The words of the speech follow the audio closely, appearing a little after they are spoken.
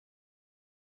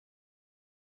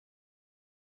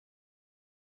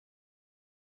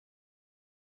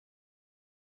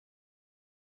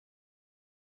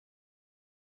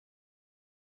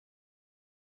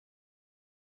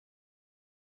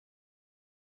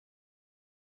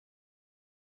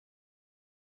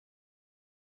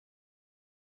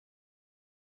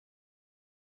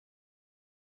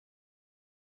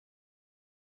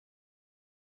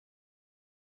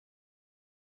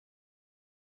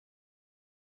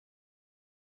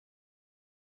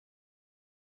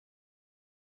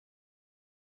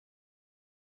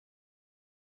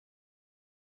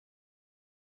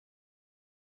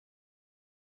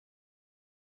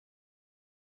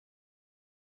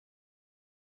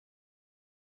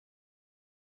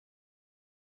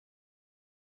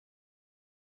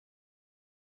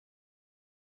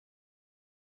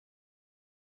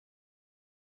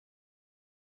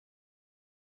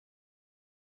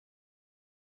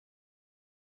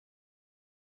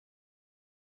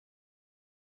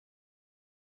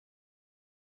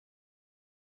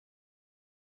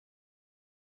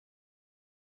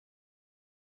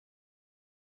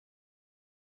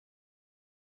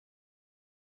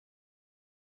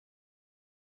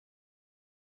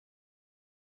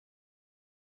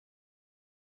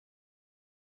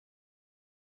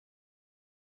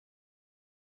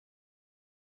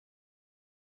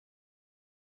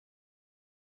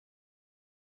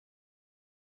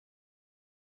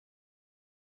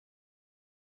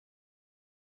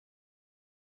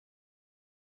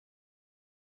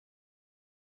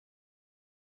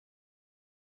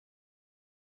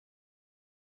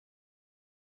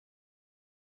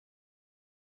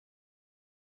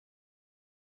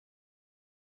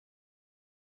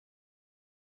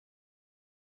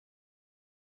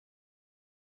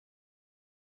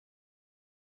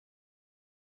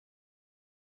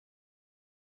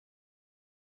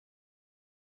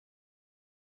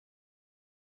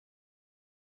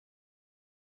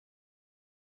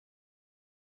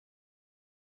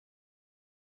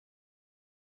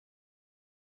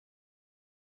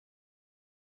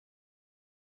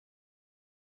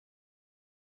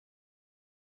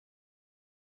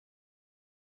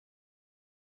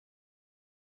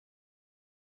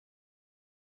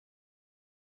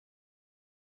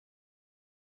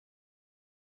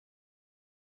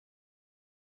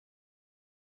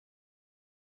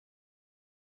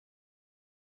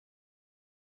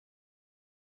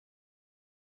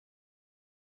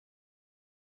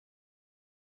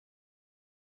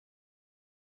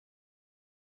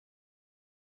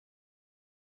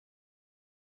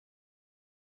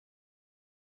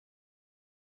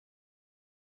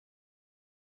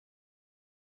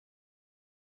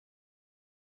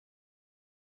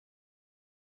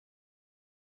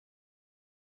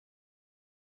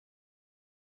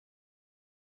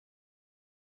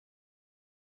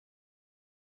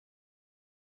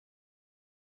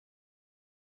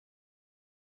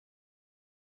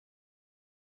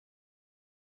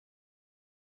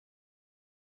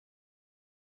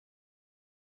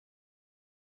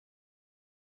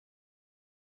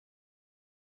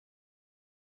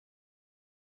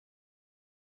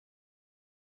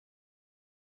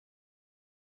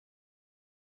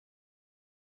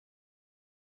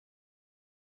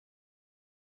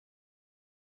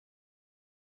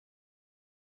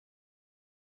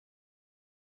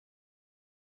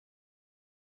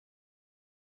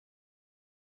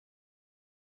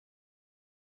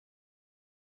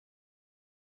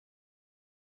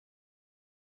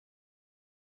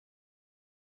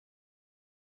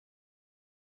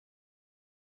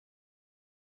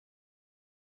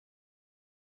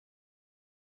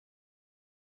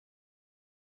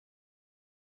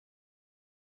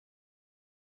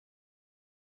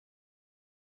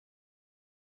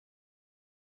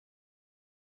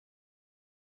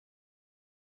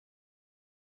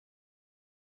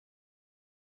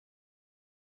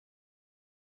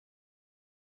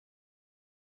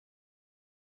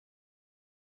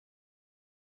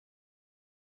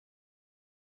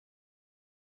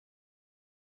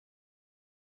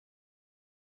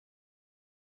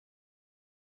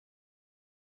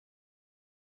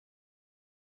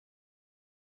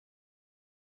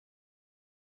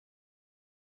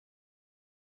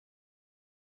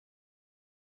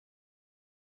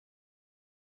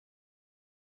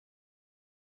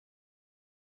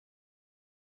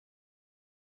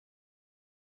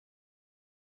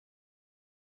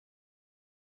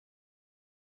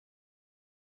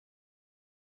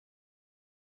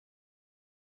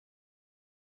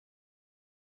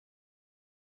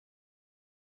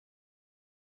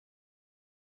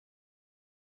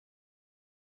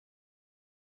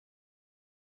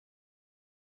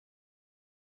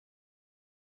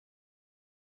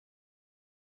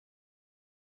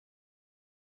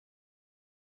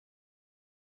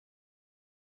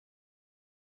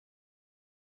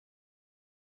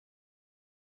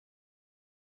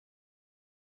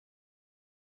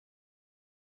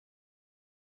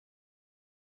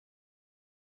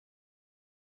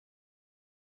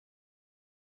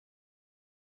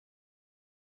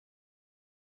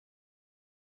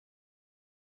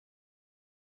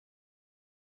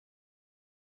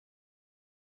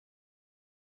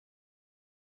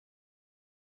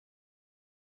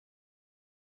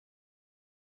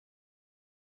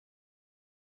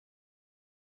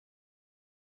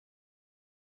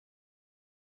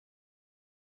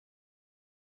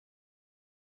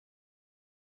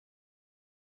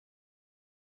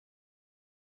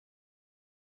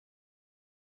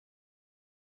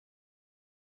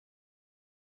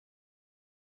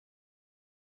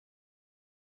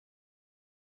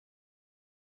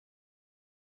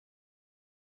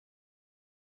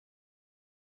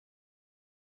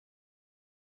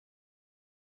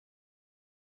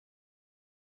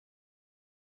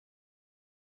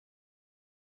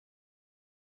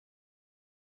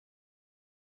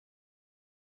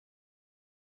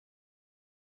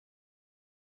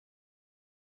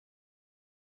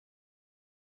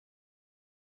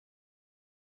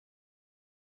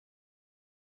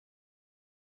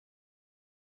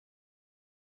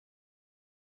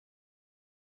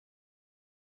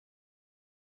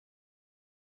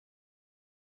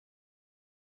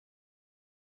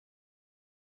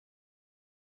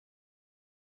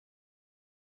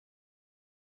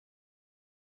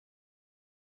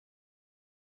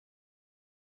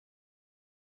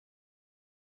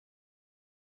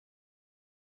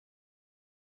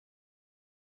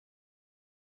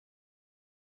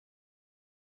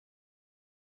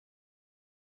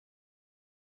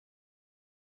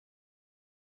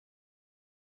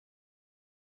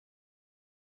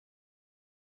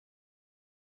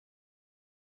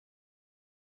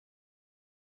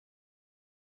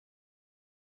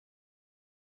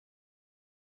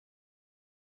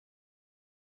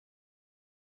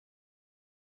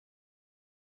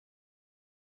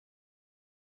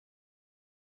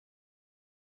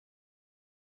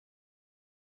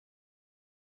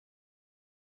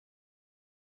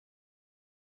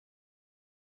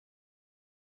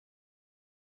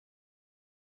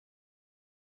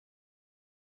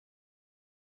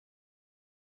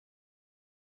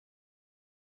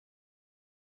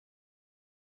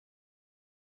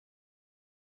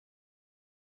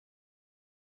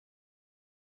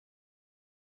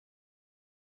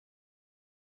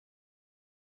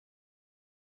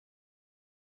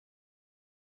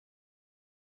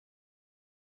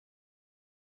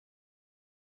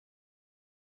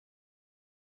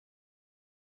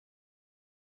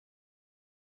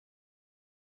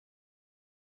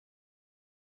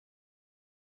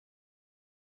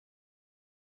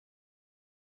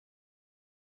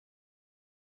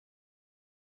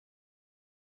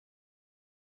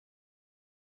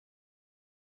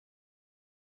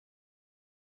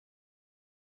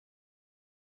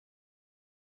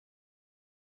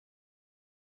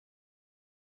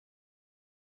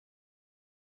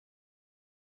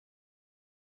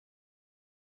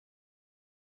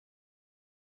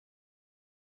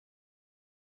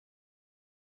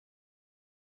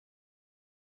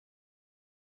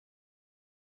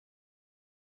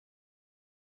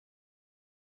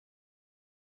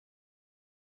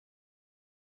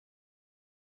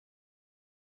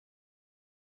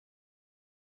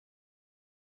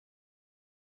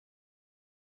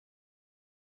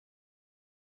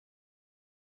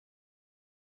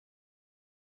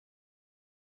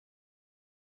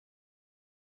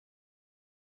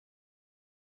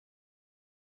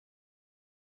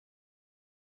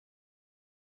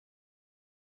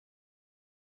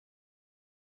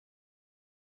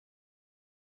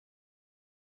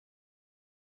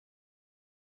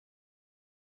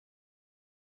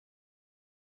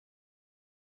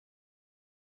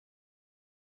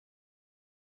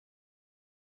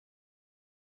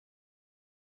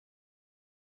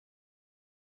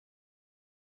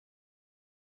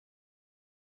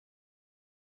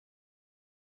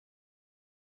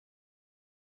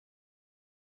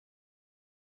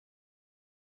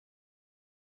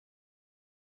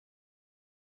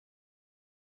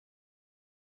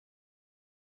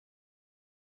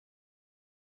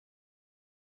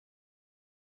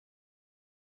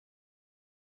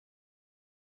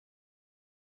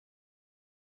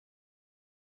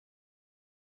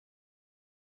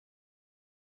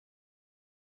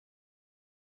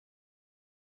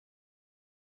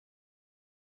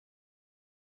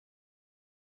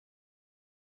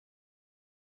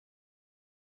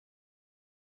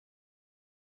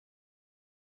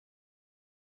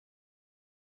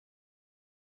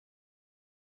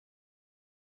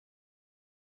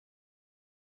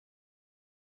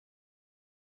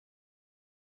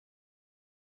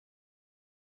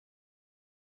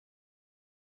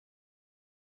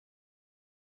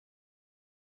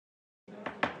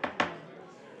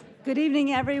Good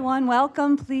evening, everyone.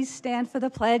 Welcome. Please stand for the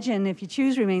pledge, and if you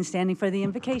choose, remain standing for the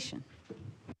invocation.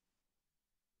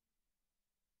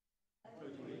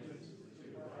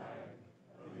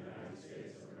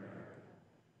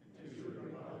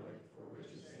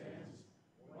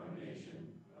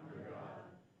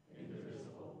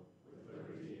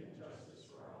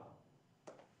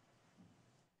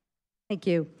 Thank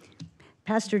you.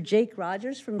 Pastor Jake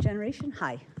Rogers from Generation.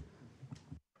 Hi.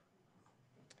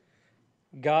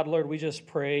 God, Lord, we just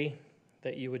pray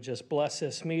that you would just bless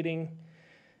this meeting,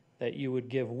 that you would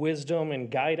give wisdom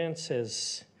and guidance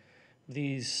as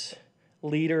these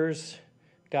leaders,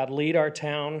 God, lead our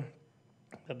town,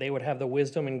 that they would have the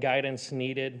wisdom and guidance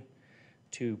needed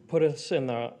to put us in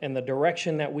the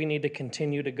direction that we need to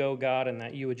continue to go, God, and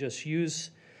that you would just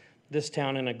use this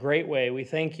town in a great way. We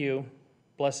thank you.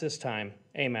 Bless this time.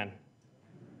 Amen.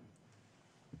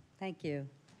 Thank you.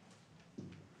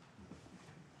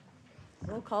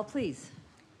 Roll call, please.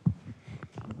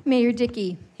 Mayor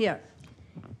Dickey. Here.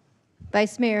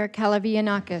 Vice Mayor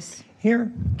Calavianakis.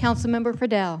 Here. Councilmember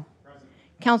Friedel. Present.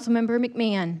 Councilmember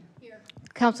McMahon. Here.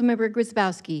 Councilmember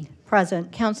Grisbowski.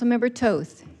 Present. Councilmember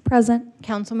Toth. Present.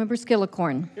 Councilmember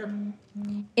Skillicorn. Here.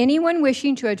 Anyone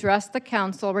wishing to address the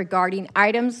council regarding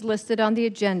items listed on the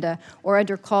agenda or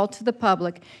under call to the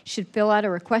public should fill out a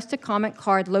request a comment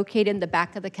card located in the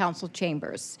back of the council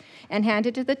chambers and hand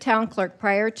it to the town clerk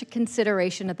prior to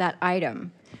consideration of that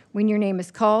item. When your name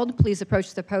is called, please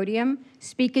approach the podium,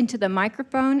 speak into the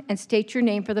microphone, and state your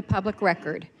name for the public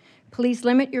record. Please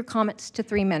limit your comments to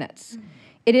 3 minutes.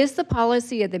 It is the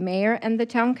policy of the mayor and the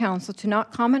town council to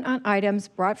not comment on items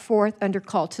brought forth under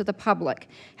call to the public.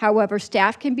 However,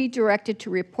 staff can be directed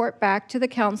to report back to the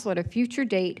council at a future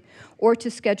date or to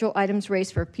schedule items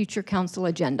raised for a future council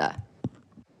agenda.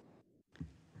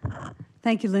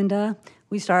 Thank you, Linda.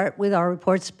 We start with our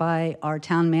reports by our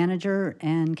town manager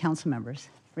and council members.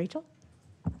 Rachel?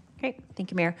 Great. Thank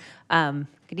you, Mayor.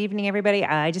 Good evening, everybody.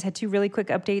 I just had 2 really quick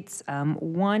updates.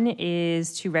 One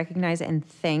is to recognize and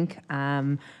thank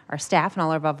our staff and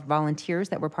all of our volunteers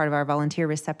that were part of our volunteer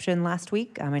reception last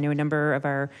week. I know a number of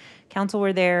our council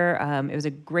were there. It was a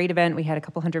great event. We had a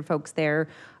couple hundred folks there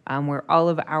where all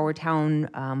of our town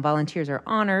volunteers are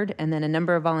honored, and then a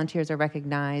number of volunteers are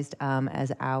recognized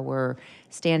as our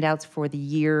standouts for the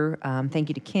year. Thank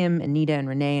you to Kim, Anita, and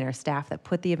Renee and our staff that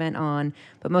put the event on,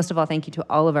 but most of all, thank you to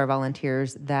all of our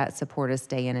volunteers that support us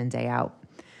day in and day out.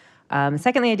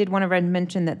 Secondly, I did want to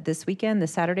mention that this weekend,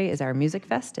 this Saturday, is our Music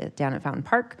Fest down at Fountain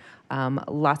Park.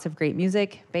 Lots of great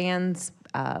music, bands,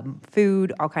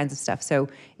 food, all kinds of stuff. So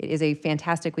it is a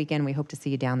fantastic weekend. We hope to see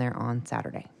you down there on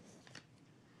Saturday.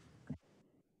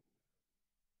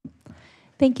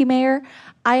 Thank you, Mayor.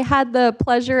 I had the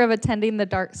pleasure of attending the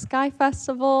Dark Sky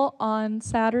Festival on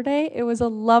Saturday. It was a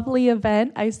lovely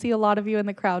event. I see a lot of you in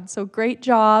the crowd, so great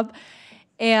job.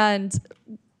 And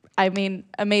I mean,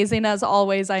 amazing as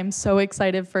always. I'm so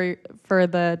excited for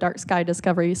the Dark Sky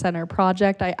Discovery Center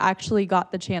project. I actually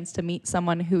got the chance to meet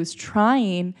someone who's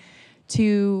trying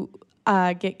to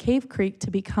get Cave Creek to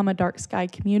become a dark sky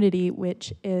community,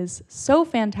 which is so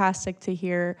fantastic to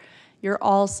hear. You're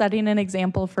all setting an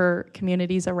example for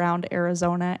communities around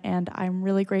Arizona, and I'm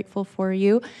really grateful for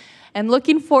you. And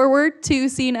looking forward to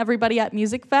seeing everybody at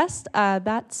Music Fest.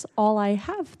 That's all I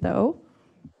have, though.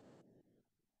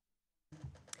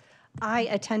 I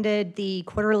attended the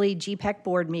quarterly GPEC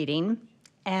board meeting,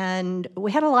 and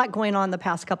we had a lot going on the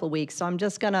past couple of weeks, so I'm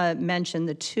just going to mention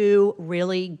the 2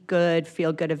 really good,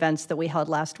 feel-good events that we held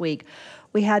last week.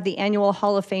 We had the annual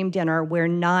Hall of Fame dinner where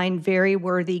 9 very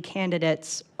worthy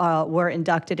candidates were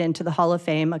inducted into the Hall of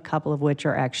Fame, a couple of which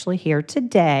are actually here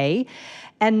today.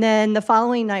 And then the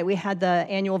following night, we had the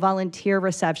annual volunteer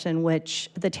reception, which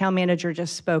the town manager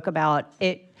just spoke about.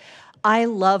 I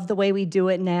love the way we do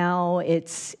it now. It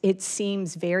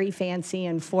seems very fancy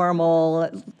and formal.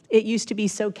 It used to be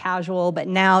so casual, but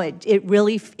now it's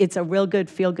a real good,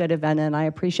 feel-good event, and I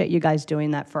appreciate you guys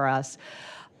doing that for us.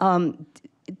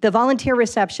 The volunteer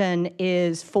reception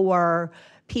is for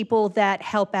people that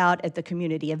help out at the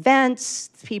community events,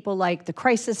 people like the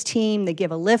crisis team, they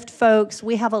give a lift folks.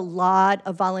 We have a lot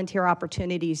of volunteer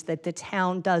opportunities that the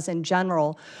town does in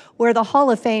general, where the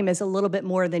Hall of Fame is a little bit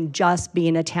more than just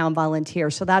being a town volunteer.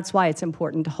 So that's why it's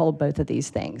important to hold both of these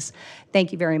things.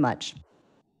 Thank you very much.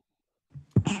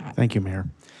 Thank you, Mayor.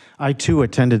 I, too,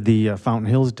 attended the Fountain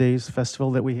Hills Days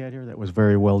Festival that we had here. That was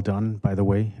very well done, by the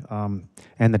way.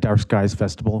 And the Dark Skies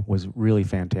Festival was really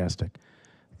fantastic.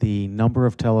 The number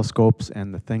of telescopes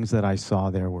and the things that I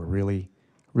saw there were really,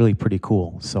 really pretty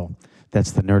cool. So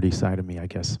that's the nerdy side of me, I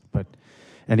guess. But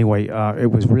anyway,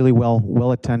 it was really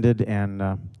well attended,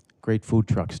 and great food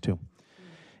trucks, too.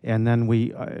 And then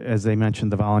we, as they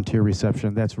mentioned, the volunteer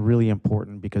reception, that's really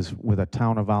important because with a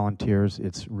town of volunteers,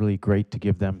 it's really great to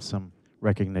give them some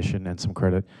recognition and some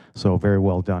credit. So very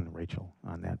well done, Rachel,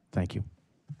 on that. Thank you.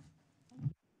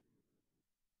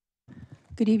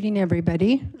 Good evening,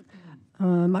 everybody.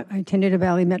 I attended a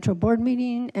Valley Metro Board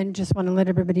meeting and just want to let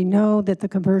everybody know that the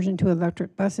conversion to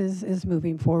electric buses is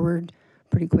moving forward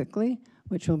pretty quickly,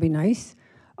 which will be nice.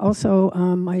 Also,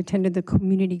 I attended the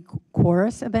community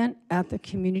chorus event at the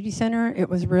community center. It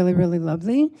was really, really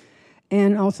lovely.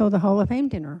 And also the Hall of Fame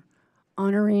dinner,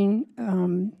 honoring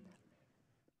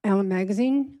Alan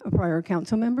Magazine, a prior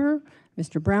council member,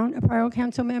 Mr. Brown, a prior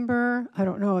council member. I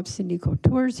don't know if Cindy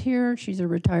Couture's here. She's a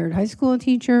retired high school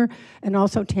teacher. And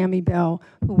also Tammy Bell,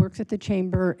 who works at the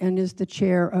chamber and is the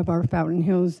chair of our Fountain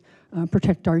Hills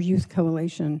Protect Our Youth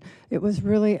Coalition. It was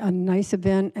really a nice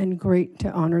event and great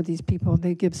to honor these people.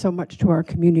 They give so much to our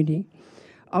community.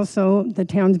 Also, the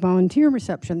town's volunteer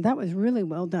reception, that was really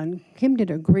well done. Kim did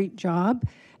a great job,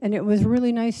 and it was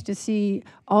really nice to see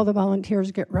all the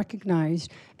volunteers get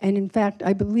recognized. And in fact,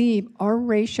 I believe our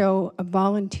ratio of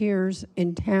volunteers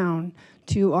in town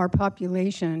to our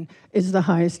population is the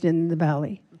highest in the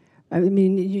valley. I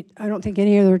mean, I don't think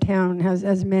any other town has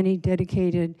as many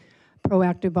dedicated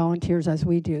proactive volunteers as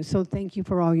we do. So thank you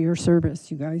for all your service,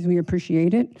 you guys. We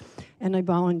appreciate it. And I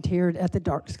volunteered at the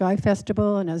Dark Sky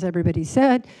Festival, and as everybody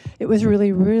said, it was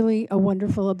really, really a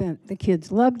wonderful event. The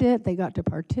kids loved it. They got to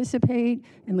participate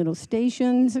in little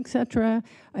stations, etc.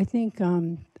 I think,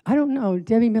 I don't know,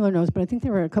 Debbie Miller knows, but I think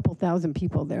there were a couple thousand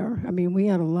people there. I mean, we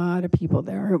had a lot of people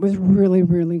there. It was really,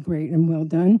 really great and well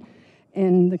done.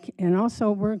 And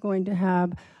also we're going to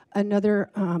have another,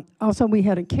 also we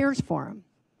had a CARES Forum.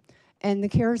 And the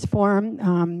CARES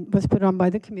Forum was put on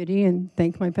by the committee, and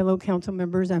thank my fellow council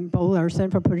members and Bo Larson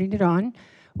for putting it on.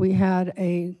 We had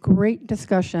a great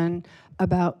discussion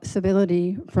about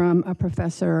civility from a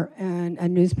professor and a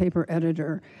newspaper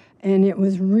editor. And it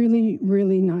was really,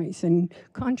 really nice. And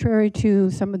contrary to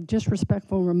some of the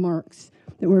disrespectful remarks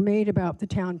that were made about the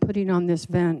town putting on this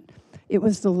event, it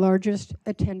was the largest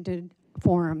attended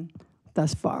forum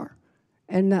thus far.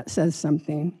 And that says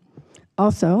something.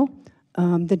 Also,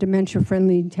 the Dementia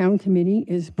Friendly Town Committee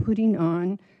is putting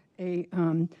on a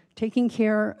taking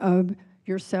care of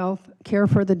yourself, care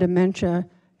for the dementia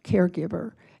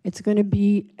caregiver. It's going to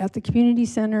be at the community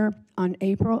center on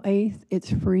April 8th.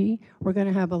 It's free. We're going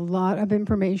to have a lot of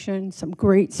information, some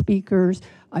great speakers.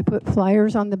 I put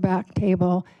flyers on the back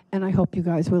table, and I hope you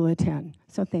guys will attend.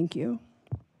 So thank you.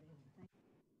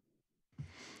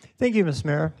 Thank you, Ms.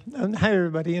 Mayor. Hi,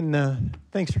 everybody, and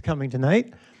thanks for coming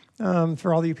tonight.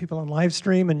 For all you people on live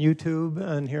stream and YouTube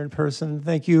and here in person,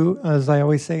 thank you. As I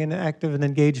always say, an active and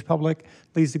engaged public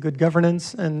leads to good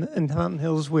governance, and in Fountain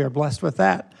Hills, we are blessed with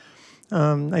that.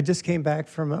 I just came back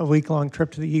from a week-long trip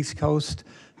to the East Coast.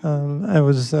 I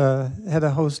was had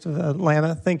a host of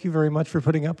Atlanta. Thank you very much for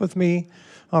putting up with me,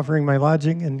 offering my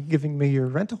lodging, and giving me your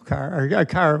rental car, or a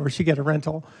car where she get a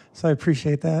rental. So I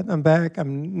appreciate that. I'm back.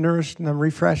 I'm nourished, and I'm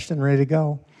refreshed and ready to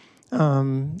go.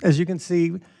 As you can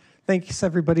see, thanks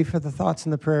everybody for the thoughts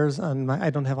and the prayers on my, I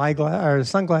don't have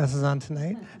sunglasses on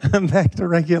tonight. I'm back to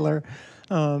regular.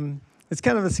 It's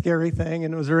kind of a scary thing,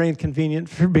 and it was very inconvenient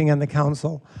for being on the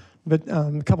council. But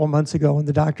a couple months ago, when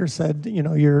the doctor said, you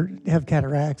know, you have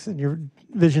cataracts and your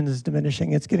vision is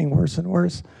diminishing, it's getting worse and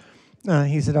worse.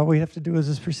 He said, all we have to do is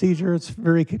this procedure.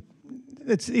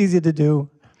 It's easy to do,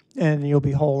 and you'll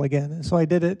be whole again. And so I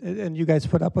did it, and you guys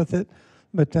put up with it.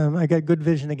 But I got good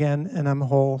vision again, and I'm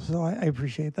whole, so I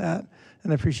appreciate that.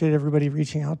 And I appreciate everybody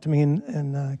reaching out to me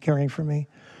and caring for me.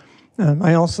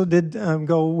 I also did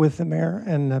go with the mayor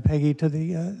and Peggy to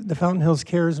the Fountain Hills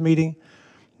Cares meeting.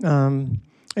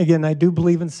 Again, I do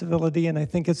believe in civility, and I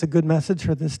think it's a good message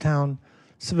for this town.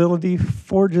 Civility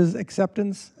forges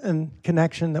acceptance and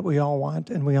connection that we all want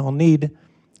and we all need.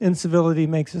 Incivility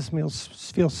makes us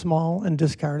feel small and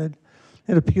discarded.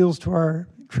 It appeals to our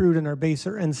crude and our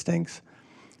baser instincts.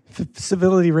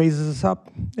 Civility raises us up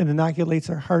and inoculates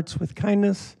our hearts with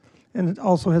kindness, and it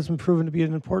also has been proven to be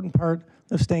an important part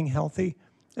of staying healthy.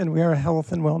 And we are a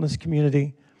health and wellness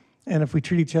community, and if we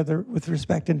treat each other with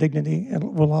respect and dignity,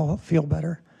 we'll all feel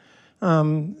better.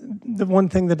 The one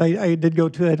thing that I did go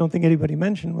to, I don't think anybody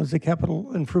mentioned, was the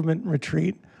capital improvement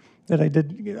retreat that I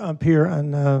did up here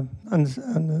on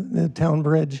the town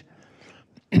bridge.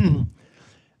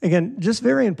 Again, just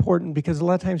very important, because a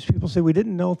lot of times people say we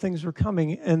didn't know things were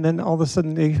coming, and then all of a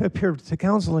sudden they appear to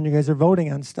council and you guys are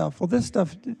voting on stuff. Well, this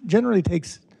stuff generally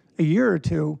takes a year or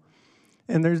two,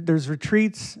 and there's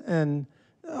retreats and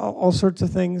all sorts of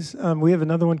things. We have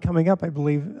another one coming up, I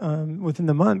believe, within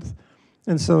the month.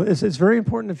 And so it's very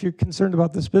important, if you're concerned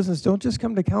about this business, don't just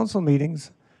come to council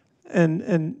meetings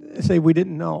and say we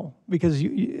didn't know, because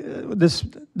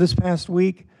this past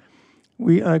week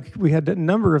we had a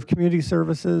number of community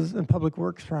services and public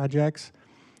works projects.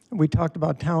 We talked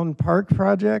about town park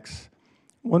projects.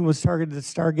 One was targeted at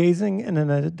stargazing, and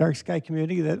then a dark sky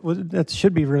community that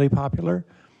should be really popular.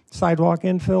 Sidewalk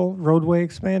infill, roadway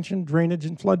expansion, drainage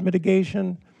and flood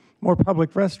mitigation, more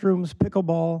public restrooms,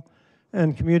 pickleball,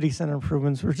 and community center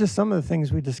improvements were just some of the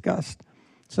things we discussed.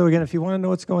 So again, if you want to know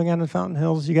what's going on in Fountain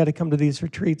Hills, you got to come to these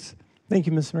retreats. Thank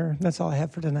you, Ms. Mayor. That's all I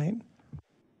have for tonight.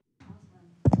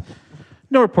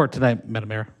 No report tonight, Madam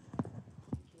Mayor.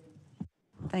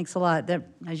 Thanks a lot.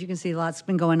 As you can see, lots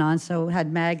been going on. So we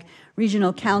had MAG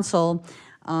Regional Council.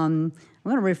 I'm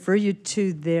going to refer you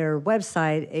to their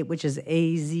website, which is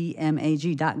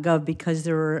azmag.gov, because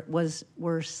there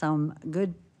were some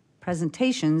good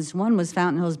presentations. One was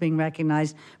Fountain Hills being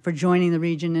recognized for joining the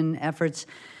region in efforts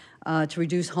to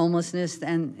reduce homelessness,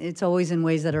 and it's always in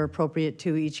ways that are appropriate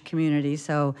to each community.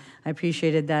 So I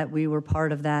appreciated that we were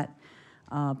part of that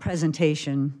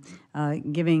presentation,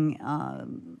 giving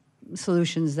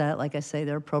solutions that, like I say,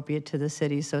 they're appropriate to the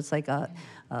city. So it's like a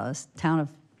town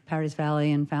of Paradise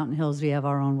Valley and Fountain Hills, we have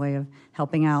our own way of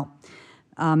helping out.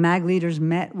 MAG leaders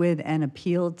met with and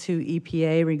appealed to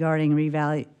EPA regarding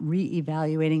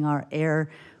reevaluating our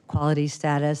air quality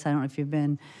status. I don't know if you've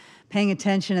been paying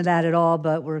attention to that at all,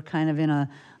 but we're kind of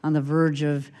on the verge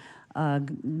of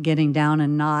getting down a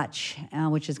notch,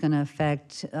 which is going to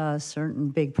affect certain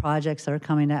big projects that are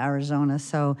coming to Arizona.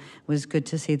 So it was good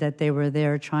to see that they were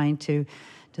there trying to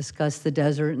discuss the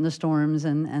desert and the storms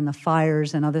and the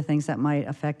fires and other things that might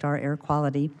affect our air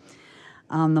quality.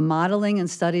 The modeling and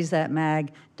studies that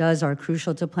MAG does are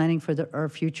crucial to planning for our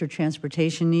future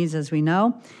transportation needs, as we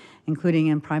know, including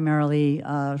in primarily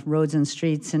roads and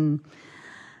streets. And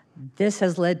this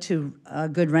has led to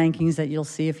good rankings that you'll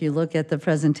see if you look at the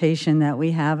presentation that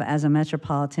we have as a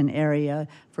metropolitan area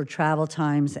for travel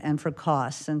times and for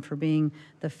costs, and for being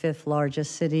the 5th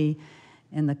largest city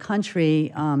in the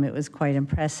country. It was quite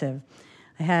impressive.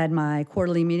 I had my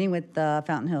quarterly meeting with the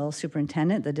Fountain Hills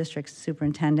superintendent, the district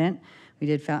superintendent. We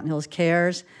did Fountain Hills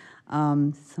Cares.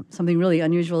 Something really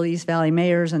unusual, East Valley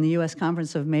mayors and the U.S.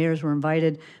 Conference of Mayors were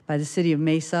invited by the city of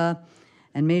Mesa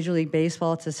and Major League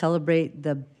Baseball to celebrate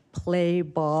the Play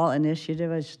Ball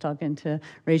initiative. I was just talking to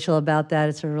Rachel about that.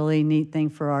 It's a really neat thing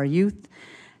for our youth.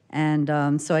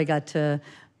 And so I got to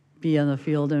be on the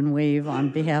field and wave on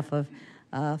behalf of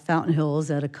Fountain Hills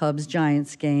at a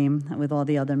Cubs-Giants game with all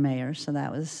the other mayors. So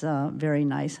that was very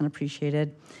nice and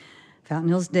appreciated. Fountain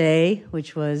Hills Day,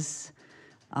 which was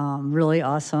really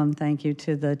awesome. Thank you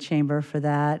to the chamber for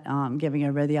that, giving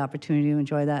everybody the opportunity to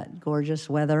enjoy that gorgeous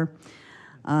weather.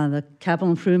 The capital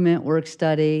improvement work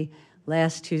study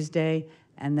last Tuesday,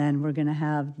 and then we're going to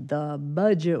have the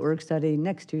budget work study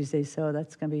next Tuesday. So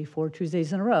that's going to be 4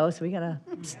 Tuesdays in a row. So we got to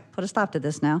put a stop to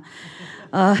this now.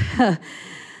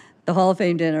 The Hall of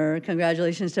Fame dinner.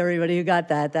 Congratulations to everybody who got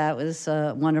that. That was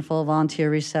a wonderful volunteer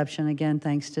reception. Again,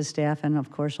 thanks to staff and, of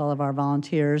course, all of our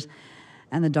volunteers.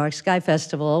 And the Dark Sky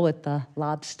Festival with the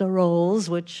lobster rolls,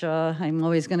 which I'm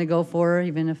always going to go for,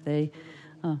 even if they,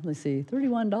 let's see,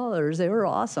 $31. They were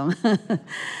awesome.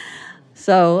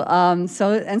 So and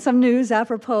some news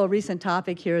apropos, a recent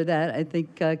topic here that I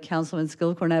think Councilman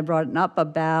Skilcorn had brought up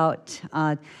about,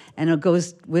 and it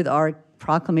goes with our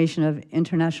proclamation of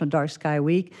International Dark Sky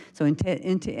Week. So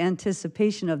into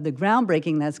anticipation of the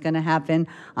groundbreaking that's going to happen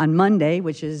on Monday,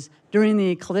 which is during the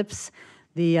eclipse,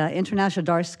 the International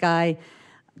Dark Sky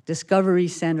Discovery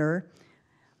Center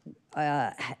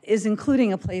is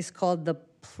including a place called the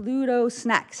Pluto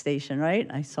Snack Station, right?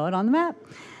 I saw it on the map.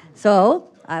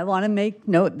 So I want to make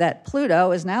note that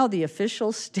Pluto is now the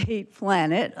official state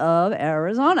planet of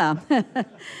Arizona.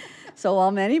 So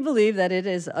while many believe that it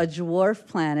is a dwarf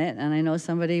planet, and I know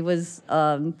somebody was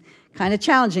kind of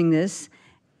challenging this,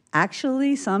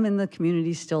 actually some in the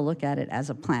community still look at it as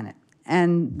a planet.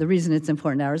 And the reason it's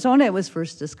important to Arizona, it was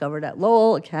first discovered at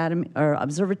Lowell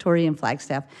Observatory in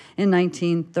Flagstaff in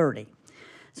 1930.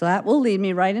 So that will lead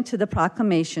me right into the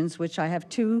proclamations, which I have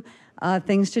 2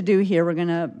 things to do here. We're going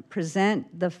to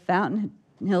present the Fountain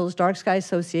Hills Dark Sky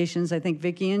Associations, I think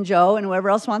Vicki and Joe and whoever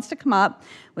else wants to come up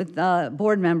with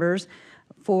board members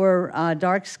for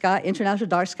International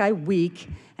Dark Sky Week.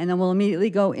 And then we'll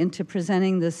immediately go into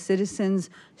presenting the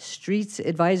Citizens Streets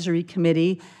Advisory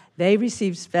Committee. They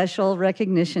received special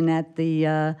recognition at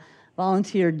the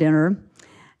volunteer dinner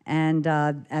and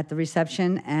at the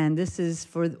reception, and this is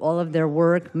for all of their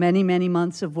work, many, many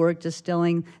months of work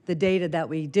distilling the data that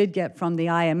we did get from the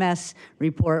IMS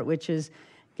report, which is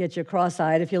get you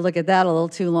cross-eyed if you look at that a little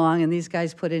too long, and these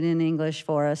guys put it in English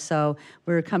for us. So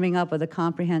we're coming up with a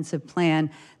comprehensive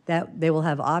plan that they will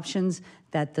have options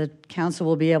that the council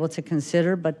will be able to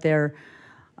consider, but their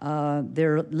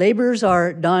labors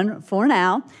are done for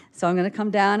now. So I'm going to come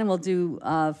down and we'll do,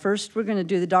 first we're going to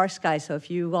do the dark sky. So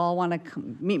if you all want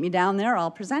to meet me down there,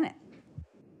 I'll present it.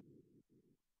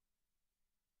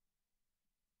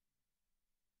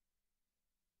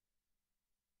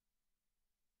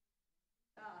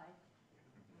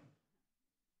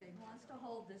 Who wants to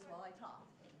hold this while I talk?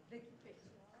 Vicky.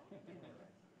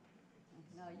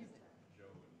 No, you.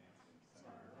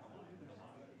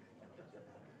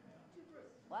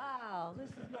 Wow, this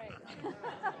is great.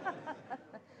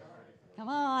 Come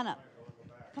on up.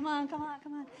 Come on.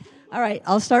 All right,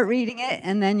 I'll start reading it,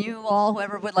 and then you all,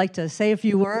 whoever would like to say a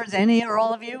few words, any or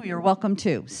all of you, you're welcome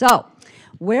to. So,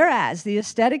 whereas the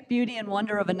aesthetic beauty and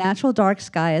wonder of a natural dark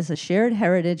sky is a shared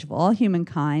heritage of all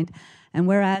humankind, and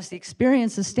whereas the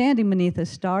experience of standing beneath a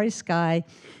starry sky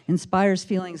inspires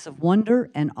feelings of wonder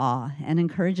and awe and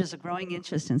encourages a growing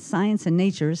interest in science and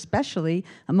nature, especially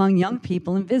among young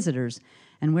people and visitors.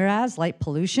 And whereas light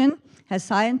pollution has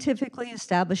scientifically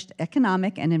established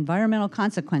economic and environmental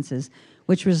consequences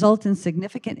which result in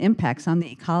significant impacts on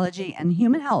the ecology and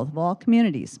human health of all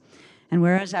communities. And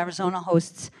whereas Arizona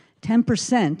hosts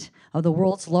 10% of the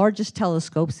world's largest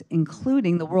telescopes,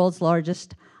 including the world's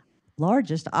largest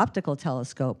optical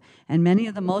telescope, and many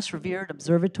of the most revered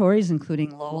observatories,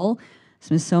 including Lowell,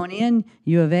 Smithsonian,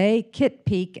 U of A, Kitt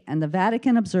Peak, and the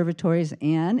Vatican observatories,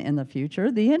 and, in the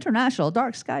future, the International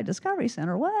Dark Sky Discovery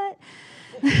Center. What?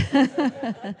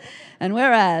 And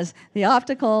whereas the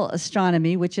optical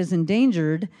astronomy, which is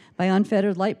endangered by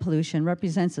unfettered light pollution,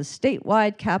 represents a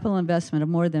statewide capital investment of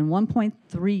more than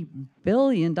 $1.3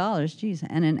 billion,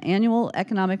 and an annual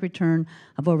economic return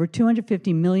of over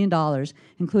 $250 million,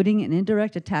 including an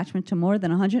indirect attachment to more than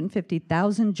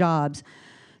 150,000 jobs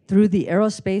through the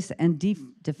aerospace and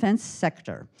defense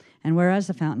sector. And whereas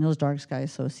the Fountain Hills Dark Sky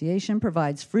Association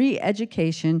provides free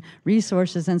education,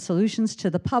 resources, and solutions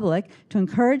to the public to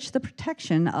encourage the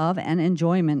protection of and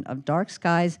enjoyment of dark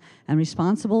skies and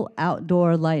responsible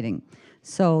outdoor lighting.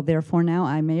 So therefore now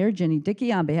I, Mayor Ginny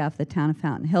Dickey, on behalf of the town of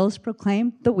Fountain Hills,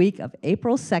 proclaim the week of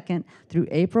April 2nd through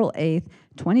April 8th,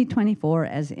 2024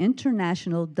 as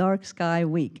International Dark Sky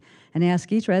Week, and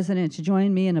ask each resident to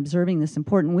join me in observing this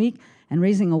important week and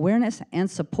raising awareness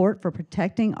and support for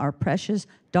protecting our precious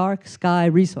dark sky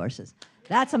resources.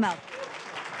 That's a mouthful.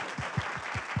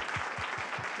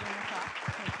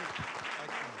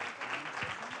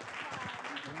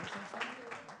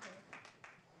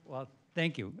 Well,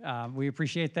 thank you. We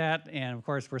appreciate that, and of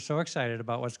course, we're so excited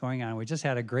about what's going on. We just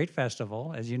had a great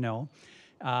festival, as you know.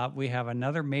 We have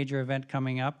another major event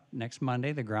coming up next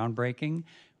Monday, the groundbreaking.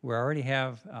 We already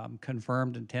have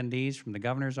confirmed attendees from the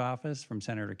governor's office, from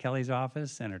Senator Kelly's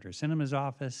office, Senator Sinema's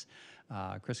office,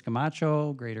 Chris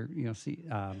Camacho,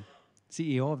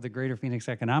 CEO of the Greater Phoenix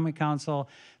Economic Council.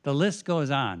 The list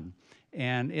goes on,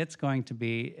 and it's going to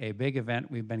be a big event.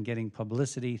 We've been getting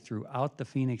publicity throughout the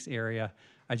Phoenix area.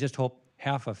 I just hope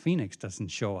half of Phoenix doesn't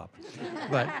show up,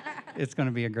 but it's going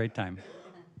to be a great time.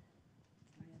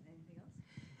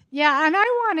 Yeah, and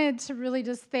I wanted to really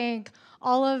just thank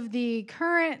all of the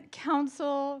current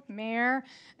council, mayor,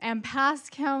 and past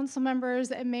council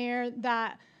members and mayor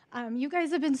that you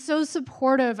guys have been so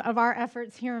supportive of our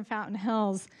efforts here in Fountain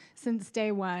Hills since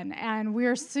day one. And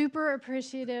we're super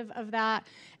appreciative of that,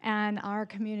 and our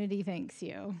community thanks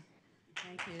you.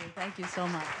 Thank you. Thank you so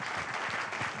much.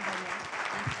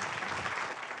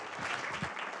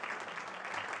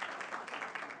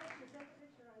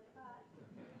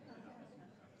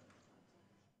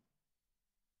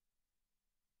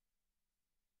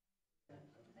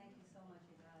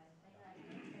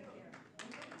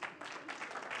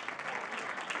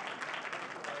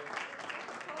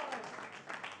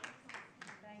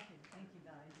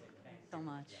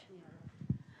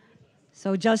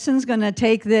 So Justin's going to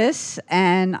take this,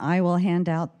 and I will hand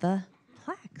out the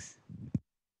plaques.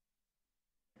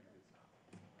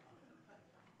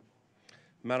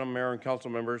 Madam Mayor and council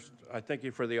members, I thank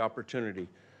you for the opportunity.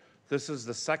 This is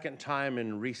the second time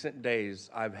in recent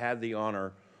days I've had the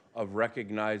honor of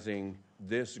recognizing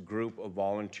this group of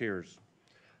volunteers.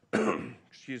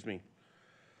 Excuse me.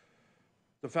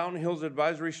 The Fountain Hills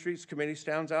Advisory Streets Committee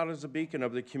stands out as a beacon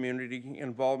of the community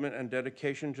involvement and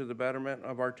dedication to the betterment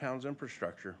of our town's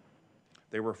infrastructure.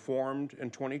 They were formed in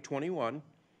 2021.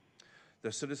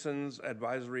 The Citizens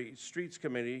Advisory Streets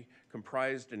Committee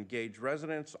comprised engaged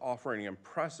residents offering an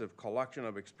impressive collection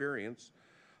of experience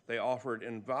They offered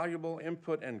invaluable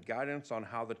input and guidance on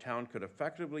how the town could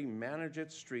effectively manage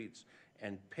its streets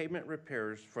and pavement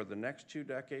repairs for the next 2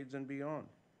 decades and beyond.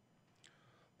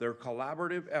 Their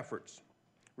collaborative efforts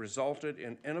resulted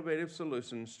in innovative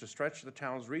solutions to stretch the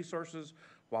town's resources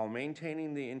while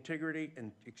maintaining the integrity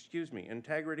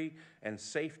and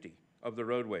safety of the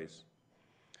roadways.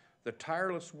 The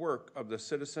tireless work of the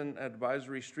Citizen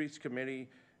Advisory Streets Committee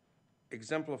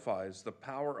exemplifies the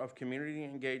power of community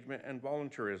engagement and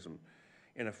volunteerism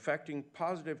in effecting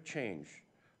positive change.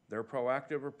 Their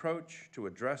proactive approach to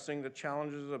addressing the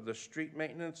challenges of the street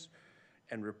maintenance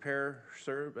and repair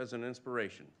serve as an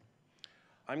inspiration.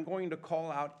 I'm going to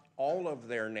call out all of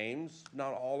their names.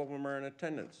 Not all of them are in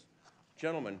attendance.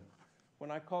 Gentlemen, when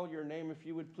I call your name, if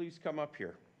you would please come up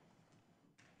here.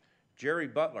 Jerry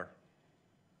Butler.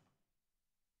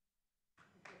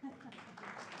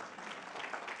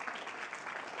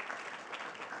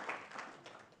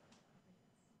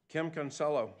 Kim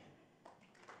Consello.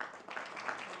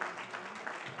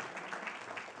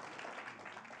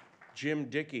 Jim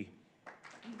Dickey.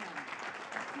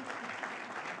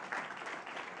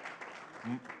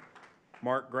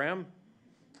 Mark Graham.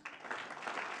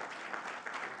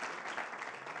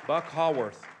 Buck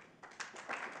Haworth.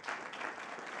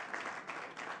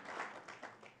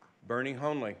 Bernie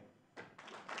Honley.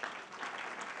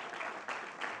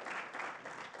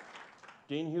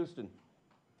 Dean Houston.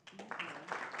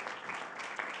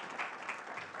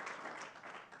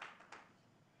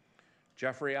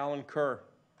 Jeffrey Allen Kerr.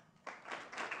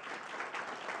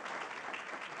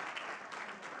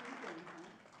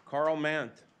 Carl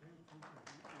Mant.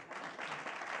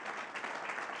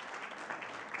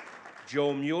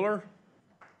 Joe Mueller.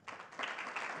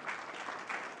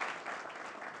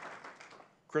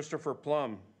 Christopher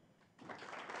Plum.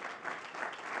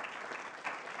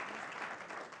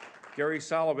 Gary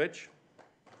Salovich.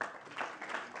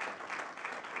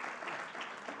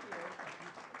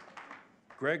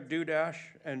 Greg Dudash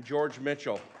and George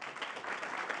Mitchell.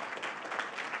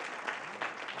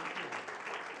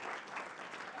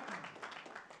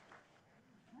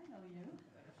 I know you.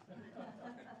 There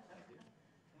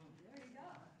you go.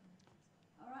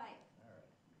 All right.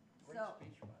 Great So,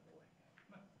 speech, by the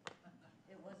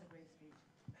way. it was a great speech.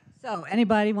 So,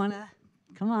 anybody want to,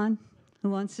 come on, who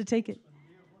wants to take it?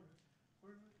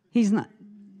 He's not.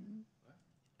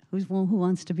 Who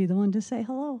wants to be the one to say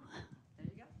hello? There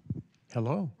you go.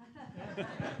 Hello.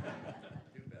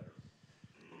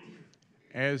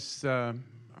 As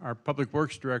our Public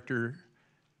Works Director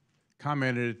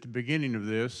commented at the beginning of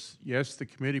this, yes, the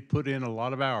committee put in a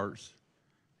lot of hours,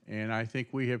 and I think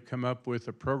we have come up with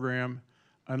a program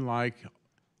unlike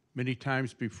many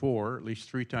times before, at least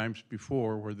 3 times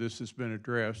before, where this has been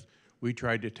addressed. We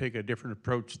tried to take a different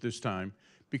approach this time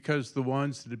because the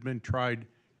ones that have been tried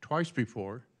twice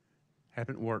before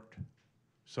haven't worked.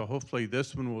 So hopefully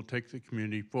this one will take the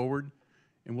community forward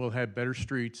and we'll have better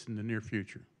streets in the near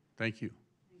future. Thank you.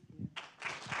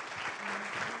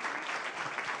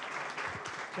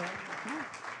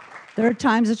 Third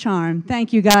time's a charm.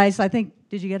 Thank you, guys. I think,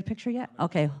 did you get a picture yet?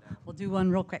 Okay, we'll do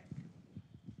one real quick.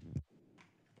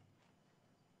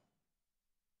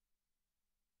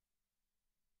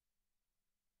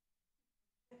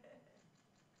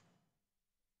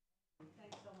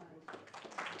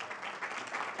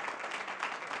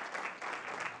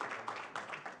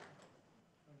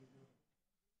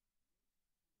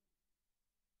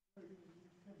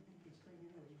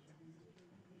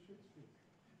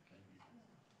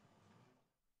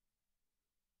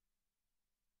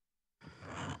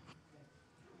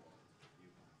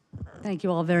 Thank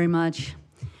you all very much.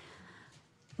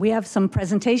 We have some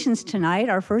presentations tonight.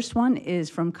 Our first one is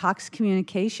from Cox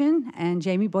Communication, and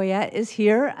Jamie Boyett is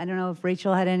here. I don't know if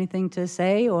Rachel had anything to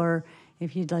say or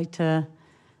if you'd like to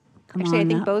come Actually, on I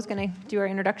think up. Bo's going to do our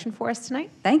introduction for us tonight.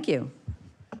 Thank you.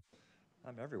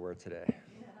 I'm everywhere today.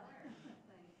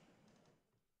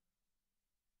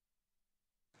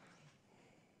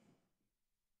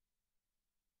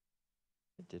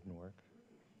 It didn't work.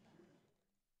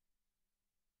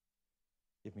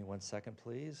 Give me 1 second,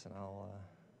 please, and I'll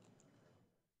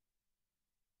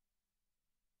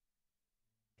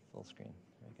full screen.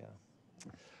 There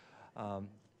we go.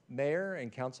 Mayor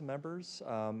and council members,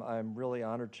 I'm really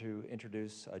honored to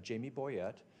introduce Jamie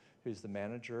Boyett, who's the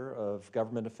manager of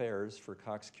government affairs for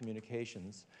Cox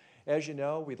Communications. As you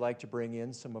know, we'd like to bring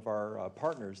in some of our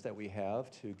partners that we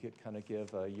have to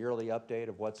give a yearly update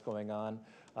of what's going on,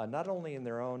 not only in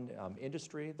their own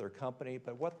industry, their company,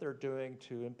 but what they're doing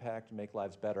to impact and make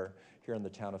lives better here in the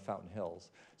town of Fountain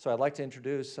Hills. So I'd like to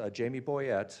introduce Jamie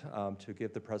Boyett to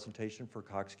give the presentation for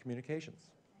Cox Communications.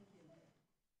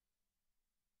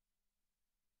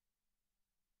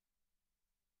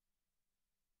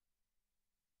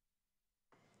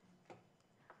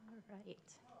 right.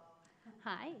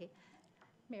 Hi,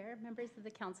 Mayor, members of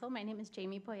the council. My name is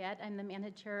Jamie Boyett. I'm the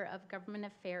manager of government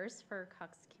affairs for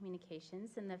Cox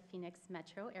Communications in the Phoenix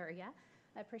metro area.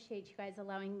 I appreciate you guys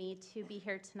allowing me to be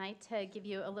here tonight to give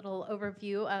you a little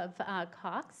overview of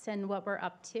Cox and what we're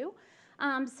up to.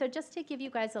 So just to give you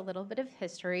guys a little bit of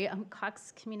history,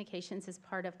 Cox Communications is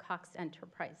part of Cox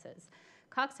Enterprises.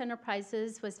 Cox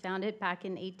Enterprises was founded back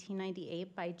in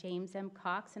 1898 by James M.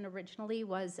 Cox and originally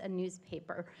was a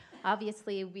newspaper.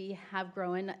 Obviously, we have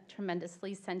grown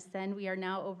tremendously since then. We are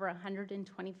now over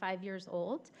 125 years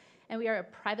old, and we are a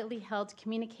privately held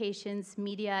communications,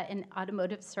 media, and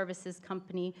automotive services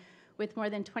company with more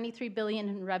than $23 billion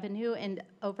in revenue and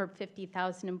over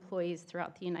 50,000 employees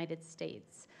throughout the United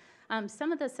States.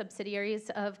 Some of the subsidiaries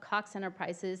of Cox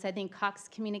Enterprises, I think Cox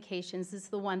Communications is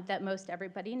the one that most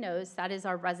everybody knows. That is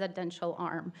our residential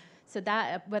arm. So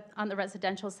that, on the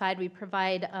residential side, we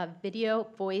provide video,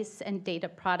 voice, and data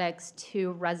products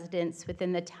to residents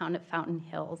within the town of Fountain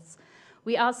Hills.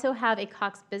 We also have a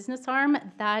Cox business arm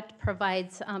that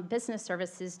provides business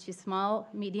services to small,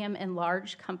 medium, and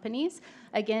large companies.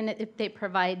 Again, they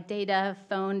provide data,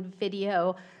 phone,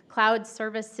 video, cloud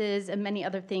services, and many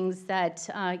other things that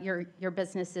your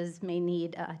businesses may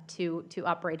need to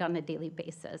operate on a daily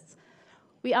basis.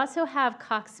 We also have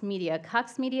Cox Media.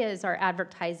 Cox Media is our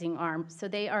advertising arm, so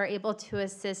they are able to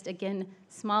assist, again,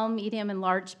 small, medium, and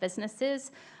large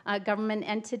businesses, government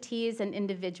entities, and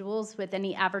individuals with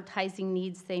any advertising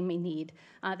needs they may need.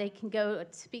 They can go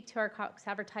speak to our Cox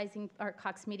advertising, our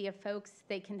Cox Media folks.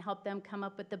 They can help them come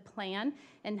up with a plan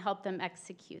and help them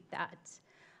execute that.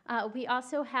 We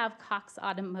also have Cox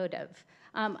Automotive.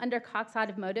 Under Cox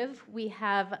Automotive, we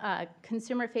have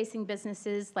consumer-facing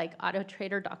businesses like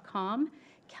Autotrader.com,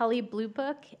 Kelly Blue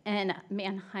Book, and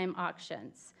Mannheim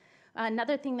Auctions.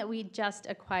 Another thing that we just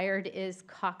acquired is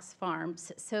Cox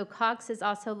Farms. So Cox is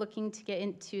also looking to get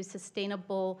into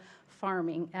sustainable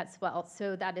farming as well.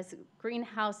 So that is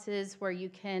greenhouses where you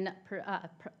can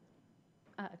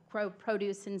grow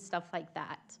produce and stuff like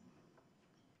that.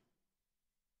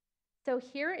 So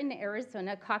here in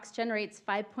Arizona, Cox generates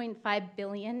 $5.5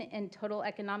 billion in total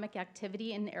economic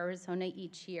activity in Arizona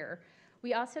each year.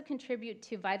 We also contribute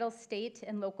to vital state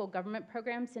and local government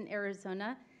programs in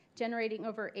Arizona, generating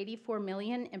over $84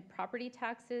 million in property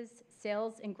taxes,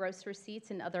 sales, and gross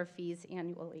receipts and other fees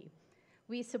annually.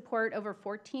 We support over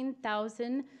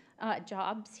 14,000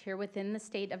 jobs here within the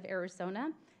state of Arizona,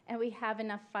 and we have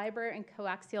enough fiber and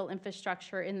coaxial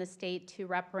infrastructure in the state to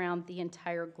wrap around the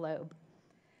entire globe.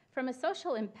 From a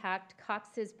social impact,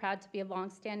 Cox is proud to be a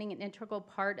longstanding and integral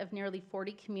part of nearly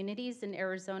 40 communities in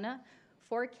Arizona,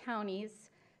 4 counties,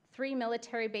 3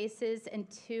 military bases, and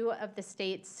 2 of the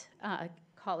state's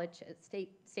colleges,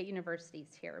 state universities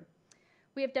here.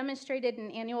 We have demonstrated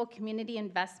an annual community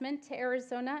investment to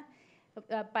Arizona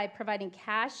by providing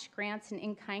cash, grants, and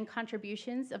in-kind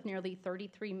contributions of nearly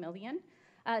 $33 million.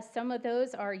 Some of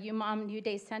those are UMOM New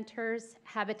Day Centers,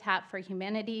 Habitat for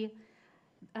Humanity,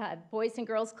 Boys and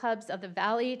Girls Clubs of the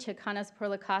Valley, Chicanas por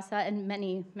la Casa, and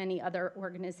many, many other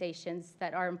organizations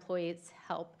that our employees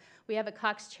help. We have a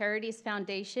Cox Charities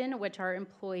Foundation, which our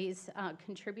employees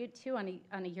contribute to on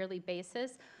a yearly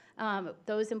basis.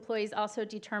 Those employees also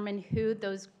determine who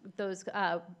those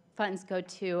funds go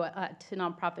to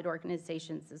nonprofit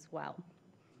organizations as well.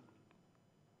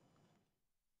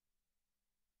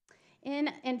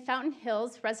 In Fountain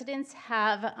Hills, residents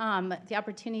have the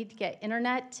opportunity to get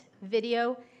internet,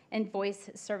 video, and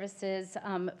voice services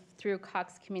through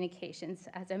Cox Communications.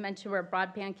 As I mentioned, we're a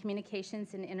broadband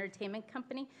communications and entertainment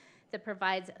company that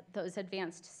provides those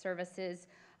advanced services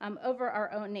over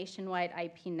our own nationwide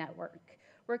IP network.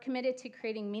 We're committed to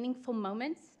creating meaningful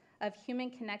moments of human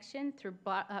connection through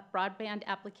broadband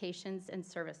applications and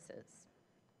services.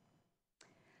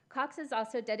 Cox is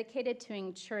also dedicated to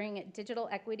ensuring digital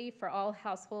equity for all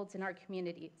households in our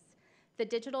communities. The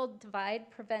digital divide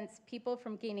prevents people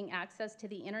from gaining access to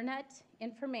the internet,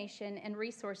 information, and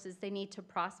resources they need to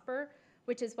prosper,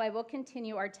 which is why we'll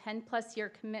continue our 10+ year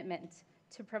commitment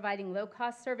to providing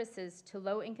low-cost services to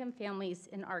low-income families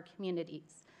in our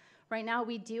communities. Right now,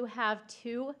 we do have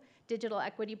 2 digital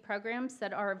equity programs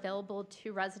that are available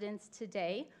to residents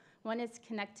today. One is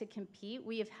Connect to Compete.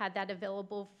 We have had that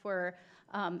available for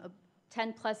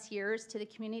 10+ years to the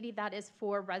community. That is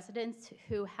for residents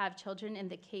who have children in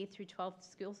the K-12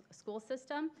 school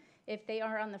system. If they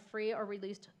are on the free or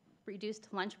reduced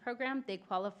lunch program, they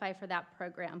qualify for that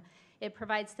program. It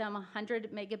provides them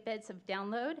 100 megabits of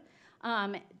download,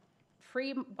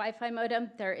 free Wi-Fi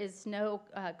modem. There is no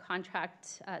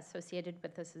contract associated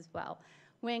with this as well.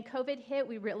 When COVID hit,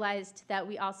 we realized that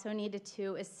we also needed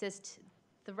to assist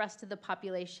the rest of the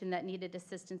population that needed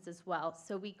assistance as well.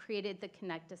 So we created the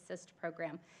Connect Assist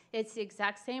program. It's the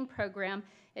exact same program.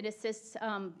 It assists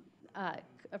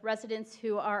residents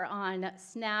who are on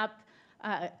SNAP,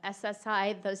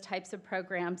 SSI, those types of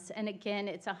programs. And again,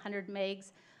 it's 100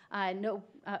 megs, no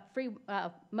free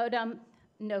modem,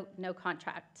 no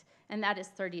contract. And that is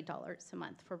 $30 a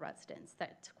month for residents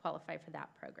that qualify for that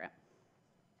program.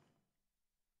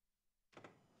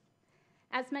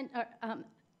 As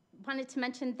wanted to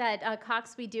mention that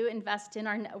Cox, we do invest in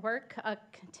our network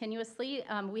continuously.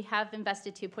 We have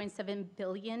invested $2.7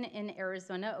 billion in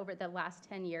Arizona over the last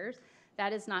 10 years.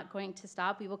 That is not going to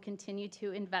stop. We will continue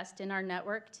to invest in our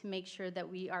network to make sure that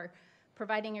we are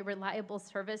providing a reliable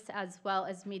service as well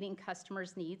as meeting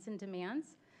customers' needs and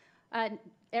demands.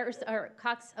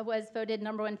 Cox was voted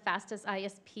 #1 fastest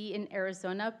ISP in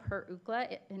Arizona per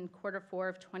Ookla in Q4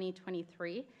 of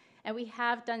 2023. And we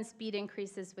have done speed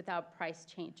increases without price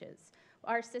changes.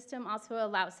 Our system also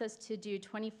allows us to do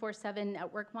 24/7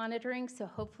 network monitoring, so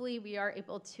hopefully we are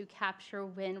able to capture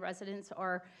when residents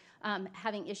are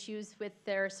having issues with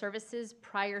their services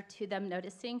prior to them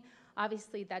noticing.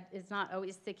 Obviously, that is not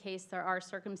always the case. There are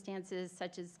circumstances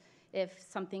such as if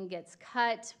something gets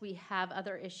cut, we have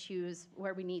other issues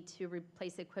where we need to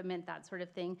replace equipment, that sort of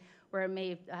thing, where it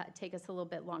may take us a little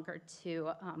bit longer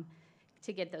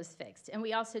to get those fixed. And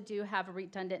we also do have a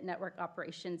redundant network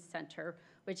operations center,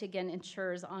 which again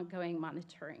ensures ongoing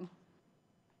monitoring.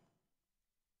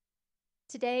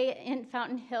 Today in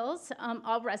Fountain Hills,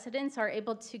 all residents are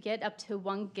able to get up to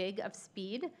 1 gig of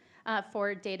speed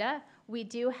for data. We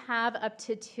do have up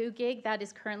to 2 gig that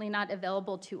is currently not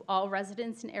available to all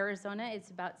residents in Arizona.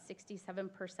 It's about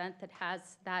 67% that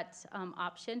has that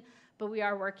option, but we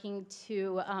are working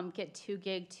to get 2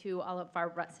 gig to all of our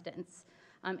residents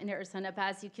in Arizona. But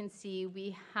as you can see,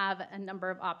 we have a number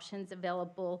of options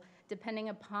available depending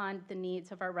upon the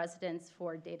needs of our residents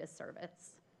for data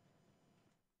service.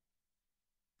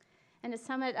 And to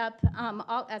sum it up,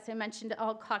 as I mentioned,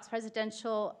 all Cox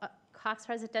residential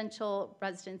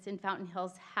residents in Fountain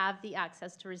Hills have the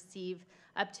access to receive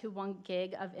up to 1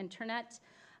 gig of internet.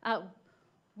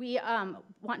 We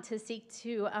want to seek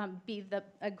to be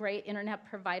a great internet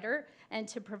provider and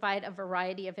to provide a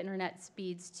variety of internet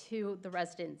speeds to the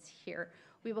residents here.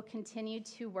 We will continue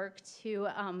to work to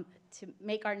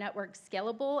make our network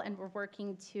scalable, and we're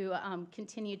working to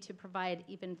continue to provide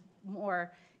even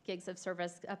more gigs of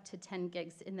service, up to 10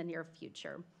 gigs in the near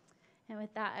future. And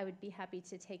with that, I would be happy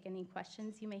to take any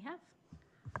questions you may have.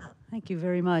 Thank you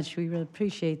very much. We really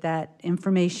appreciate that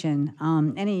information.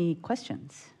 Any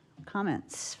questions,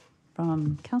 comments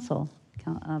from council?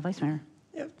 Vice Mayor.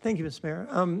 Yeah, thank you, Ms. Mayor.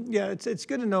 Yeah, it's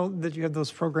good to know that you have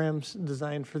those programs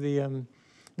designed for the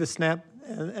SNAP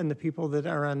and the people that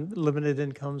are on limited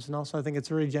incomes. And also, I think it's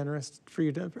very generous for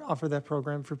you to offer that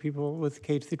program for people with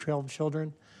K-12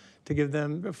 children, to give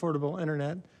them affordable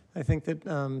internet. I think that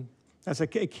that's a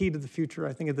key to the future,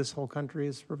 I think, of this whole country,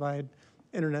 is to provide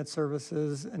internet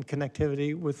services and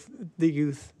connectivity with the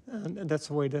youth. And that's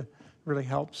a way to really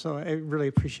help. So I really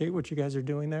appreciate what you guys are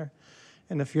doing there.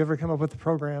 And if you ever come up with a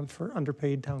program for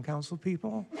underpaid town council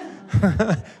people,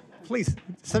 please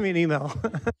send me an email.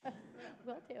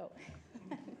 Will do.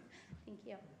 Thank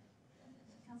you.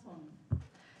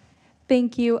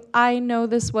 Thank you. I know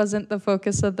this wasn't the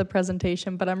focus of the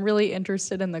presentation, but I'm really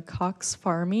interested in the Cox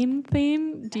farming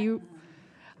thing. Do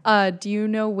you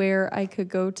know where I could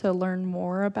go to learn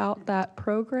more about that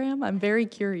program? I'm very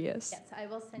curious. Yes, I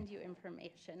will send you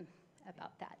information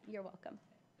about that. You're welcome.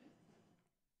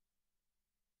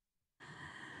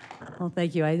 Well,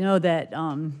 thank you. I know that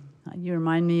you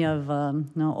remind me of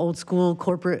old school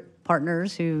corporate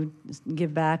partners who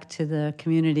give back to the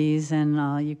communities,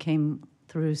 and you came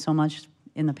through so much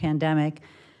in the pandemic.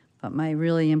 But my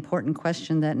really important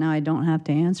question that now I don't have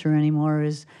to answer anymore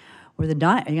is, are you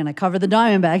going to cover the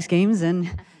Diamondbacks games? And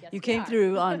yes, you came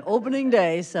through on opening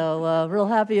day, so real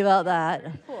happy about that.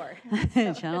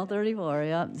 34. Channel 34,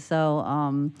 yep.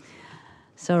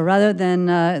 So rather than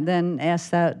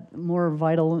ask that more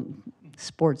vital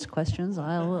sports questions,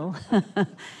 I will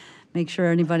make sure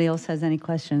anybody else has any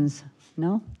questions.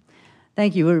 No?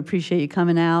 Thank you. We appreciate you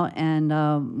coming out,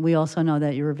 and we also know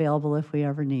that you're available if we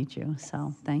ever need you.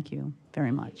 So thank you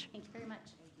very much. Thank you very much.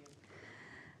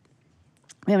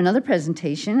 We have another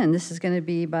presentation, and this is going to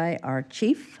be by our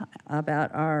chief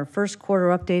about our first quarter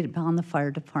update upon the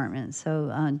fire department.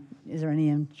 So is there any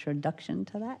introduction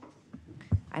to that?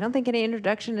 I don't think any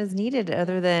introduction is needed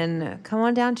other than come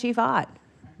on down, Chief Ott.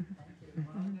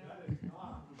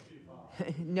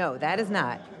 No, that is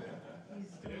not.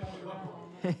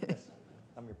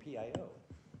 I'm your PIO. Do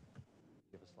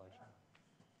you have a slideshow?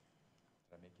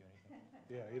 Did I make you anything?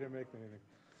 Yeah, you didn't make me anything.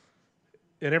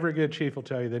 And every good chief will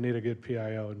tell you they need a good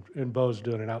PIO, and Bo's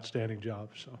doing an outstanding job.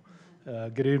 So,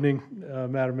 good evening,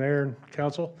 Madam Mayor and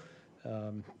Council.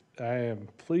 I am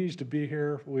pleased to be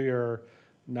here. We are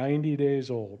 90 days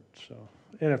old, so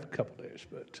in a couple days,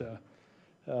 but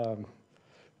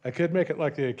I could make it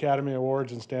like the Academy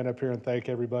Awards and stand up here and thank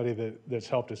everybody that's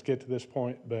helped us get to this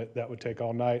point, but that would take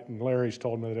all night, and Larry's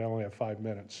told me that I only have 5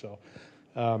 minutes, so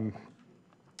I'll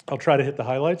try to hit the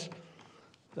highlights.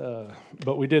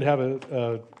 But we did have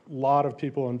a lot of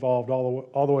people involved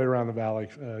all the way around the valley,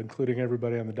 including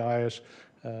everybody on the dais,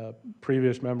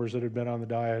 previous members that had been on the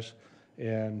dais,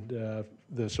 and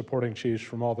the supporting chiefs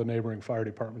from all the neighboring fire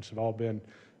departments have all been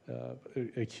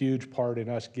a huge part in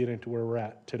us getting to where we're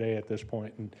at today at this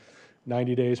point. And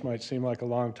 90 days might seem like a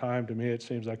long time. To me, it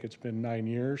seems like it's been 9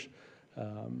 years,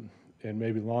 and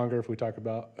maybe longer if we talk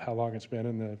about how long it's been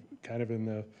in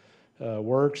the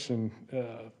works. And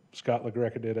Scott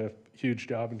LaGreca did a huge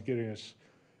job in getting us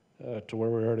to where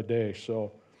we are today.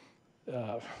 So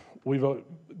we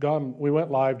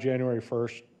went live January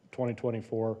 1st,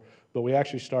 2024, but we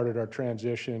actually started our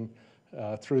transition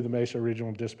through the Mesa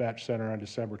Regional Dispatch Center on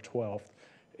December 12th.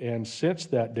 And since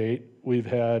that date, we've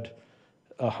had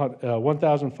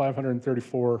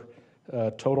 1,534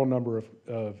 total number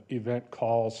of event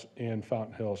calls in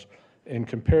Fountain Hills. And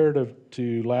comparative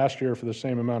to last year for the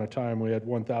same amount of time, we had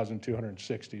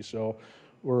 1,260. So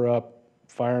we're up,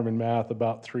 fireman math,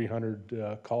 about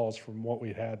 300 calls from what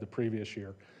we had the previous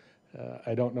year.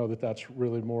 I don't know that that's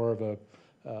really more of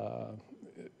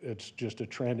it's just a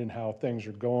trend in how things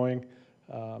are going.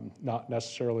 Not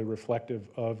necessarily reflective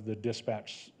of the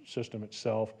dispatch system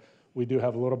itself. We do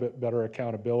have a little bit better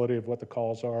accountability of what the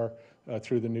calls are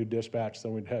through the new dispatch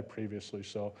than we'd had previously.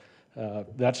 So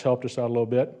that's helped us out a little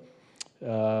bit.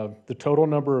 The total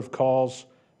number of calls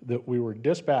that we were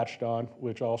dispatched on,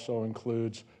 which also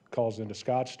includes calls into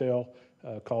Scottsdale,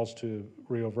 calls to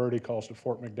Rio Verde, calls to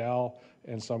Fort McDowell,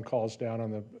 and some calls down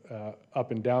on the up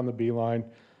and down the B-line.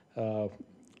 We're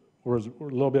a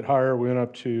little bit higher. We went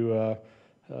up to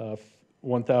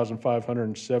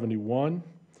 1,571.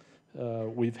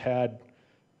 We've had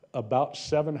about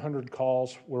 700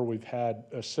 calls where we've had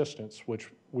assistance,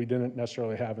 which we didn't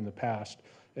necessarily have in the past.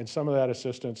 And some of that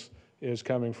assistance is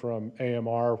coming from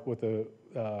AMR with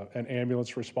an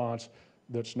ambulance response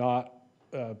that's not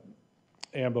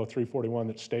AMBO 341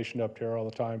 that's stationed up here all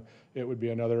the time. It would be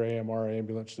another AMR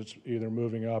ambulance that's either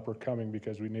moving up or coming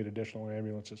because we need additional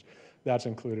ambulances. That's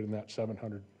included in that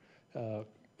 700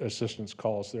 assistance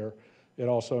calls there. It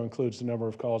also includes the number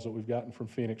of calls that we've gotten from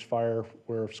Phoenix Fire,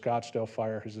 where Scottsdale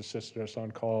Fire has assisted us on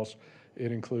calls.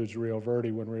 It includes Rio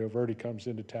Verde when Rio Verde comes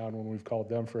into town, when we've called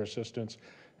them for assistance,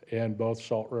 and both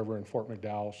Salt River and Fort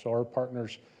McDowell. So our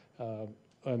partners on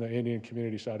the Indian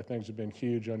community side of things have been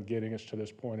huge on getting us to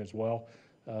this point as well.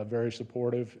 Very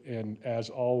supportive, and as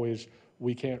always,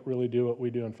 we can't really do what we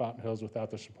do in Fountain Hills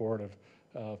without the support of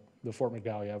the Fort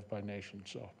McDowell Yavapai Nation.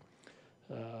 So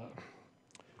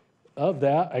of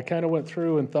that, I kind of went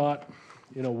through and thought,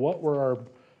 what were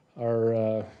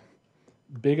our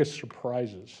biggest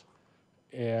surprises?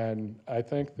 And I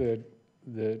think that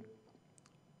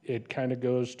it kind of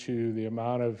goes to the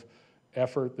amount of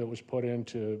effort that was put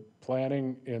into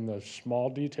planning in the small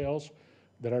details,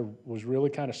 that I was really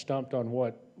kind of stumped on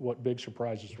what big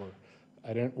surprises were.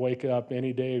 I didn't wake up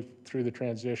any day through the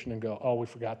transition and go, oh, we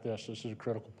forgot this. This is a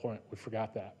critical point. We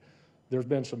forgot that. There's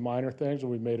been some minor things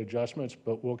and we've made adjustments,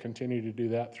 but we'll continue to do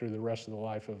that through the rest of the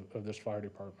life of this fire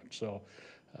department. So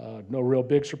no real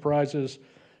big surprises.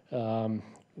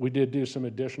 We did do some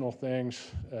additional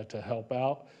things to help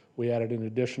out. We added an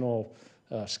additional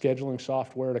scheduling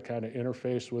software to kind of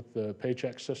interface with the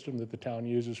paycheck system that the town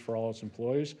uses for all its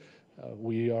employees.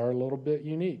 We are a little bit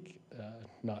unique,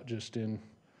 not just in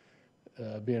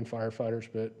being firefighters,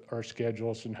 but our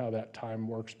schedules and how that time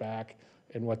works back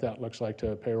and what that looks like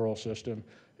to a payroll system.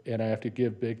 And I have to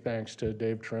give big thanks to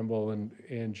Dave Trimble and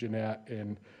Jeanette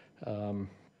and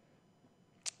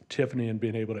Tiffany in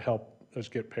being able to help us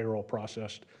get payroll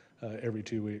processed every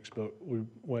 2 weeks. But we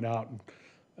went out and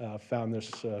found this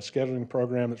scheduling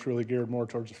program that's really geared more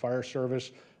towards the fire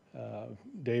service.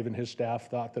 Dave and his staff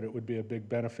thought that it would be a big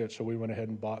benefit, so we went ahead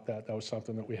and bought that. That was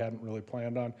something that we hadn't really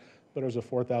planned on, but it was a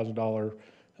 $4,000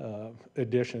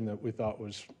 addition that we thought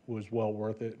was well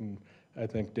worth it. And I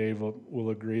think Dave will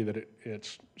agree that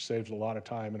it saves a lot of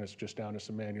time, and it's just down to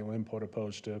some manual input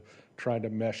opposed to trying to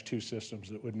mesh two systems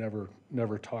that would never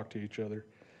talk to each other.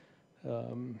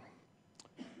 Kind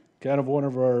of one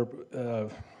of our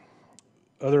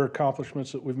other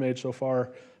accomplishments that we've made so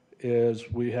far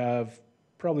is we have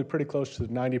probably pretty close to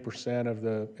 90% of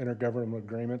the intergovernmental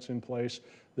agreements in place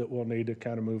that we'll need to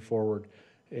kind of move forward.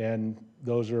 And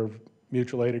those are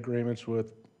mutual aid agreements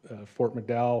with Fort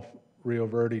McDowell, Rio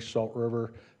Verde, Salt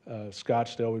River,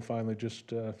 Scottsdale. We finally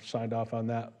just signed off on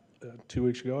that 2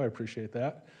 weeks ago. I appreciate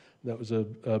that. That was a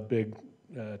big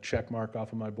check mark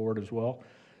off of my board as well.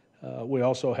 We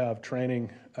also have training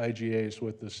IGAs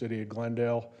with the city of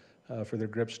Glendale for their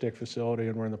grip stick facility,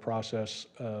 and we're in the process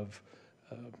of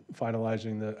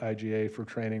finalizing the IGA for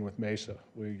training with Mesa.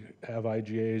 We have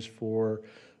IGAs for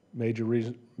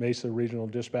Mesa Regional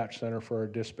Dispatch Center for our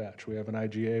dispatch. We have an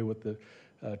IGA with the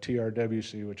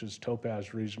TRWC, which is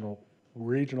Topaz Regional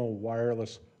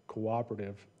Wireless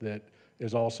Cooperative, that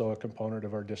is also a component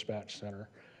of our dispatch center.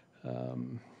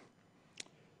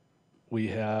 We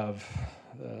have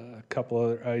a couple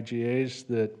other IGAs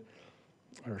that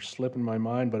are slipping my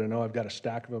mind, but I know I've got a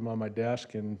stack of them on my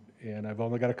desk, and I've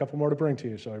only got a couple more to bring to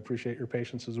you, so I appreciate your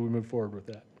patience as we move forward with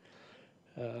that.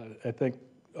 I think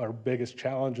our biggest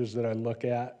challenges that I look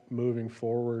at moving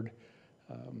forward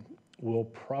will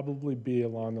probably be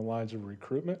along the lines of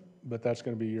recruitment, but that's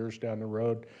going to be years down the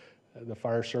road. The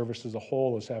fire service as a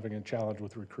whole is having a challenge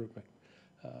with recruitment.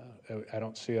 I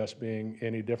don't see us being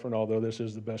any different, although this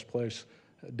is the best place,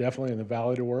 definitely in the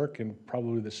valley to work, and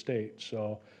probably the state.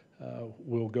 So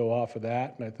we'll go off of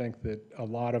that, and I think that a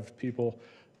lot of people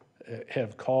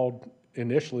have called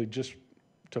initially just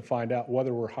to find out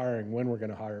whether we're hiring, when we're going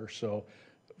to hire. So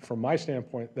from my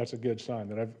standpoint, that's a good sign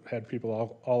that I've had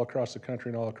people all across the country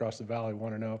and all across the valley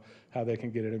want to know how they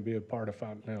can get in and be a part of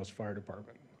Fountain Hills Fire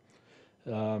Department.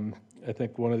 I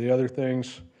think one of the other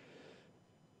things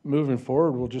moving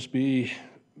forward will just be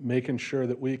making sure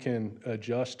that we can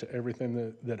adjust to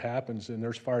everything that happens. And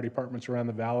there's fire departments around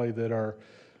the valley that are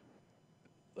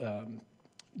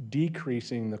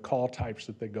decreasing the call types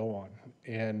that they go on.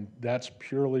 And that's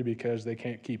purely because they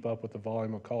can't keep up with the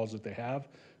volume of calls that they have.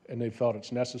 And they felt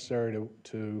it's necessary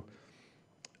to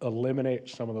eliminate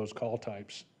some of those call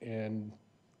types. And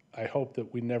I hope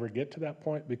that we never get to that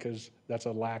point, because that's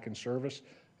a lack in service,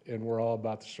 and we're all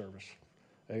about the service.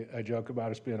 I joke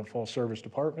about us being a full service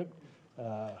department.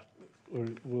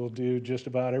 We'll do just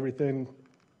about everything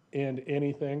and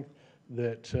anything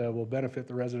that will benefit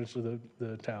the residents of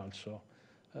the town. So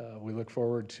we look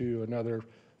forward to another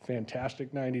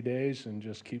fantastic 90 days and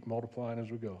just keep multiplying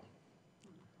as we go.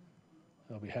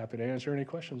 I'll be happy to answer any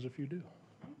questions if you do.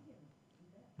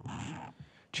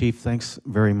 Chief, thanks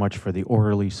very much for the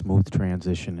orderly, smooth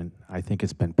transition, and I think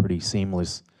it's been pretty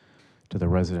seamless to the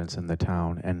residents in the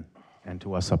town and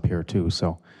to us up here too.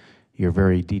 So you're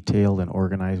very detailed and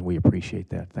organized. We appreciate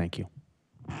that. Thank you.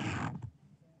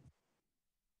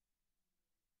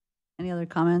 Any other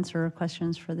comments or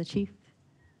questions for the chief?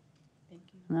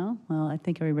 No? Well, I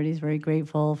think everybody's very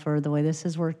grateful for the way this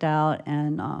has worked out,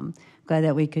 and glad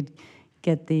that we could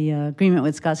get the agreement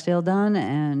with Scottsdale done,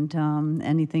 and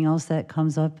anything else that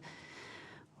comes up,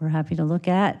 we're happy to look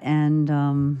at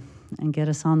and get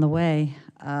us on the way.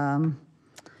 Do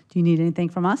you need anything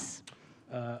from us?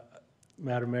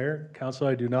 Madam Mayor, Council,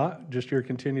 I do not. Just your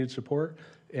continued support,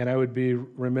 and I would be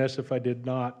remiss if I did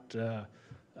not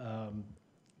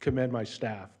commend my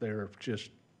staff. They're just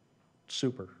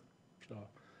super. So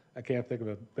I can't think of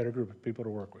a better group of people to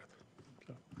work with.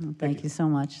 So, well, thank you so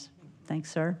much.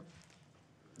 Thanks, sir.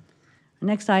 Our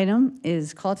next item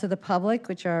is call to the public,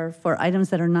 which are for items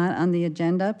that are not on the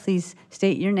agenda. Please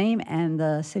state your name and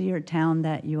the city or town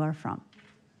that you are from.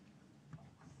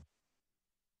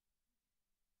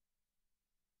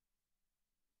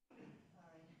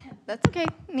 That's okay,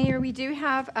 Mayor. We do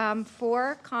have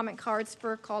 4 comment cards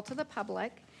for call to the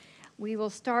public. We will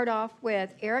start off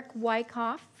with Eric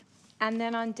Wyckoff, and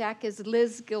then on deck is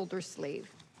Liz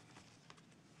Gildersleeve.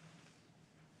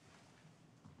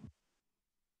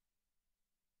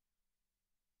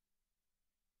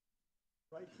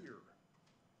 Right here.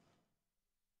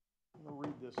 I'm going to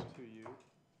read this to you.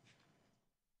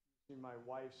 See my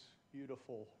wife's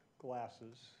beautiful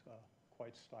glasses,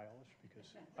 quite stylish because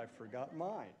I forgot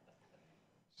mine.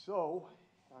 So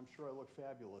I'm sure I look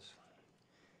fabulous.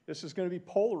 This is going to be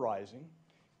polarizing.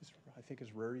 I think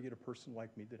it's rare you get a person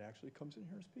like me that actually comes in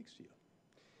here and speaks to you.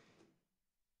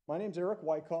 My name's Eric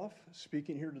Wyckoff.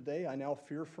 Speaking here today, I now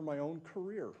fear for my own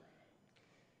career.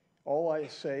 All I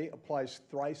say applies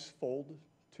thrice-fold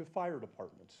to fire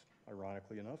departments,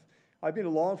 ironically enough. I've been a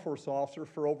law enforcement officer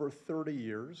for over 30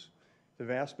 years, the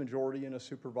vast majority in a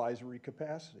supervisory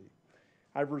capacity.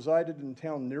 I've resided in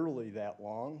town nearly that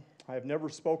long. I have never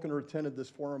spoken or attended this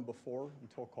forum before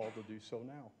until called to do so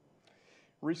now.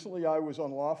 Recently, I was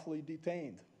unlawfully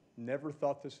detained. Never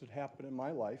thought this would happen in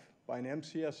my life by an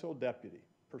MCSO deputy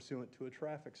pursuant to a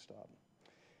traffic stop.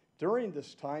 During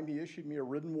this time, he issued me a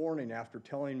written warning after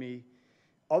telling me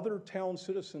other town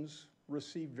citizens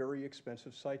received very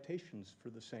expensive citations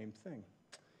for the same thing.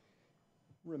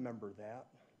 Remember that.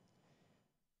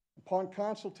 Upon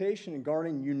consultation and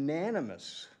garnering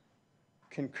unanimous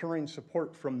concurring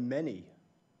support from many,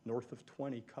 north of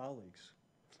 20 colleagues,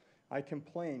 I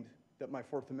complained that my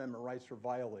Fourth Amendment rights were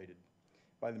violated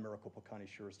by the Maricopa County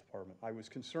Sheriff's Department. I was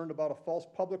concerned about a false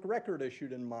public record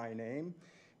issued in my name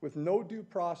with no due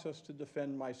process to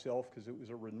defend myself because it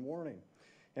was a written warning.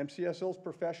 MCSO's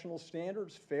professional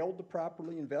standards failed to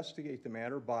properly investigate the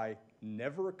matter by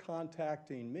never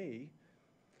contacting me,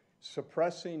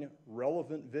 suppressing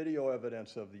relevant video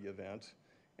evidence of the event,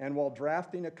 and while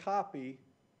drafting a copy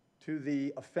to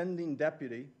the offending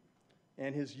deputy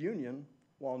and his union,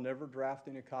 while never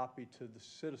drafting a copy to the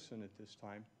citizen at this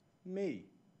time, me.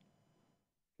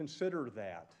 Consider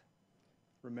that.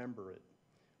 Remember it.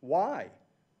 Why?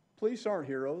 Police aren't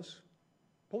heroes.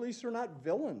 Police are not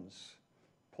villains.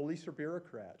 Police are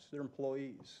bureaucrats. They're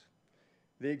employees.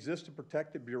 They exist to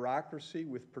protect the bureaucracy,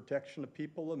 with protection of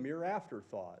people a mere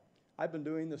afterthought. I've been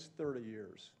doing this 30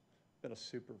 years. Been a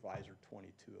supervisor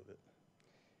 22 of it.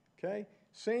 Okay?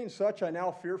 Saying such, I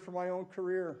now fear for my own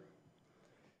career.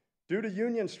 Due to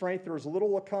union strength, there is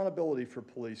little accountability for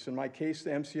police. In my case,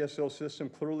 the MCSO system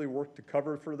clearly worked to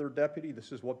cover for their deputy.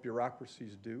 This is what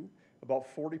bureaucracies do. About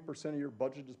 40% of your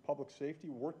budget is public safety.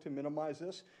 Work to minimize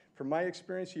this. From my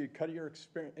experience, you cut your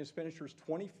expenditures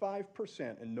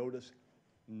 25% and notice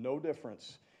no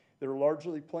difference. They're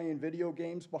largely playing video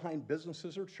games behind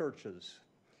businesses or churches.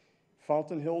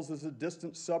 Fountain Hills is a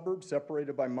distant suburb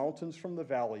separated by mountains from the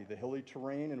valley. The hilly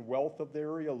terrain and wealth of the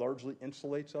area largely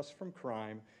insulates us from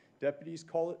crime. Deputies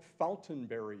call it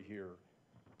Fountainberry here.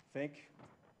 Think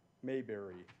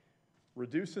Mayberry.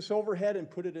 Reduce this overhead and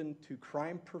put it into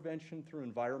crime prevention through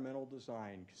environmental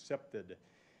design, accepted.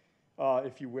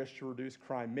 If you wish to reduce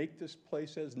crime, make this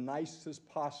place as nice as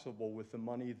possible with the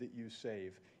money that you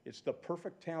save. It's the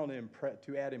perfect town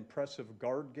to add impressive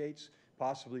guard gates,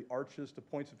 possibly arches to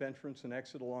points of entrance and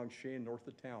exit along Shane north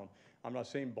of town. I'm not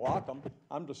saying block them,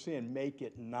 I'm just saying make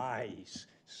it nice.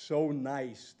 So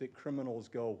nice that criminals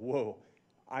go, whoa,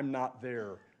 I'm not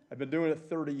there. I've been doing it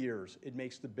 30 years. It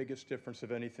makes the biggest difference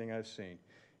of anything I've seen.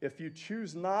 If you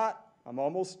choose not, I'm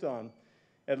almost done,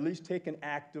 at least take an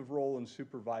active role in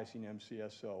supervising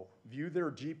MCSO. View their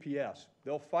GPS.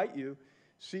 They'll fight you.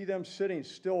 See them sitting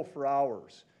still for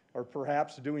hours or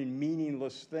perhaps doing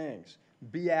meaningless things.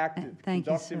 Be active.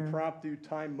 Conduct impromptu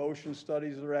time motion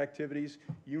studies of their activities.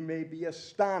 You may be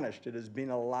astonished it has been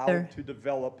allowed to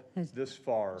develop this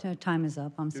far. Time is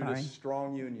up. I'm due sorry. to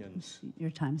strong unions.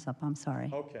 Your time's up. I'm sorry.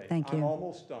 Okay. Thank you. I'm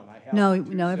almost done. I have No,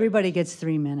 2 no, everybody seconds. gets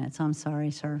 3 minutes. I'm sorry,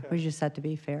 sir. Okay. We just have to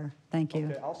be fair. Thank you.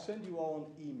 Okay, I'll send you all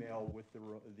an email with the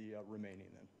remaining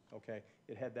then, okay?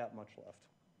 It had that much left.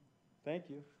 Thank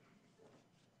you.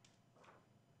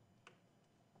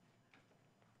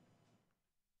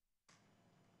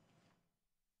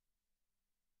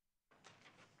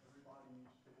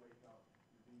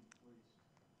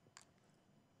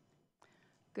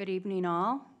 Good evening,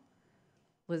 all.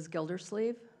 Liz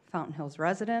Gildersleeve, Fountain Hills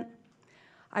resident.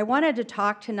 I wanted to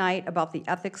talk tonight about the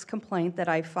ethics complaint that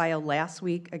I filed last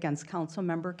week against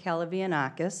Councilmember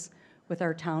Calavianakis with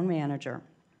our town manager.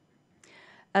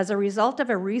 As a result of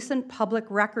a recent public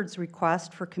records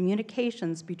request for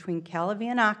communications between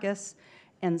Calavianakis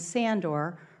and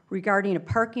Sandor regarding a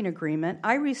parking agreement,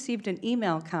 I received an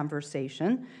email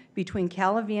conversation between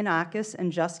Calavianakis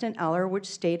and Justin Eller, which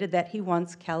stated that he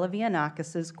wants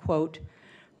Calavianakis's, quote,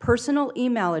 personal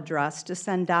email address to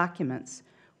send documents.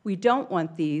 We don't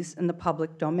want these in the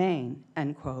public domain,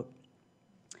 end quote.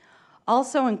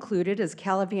 Also included is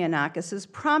Calavianakis's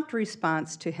prompt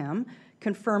response to him,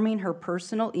 confirming her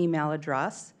personal email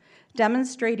address,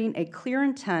 demonstrating a clear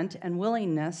intent and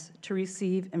willingness to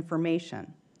receive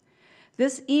information.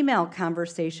 This email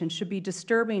conversation should be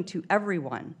disturbing to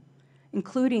everyone,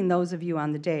 including those of you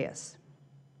on the dais.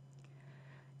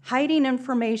 Hiding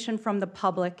information from the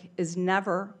public is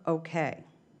never okay.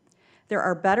 There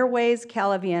are better ways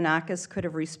Calavianakis could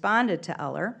have responded to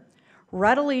Eller.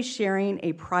 Readily sharing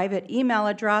a private email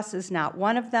address is not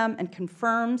one of them and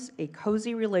confirms a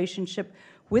cozy relationship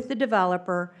with the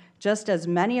developer, just as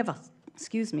many of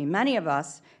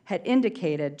us had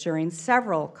indicated during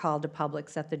several call to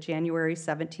publics at the January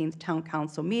 17th Town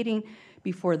Council meeting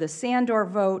before the Sandor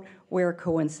vote, where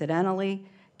coincidentally,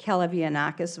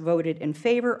 Calavianakis voted in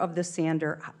favor of the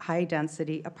Sandor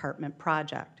high-density apartment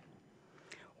project.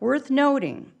 Worth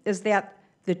noting is that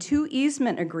the 2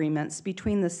 easement agreements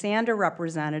between the Sandor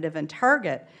representative and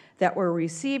Target that were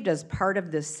received as part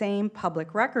of the same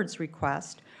public records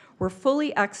request were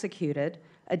fully executed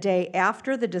a day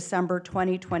after the December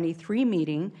 2023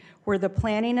 meeting where the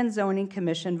Planning and Zoning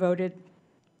Commission voted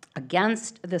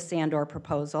against the Sandor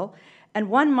proposal, and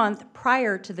 1 month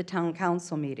prior to the Town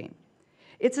Council meeting.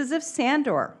 It's as if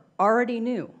Sandor already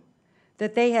knew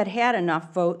that they had had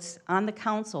enough votes on the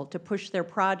council to push their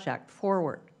project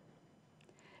forward.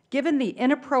 Given the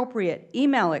inappropriate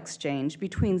email exchange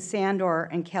between Sandor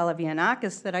and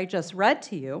Kalavianakis that I just read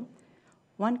to you,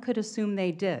 one could assume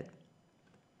they did.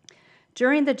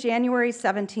 During the January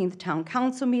 17th Town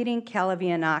Council meeting,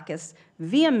 Kalavianakis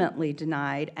vehemently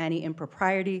denied any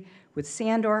impropriety with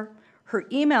Sandor. Her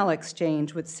email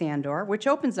exchange with Sandor, which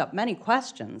opens up many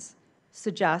questions,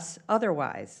 suggests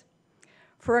otherwise.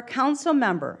 For a council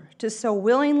member to so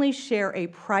willingly share a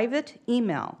private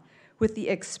email with the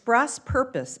express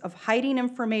purpose of hiding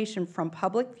information from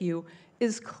public view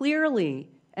is clearly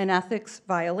an ethics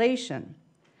violation.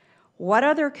 What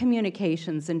other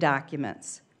communications and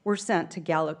documents were sent to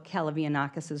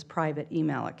Kalavianakis' private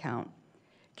email account?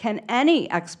 Can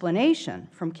any explanation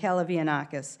from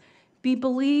Kalavianakis be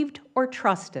believed or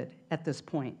trusted at this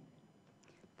point?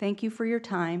 Thank you for your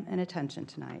time and attention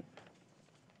tonight.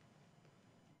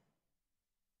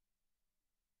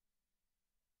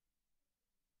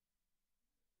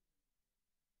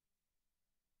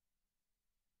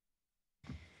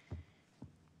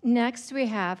 Next, we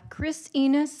have Chris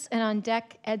Enos, and on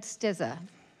deck, Ed Stiza.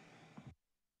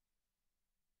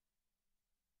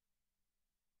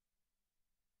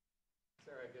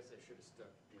 Sorry, I guess I should have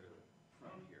stuck near the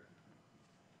front here.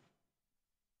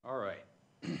 All right.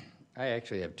 I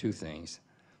actually have two things.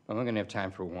 I'm only going to have time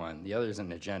for one. The other is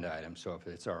an agenda item, so if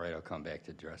it's all right, I'll come back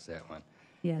to address that one.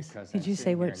 Yes. Because Could I'm you say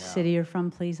sitting what here now. city you're from,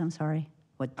 please? I'm sorry.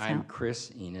 What I'm town?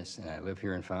 Chris Enos, and I live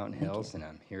here in Fountain Hills, and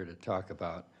I'm here to talk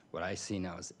about what I see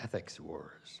now as ethics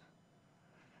wars.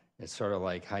 It's sort of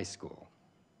like high school.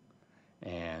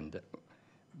 And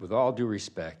with all due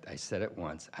respect, I said it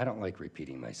once, I don't like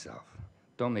repeating myself.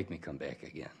 Don't make me come back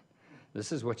again.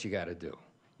 This is what you got to do.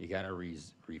 You got to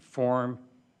reform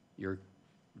your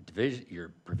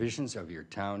provisions of your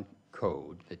town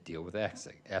code that deal with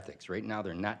ethics. Right now,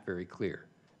 they're not very clear.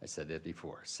 I said that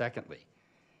before. Secondly,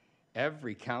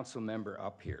 every council member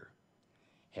up here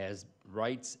has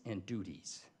rights and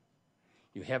duties.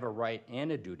 You have a right and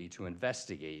a duty to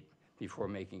investigate before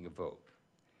making a vote.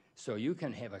 So you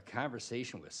can have a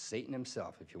conversation with Satan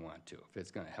himself if you want to, if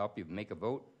it's going to help you make a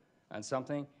vote on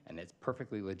something, and it's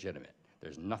perfectly legitimate.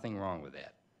 There's nothing wrong with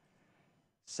that.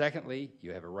 Secondly,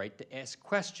 you have a right to ask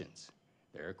questions.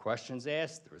 There are questions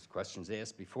asked. There was questions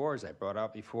asked before, as I brought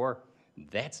out before.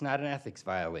 That's not an ethics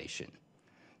violation.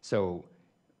 So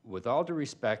with all due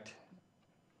respect,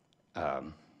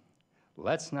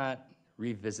 let's not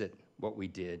revisit what we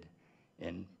did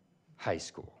in high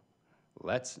school.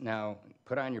 Let's now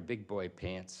put on your big boy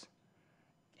pants,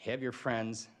 have your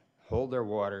friends, hold their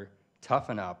water,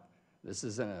 toughen up. This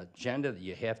is an agenda that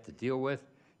you have to deal with.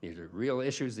 These are real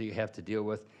issues that you have to deal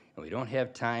with, and we don't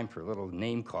have time for a little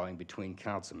name-calling between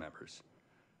council members.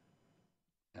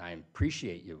 And I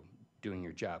appreciate you doing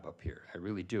your job up here. I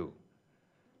really do.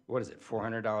 What is it,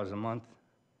 $400 a month?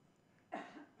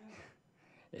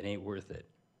 It ain't worth it.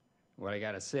 What I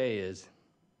gotta say is,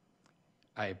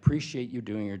 I appreciate you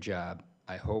doing your job.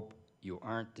 I hope you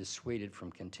aren't dissuaded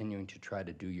from continuing to try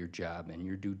to do your job and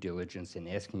your due diligence and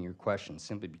asking your questions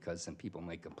simply because some people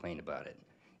might complain about it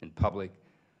in public,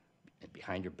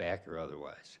 behind your back or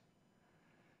otherwise.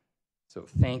 So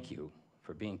thank you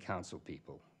for being council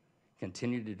people.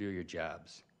 Continue to do your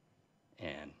jobs,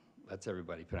 and let's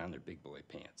everybody put on their big boy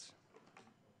pants.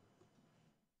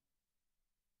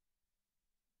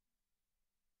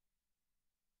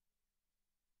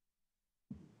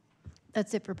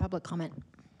 That's it for public comment.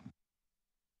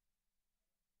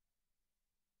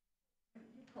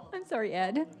 I'm sorry,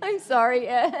 Ed. I'm sorry,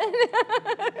 Ed.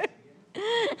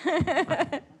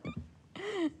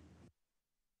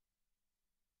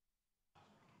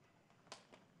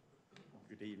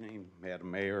 Good evening,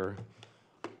 Madam Mayor,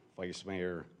 Vice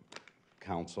Mayor,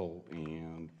 Council,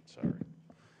 and,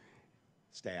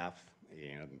 staff,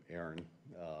 and Aaron.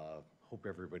 Hope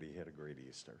everybody had a great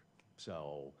Easter.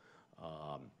 So,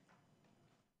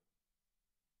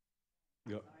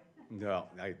 no,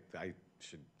 I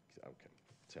should, okay.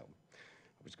 So,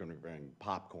 I was going to bring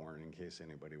popcorn in case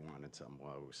anybody wanted some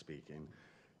while I was speaking.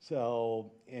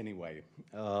 So, anyway,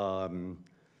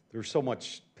 there's so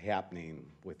much happening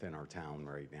within our town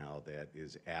right now that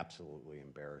is absolutely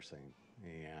embarrassing.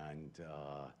 And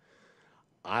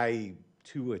I,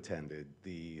 too, attended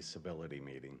the civility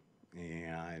meeting.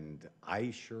 And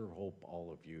I sure hope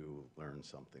all of you learned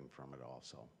something from it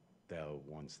also, the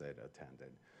ones that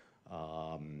attended.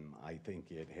 I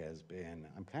think it has been,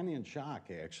 I'm kind of in shock,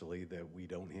 actually, that we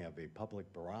don't have a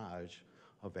public barrage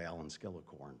of Allen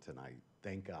Skillicorn tonight.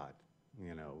 Thank God,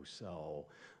 you know. So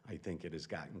I think it has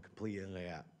gotten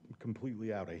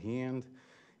completely out of hand.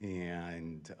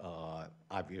 And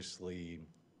obviously,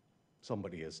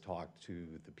 somebody has talked to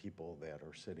the people that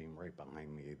are sitting right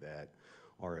behind me that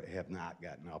have not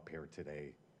gotten up here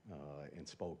today and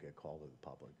spoke at Call to the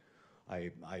Public.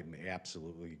 I'm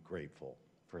absolutely grateful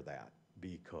for that,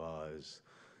 because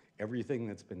everything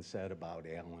that's been said about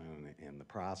Allen and the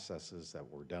processes that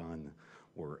were done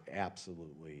were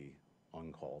absolutely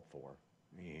uncalled for.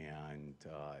 And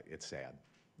it's sad.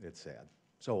 It's sad.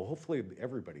 So hopefully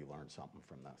everybody learned something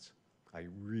from this. I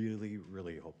really,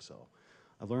 really hope so.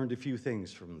 I learned a few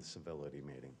things from the civility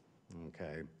meeting,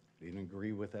 okay? Didn't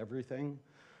agree with everything,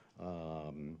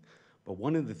 but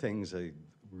one of the things I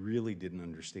really didn't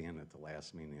understand at the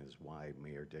last meeting is why,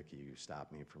 Mayor Dickey, you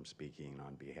stopped me from speaking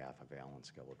on behalf of Allen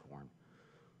Skillicorn.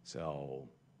 So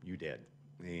you did,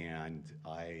 and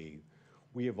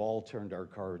we have all turned our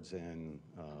cards in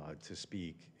to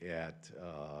speak at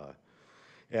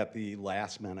the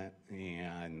last minute,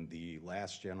 and the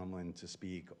last gentleman to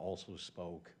speak also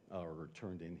spoke or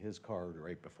turned in his card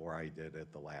right before I did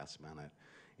at the last minute.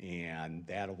 And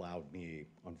that allowed me,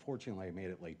 unfortunately, I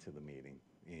made it late to the meeting,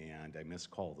 and I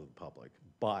missed Call to the Public.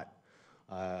 But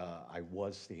I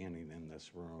was standing in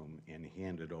this room and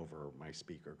handed over my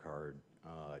speaker card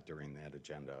during that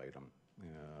agenda item.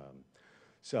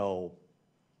 So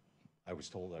I was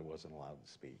told I wasn't allowed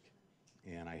to speak,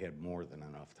 and I had more than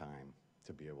enough time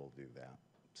to be able to do that.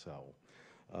 So,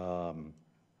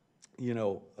 you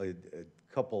know, a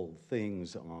couple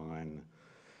things on,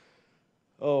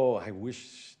 I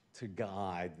wish to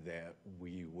God that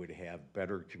we would have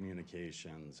better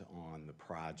communications on the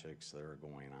projects that are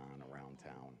going on around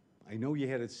town. I know you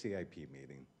had a CIP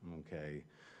meeting, okay?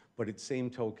 But at the same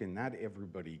token, not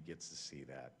everybody gets to see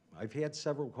that. I've had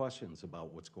several questions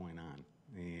about what's going on,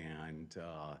 and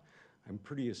I'm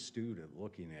pretty astute at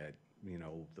looking at, you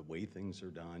know, the way things are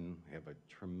done. I have a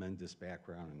tremendous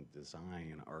background in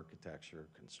design, architecture,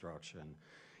 construction,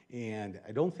 and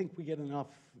I don't think we get enough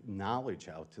knowledge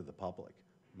out to the public,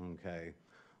 okay?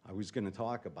 I was gonna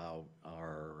talk about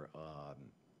our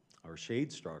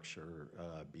shade structure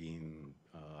being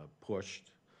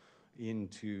pushed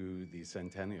into the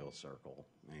Centennial Circle,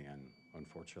 and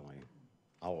unfortunately,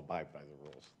 I'll abide by the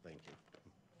rules. Thank you.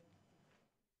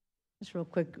 Just real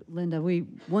quick, Linda,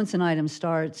 once an item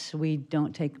starts, we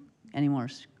don't take any more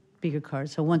speaker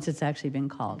cards. So once it's actually been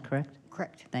called, correct?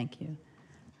 Correct. Thank you.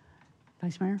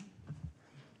 Vice Mayor?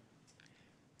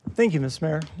 Thank you, Ms.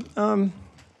 Mayor. Kind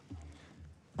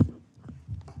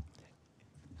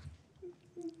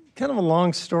of a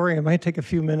long story. It might take a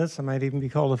few minutes. I might even be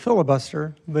called a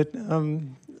filibuster. But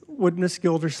what Ms.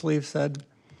 Gildersleeve said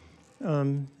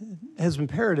has been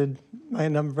parroted by a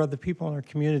number of other people in our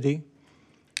community.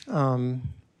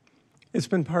 It's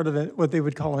been part of what they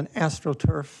would call an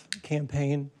AstroTurf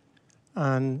campaign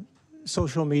on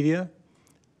social media,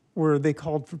 where they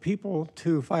called for people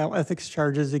to file ethics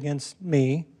charges against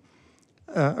me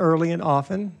early and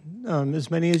often, as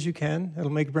many as you can.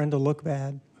 It'll make Brenda look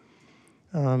bad.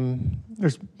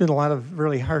 There's been a lot of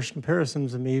really harsh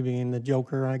comparisons of me being the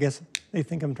Joker. I guess they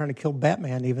think I'm trying to kill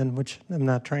Batman even, which I'm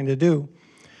not trying to do.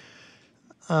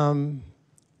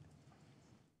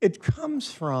 It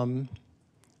comes from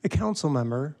a council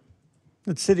member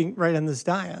that's sitting right on this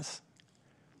dais.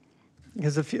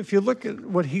 Because if you look at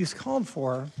what he's called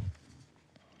for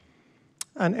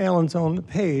on Allen's own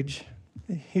page,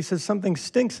 he says something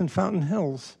stinks in Fountain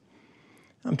Hills.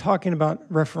 I'm talking about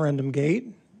referendum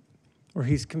gate, where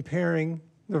he's comparing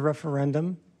the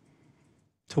referendum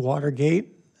to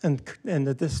Watergate and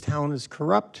that this town is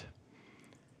corrupt.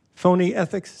 Phony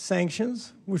ethics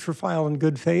sanctions, which were filed in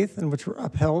good faith and which were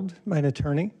upheld by an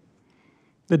attorney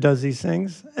that does these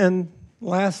things. And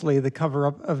lastly, the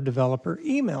cover-up of developer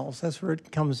emails. That's where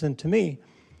it comes into me.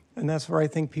 And that's where I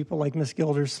think people like Ms.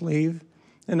 Gildersleeve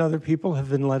and other people have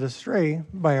been led astray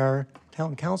by our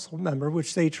town council member,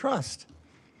 which they trust.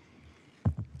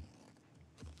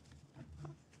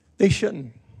 They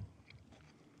shouldn't.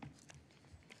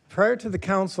 Prior to the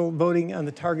council voting on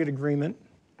the target agreement,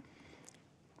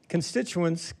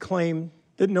 constituents claimed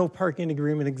that no parking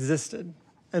agreement existed.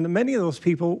 And many of those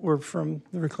people were from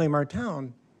the Reclaim Our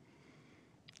Town.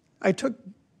 I took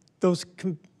those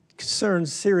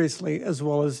concerns seriously, as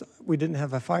well as we didn't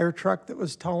have a fire truck that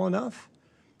was tall enough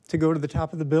to go to the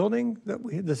top of the building, that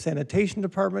the sanitation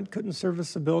department couldn't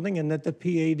service the building, and that the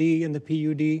PAD and the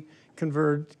PUD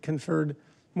conferred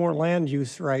more land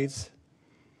use rights,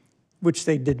 which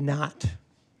they did not.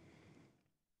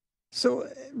 So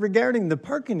regarding the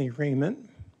parking agreement,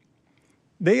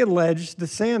 they alleged the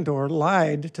Sandor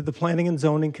lied to the Planning and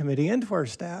Zoning Committee and to our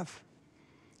staff.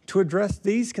 To address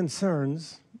these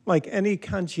concerns, like any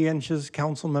conscientious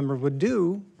council member would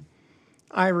do,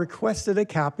 I requested a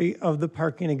copy of the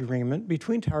parking agreement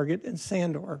between Target and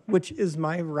Sandor, which is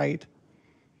my right.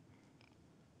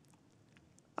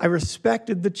 I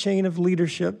respected the chain of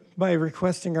leadership by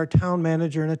requesting our town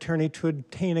manager and attorney to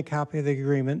obtain a copy of the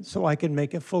agreement so I could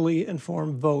make a fully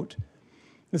informed vote.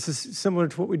 This is similar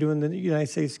to what we do in the United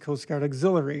States Coast Guard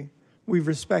Auxiliary. We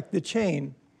respect the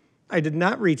chain. I did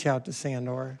not reach out to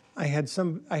Sandor. I had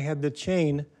the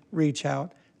chain reach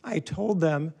out. I told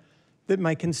them that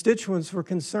my constituents were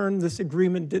concerned this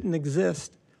agreement didn't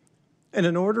exist. And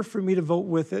in order for me to vote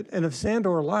with it, and if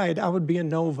Sandor lied, I would be a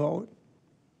no vote.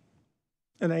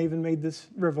 And I even made this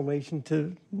revelation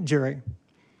to Jerry.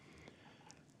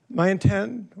 My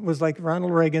intent was like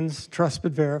Ronald Reagan's trust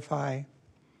but verify.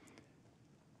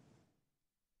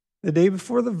 The day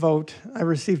before the vote, I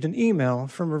received an email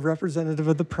from a representative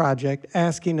of the project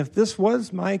asking if this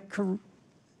was my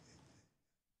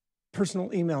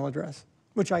personal email address,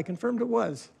 which I confirmed it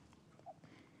was.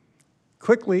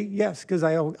 Quickly, yes, because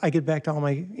I get back to all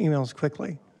my emails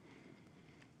quickly.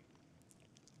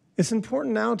 It's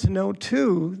important now to know,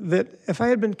 too, that if I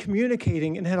had been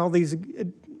communicating and had all these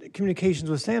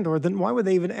communications with Sandor, then why would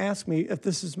they even ask me if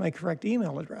this is my correct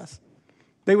email address?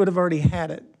 They would have already had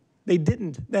it. They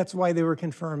didn't. That's why they were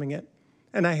confirming it.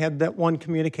 And I had that one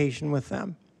communication with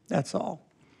them. That's all.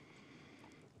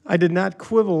 I did not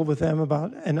quibble with them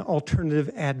about an alternative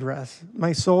address.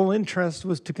 My sole interest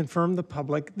was to confirm the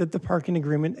public that the parking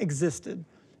agreement existed,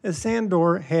 as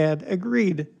Sandor had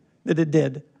agreed that it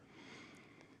did.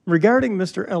 Regarding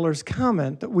Mr. Eller's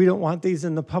comment that we don't want these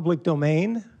in the public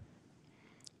domain,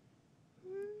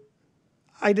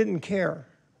 I didn't care.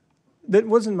 That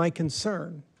wasn't my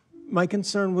concern. My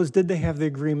concern was, did they have the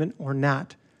agreement or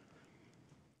not?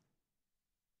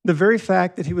 The very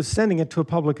fact that he was sending it to a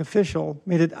public official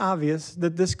made it obvious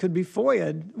that this could be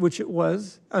FOIA'd, which it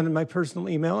was on my personal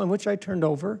email, and which I turned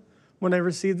over when I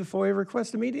received the FOIA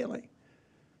request immediately.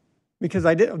 Because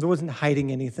I wasn't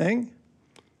hiding anything.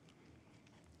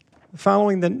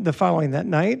 Following that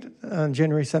night, on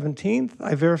January 17th,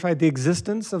 I verified the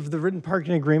existence of the written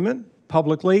parking agreement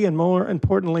publicly, and more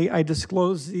importantly, I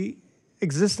disclosed the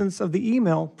existence of the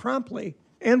email promptly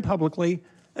and publicly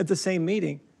at the same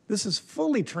meeting. This is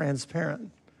fully transparent.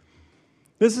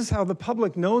 This is how the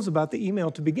public knows about the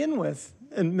email to begin with.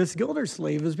 And Ms.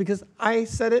 Gildersleeve is because I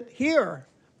said it here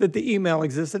that the email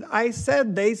existed. I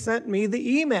said they sent me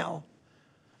the email.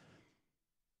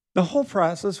 The whole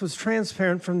process was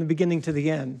transparent from the beginning to the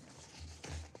end.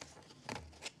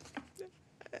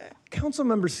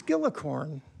 Councilmember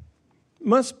Skillicorn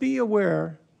must be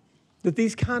aware that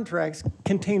these contracts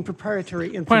contain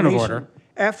proprietary information. Point of order.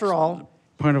 After all,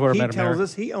 Point of order, he Madam tells Mayor.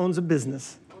 us he owns a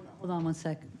business. Hold on one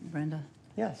sec, Brenda.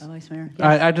 Yes. Vice Mayor.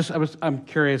 I'm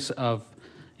curious of,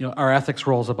 our ethics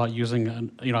rules about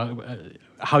using,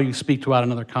 how you speak to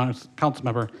another council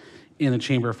member in the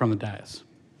chamber from the dais.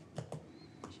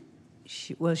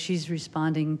 She's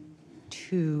responding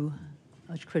to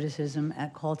a criticism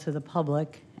at call to the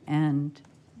public, and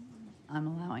I'm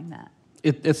allowing that.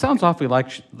 It sounds awfully like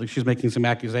she's making some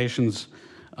accusations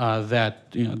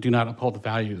that do not uphold the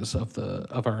values of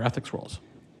our ethics rules.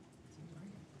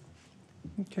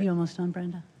 Okay. You almost done,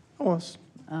 Brenda? Almost.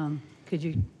 Could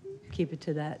you keep it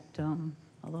to that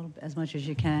a little as much as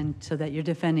you can, so that you're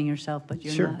defending yourself, but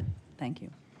you're Sure. not? Thank you.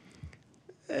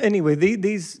 Anyway,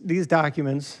 these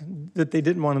documents that they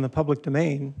didn't want in the public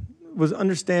domain was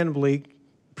understandably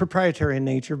proprietary in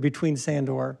nature between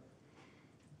Sandor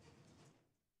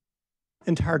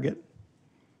and Target.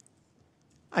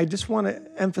 I just want to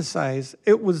emphasize,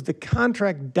 it was the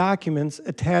contract documents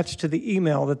attached to the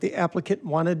email that the applicant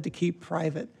wanted to keep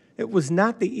private. It was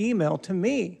not the email to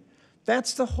me.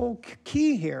 That's the whole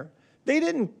key here. They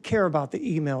didn't care about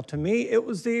the email to me. It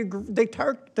was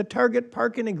the Target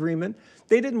parking agreement.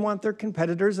 They didn't want their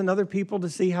competitors and other people to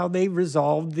see how they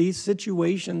resolved these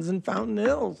situations in Fountain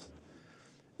Hills.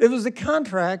 It was a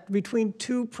contract between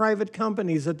two private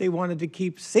companies that they wanted to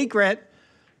keep secret.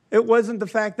 It wasn't the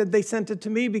fact that they sent it to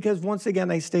me, because once again,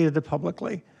 I stated it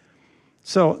publicly.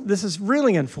 So this is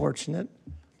really unfortunate,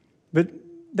 but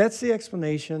that's the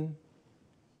explanation.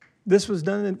 This was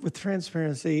done with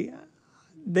transparency.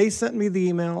 They sent me the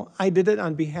email. I did it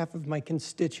on behalf of my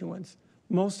constituents,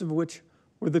 most of which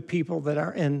were the people that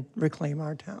are in Reclaim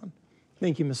Our Town.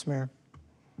 Thank you, Ms. Mayor.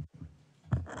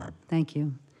 Thank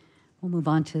you. We'll move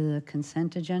on to the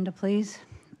consent agenda, please.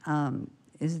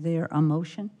 Is there a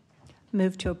motion?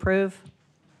 Move to approve.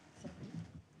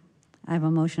 I have a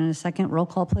motion and a second. Roll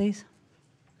call, please.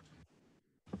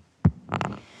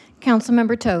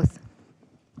 Councilmember Toth.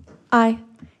 Aye.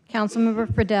 Councilmember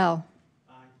Friedel.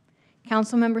 Aye.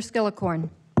 Councilmember Skillicorn.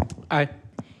 Aye.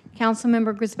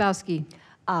 Councilmember Grzybowski.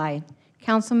 Aye.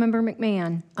 Councilmember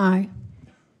McMahon. Aye.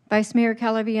 Vice Mayor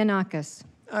Calavianakis.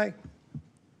 Aye.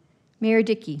 Mayor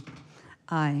Dickey.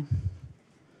 Aye.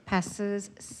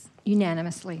 Passes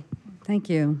unanimously. Thank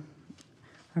you.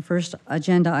 Our first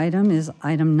agenda item is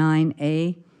item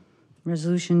 9A,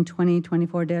 Resolution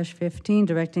 2024-15,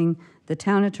 directing the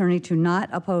town attorney to not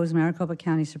oppose Maricopa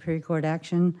County Superior Court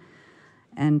action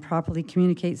and properly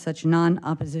communicate such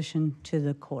non-opposition to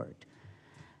the court.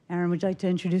 Aaron, would you like to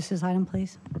introduce this item,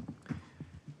 please?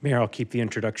 Mayor, I'll keep the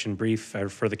introduction brief. I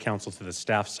refer the council to the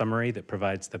staff summary that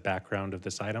provides the background of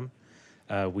this item.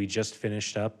 We just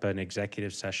finished up an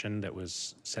executive session that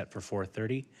was set for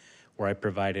 4:30, where I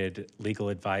provided legal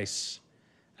advice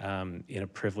in a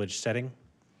privileged setting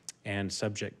and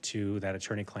subject to that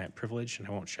attorney-client privilege, and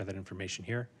I won't share that information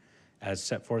here. As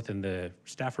set forth in the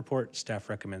staff report, staff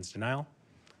recommends denial.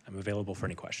 I'm available for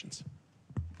any questions.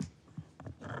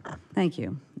 Thank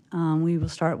you. We will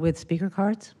start with speaker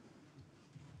cards.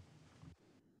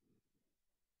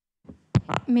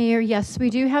 Mayor, yes, we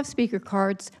do have speaker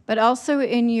cards, but also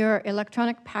in your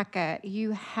electronic packet,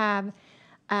 you have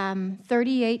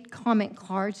 38 comment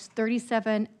cards,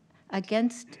 37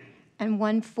 against and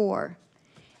 1 for.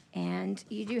 And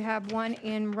you do have one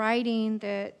in writing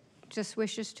that just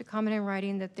wishes to comment in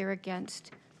writing that they're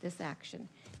against this action.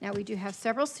 Now, we do have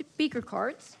several speaker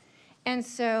cards. And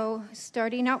so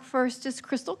starting out first is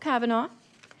Crystal Kavanaugh,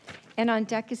 and on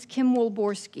deck is Kim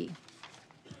Wolborski.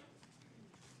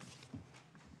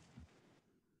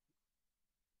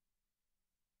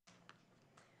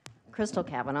 Crystal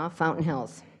Kavanaugh, Fountain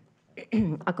Hills.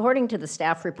 According to the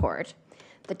staff report,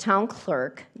 the town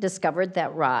clerk discovered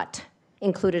that ROT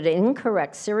included an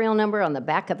incorrect serial number on the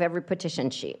back of every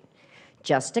petition sheet.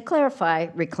 Just to clarify,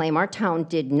 Reclaim Our Town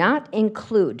did not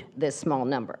include this small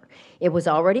number. It was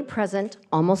already present,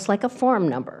 almost like a form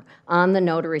number, on the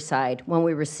notary side when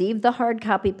we received the hard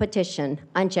copy petition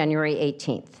on January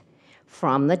 18th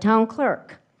from the town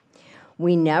clerk.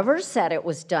 We never said it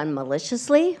was done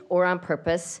maliciously or on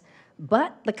purpose,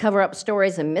 but the cover-up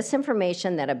stories and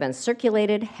misinformation that have been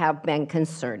circulated have been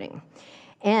concerning.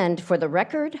 And for the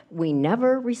record, we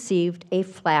never received a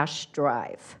flash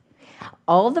drive.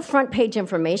 All the front page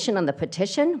information on the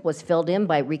petition was filled in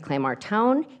by Reclaim Our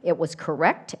Town. It was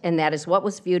correct, and that is what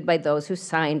was viewed by those who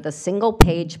signed the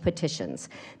single-page petitions.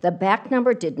 The back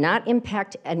number did not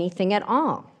impact anything at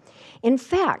all. In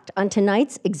fact, on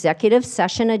tonight's executive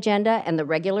session agenda and the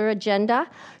regular agenda,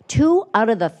 2 out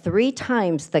of the 3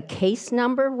 times the case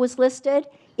number was listed,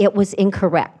 it was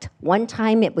incorrect. One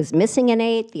time it was missing an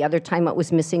 8, the other time it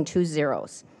was missing 2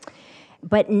 zeros.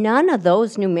 But none of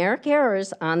those numeric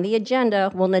errors on the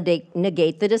agenda will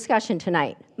negate the discussion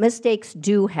tonight. Mistakes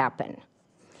do happen.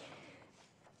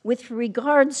 With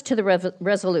regards to the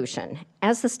resolution,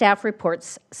 as the staff report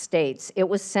states, it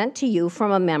was sent to you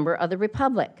from a member of the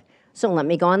Republic. So let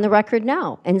me go on the record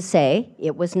now and say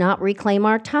it was not Reclaim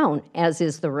Our Town, as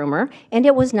is the rumor, and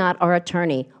it was not our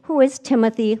attorney, who is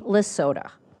Timothy Lisota.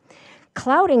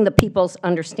 Clouding the people's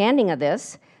understanding of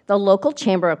this, the local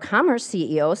Chamber of Commerce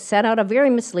CEO sent out a very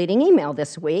misleading email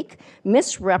this week,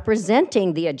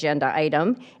 misrepresenting the agenda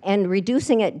item and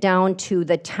reducing it down to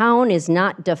the town is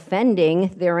not defending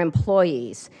their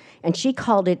employees. And she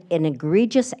called it an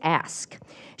egregious ask.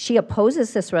 She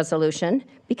opposes this resolution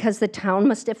because the town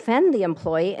must defend the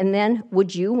employee, and then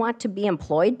would you want to be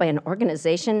employed by an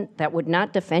organization that would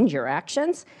not defend your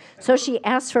actions? So she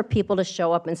asks for people to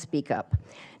show up and speak up.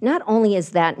 Not only is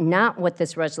that not what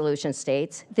this resolution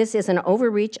states, this is an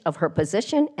overreach of her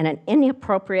position and an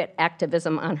inappropriate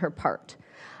activism on her part.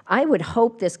 I would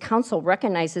hope this council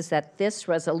recognizes that this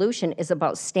resolution is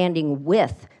about standing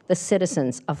with the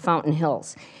citizens of Fountain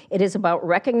Hills. It is about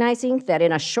recognizing that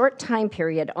in a short time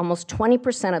period, almost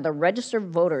 20% of the registered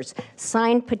voters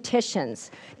signed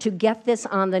petitions to get this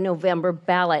on the November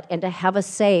ballot and to have a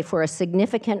say for a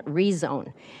significant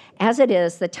rezone. As it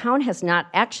is, the town has not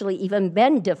actually even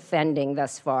been defending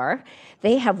thus far.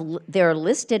 They're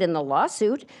listed in the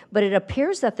lawsuit, but it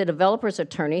appears that the developer's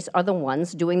attorneys are the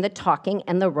ones doing the talking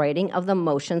and the writing of the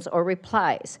motions or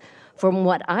replies. From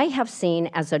what I have seen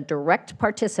as a direct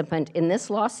participant in this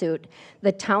lawsuit,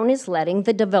 the town is letting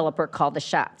the developer call the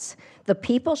shots. The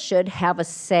people should have a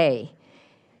say.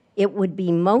 It would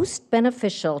be most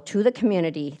beneficial to the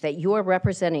community that you are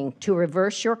representing to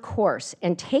reverse your course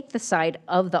and take the side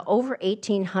of the over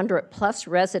 1,800 plus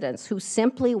residents who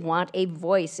simply want a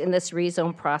voice in this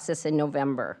rezone process in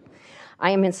November. I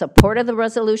am in support of the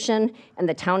resolution, and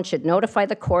the town should notify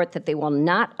the court that they will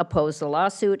not oppose the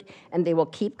lawsuit, and they will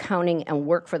keep counting and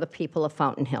work for the people of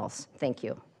Fountain Hills. Thank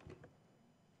you.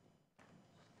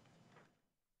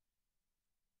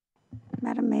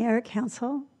 Madam Mayor,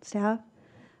 Council, staff.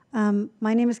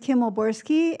 My name is Kim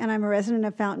Olborski, and I'm a resident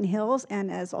of Fountain Hills, and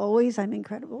as always, I'm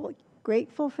incredibly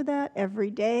grateful for that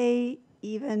every day,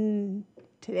 even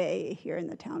today here in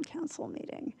the Town Council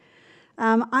meeting.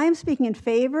 I'm speaking in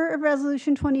favor of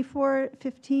Resolution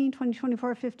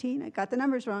 2024-15, I got the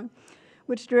numbers wrong,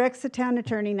 which directs the town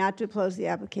attorney not to close the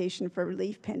application for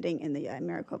relief pending in the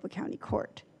Maricopa County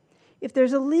Court. If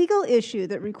there's a legal issue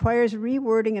that requires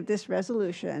rewording of this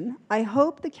resolution, I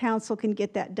hope the council can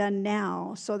get that done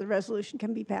now so the resolution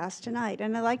can be passed tonight.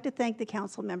 And I'd like to thank the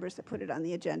council members that put it on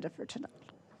the agenda for tonight.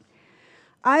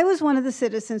 I was one of the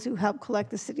citizens who helped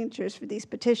collect the signatures for these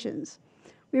petitions.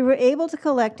 We were able to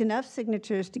collect enough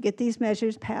signatures to get these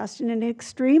measures passed in an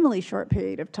extremely short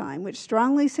period of time, which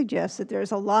strongly suggests that there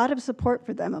is a lot of support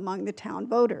for them among the town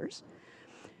voters.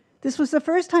 This was the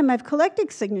first time I've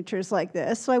collected signatures like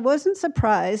this, so I wasn't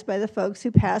surprised by the folks who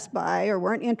passed by or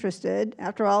weren't interested.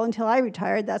 After all, until I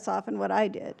retired, that's often what I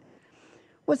did.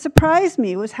 What surprised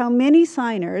me was how many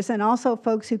signers, and also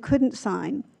folks who couldn't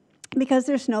sign because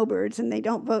they're snowbirds and they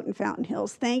don't vote in Fountain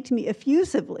Hills, thanked me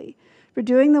effusively for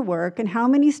doing the work, and how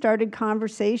many started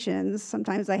conversations,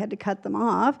 sometimes I had to cut them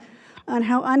off, on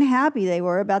how unhappy they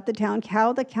were about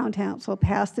how the town council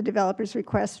passed the developer's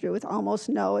request through with almost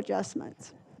no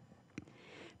adjustments.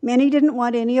 Many didn't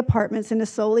want any apartments in a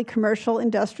solely commercial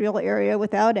industrial area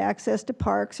without access to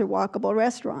parks or walkable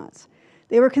restaurants.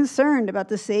 They were concerned about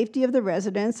the safety of the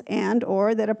residents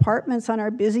and/or that apartments on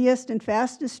our busiest and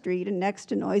fastest street and next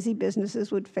to noisy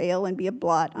businesses would fail and be a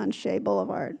blot on Shea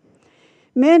Boulevard.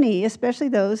 Many, especially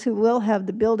those who will have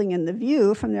the building and the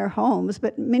view from their homes,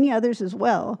 but many others as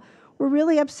well, were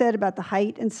really upset about the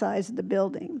height and size of the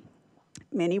building.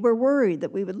 Many were worried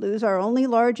that we would lose our only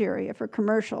large area for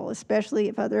commercial, especially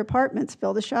if other apartments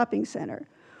fill the shopping center,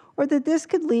 or that this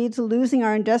could lead to losing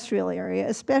our industrial area,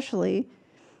 especially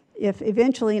if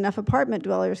eventually enough apartment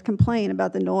dwellers complain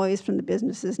about the noise from the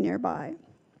businesses nearby.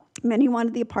 Many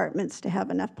wanted the apartments to have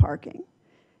enough parking,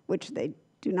 which they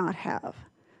do not have.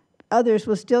 Others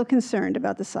were still concerned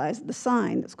about the size of the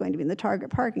sign that's going to be in the Target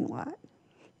parking lot,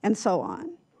 and so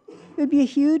on. It would be a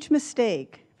huge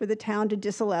mistake for the town to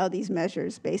disallow these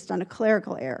measures based on a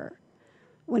clerical error,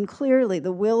 when clearly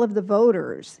the will of the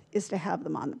voters is to have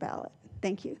them on the ballot.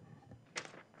 Thank you.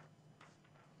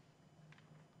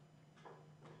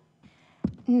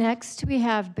 Next, we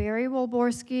have Barry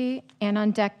Wolborski, and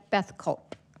on deck, Beth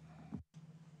Culp.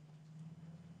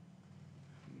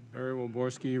 Barry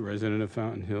Wolborski, resident of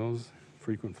Fountain Hills,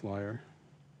 frequent flyer.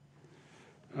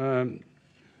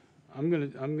 I'm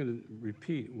gonna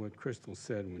repeat what Crystal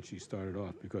said when she started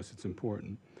off because it's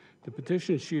important. The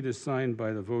petition sheet is signed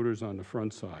by the voters on the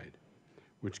front side,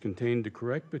 which contained the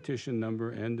correct petition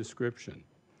number and description.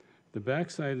 The back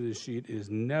side of the sheet is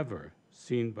never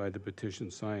seen by the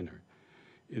petition signer.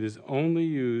 It is only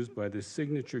used by the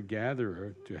signature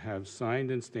gatherer to have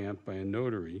signed and stamped by a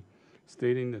notary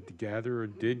stating that the gatherer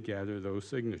did gather those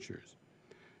signatures.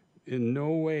 In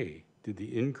no way did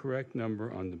the incorrect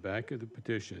number on the back of the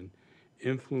petition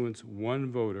influence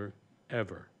one voter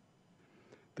ever.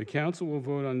 The council will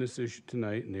vote on this issue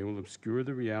tonight, and they will obscure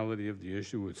the reality of the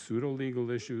issue with pseudo-legal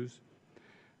issues.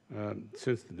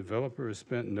 Since the developer has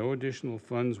spent no additional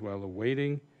funds while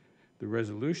awaiting the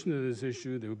resolution of this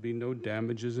issue, there will be no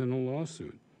damages in a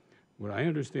lawsuit. What I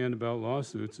understand about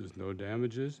lawsuits is no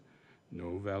damages,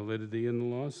 no validity in the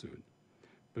lawsuit.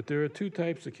 But there are two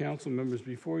types of council members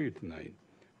before you tonight: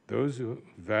 those who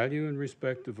value and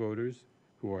respect the voters,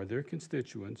 who are their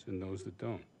constituents, and those that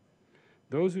don't.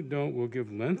 Those who don't will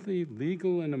give lengthy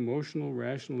legal and emotional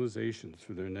rationalizations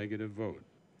for their negative vote.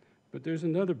 But there's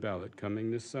another ballot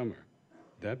coming this summer.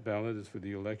 That ballot is for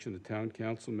the election of town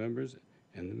council members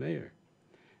and the mayor.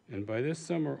 And by this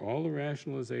summer, all the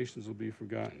rationalizations will be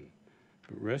forgotten.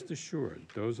 But rest assured,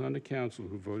 those on the council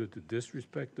who voted to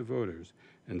disrespect the voters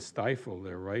and stifle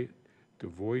their right to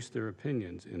voice their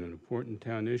opinions in an important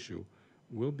town issue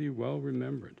will be well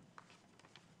remembered.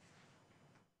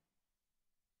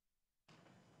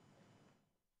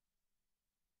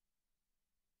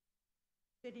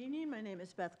 Good evening. My name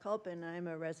is Beth Culp, and I'm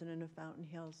a resident of Fountain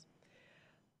Hills.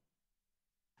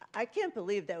 I can't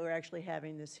believe that we're actually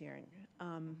having this hearing.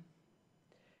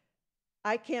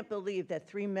 I can't believe that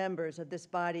 3 members of this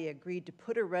body agreed to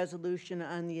put a resolution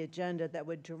on the agenda that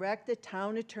would direct the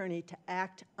town attorney to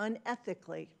act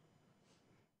unethically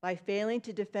by failing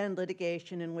to defend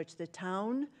litigation in which the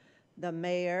town, the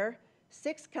mayor,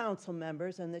 6 council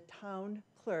members and the town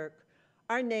clerk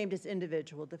are named as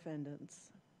individual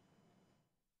defendants.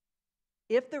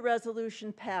 If the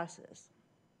resolution passes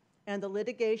and the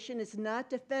litigation is not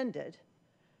defended,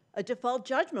 a default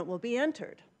judgment will be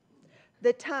entered.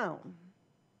 The town,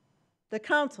 the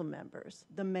council members,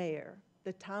 the mayor,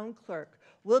 the town clerk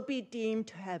will be deemed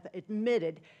to have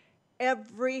admitted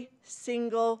every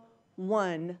single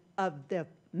one of the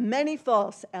many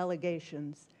false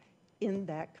allegations in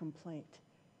that complaint.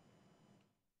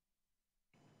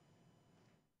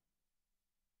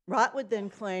 Rott would then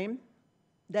claim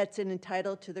that's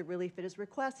entitled to the relief it is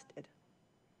requested.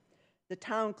 The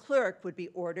town clerk would be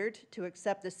ordered to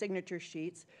accept the signature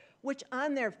sheets, which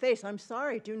on their face, I'm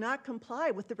sorry, do not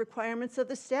comply with the requirements of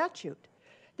the statute.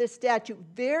 The statute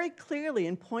very clearly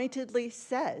and pointedly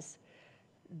says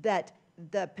that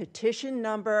the petition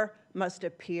number must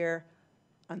appear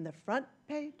on the front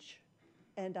page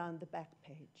and on the back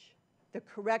page. The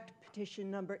correct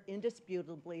petition number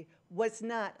indisputably was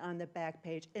not on the back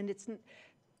page, and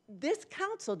this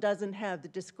council doesn't have the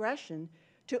discretion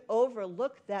to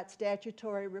overlook that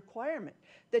statutory requirement.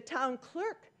 The town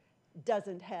clerk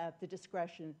doesn't have the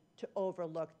discretion to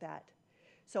overlook that.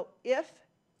 So if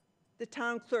the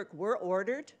town clerk were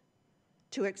ordered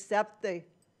to accept the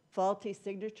faulty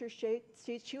signature sheets,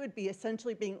 she would be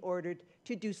essentially being ordered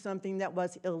to do something that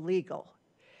was illegal.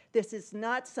 This is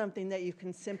not something that you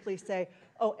can simply say,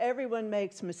 oh, everyone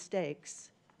makes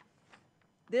mistakes.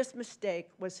 This mistake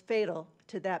was fatal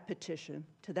to that petition,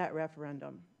 to that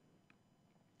referendum.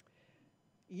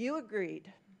 You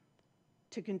agreed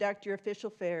to conduct your official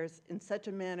affairs in such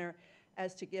a manner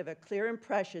as to give a clear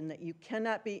impression that you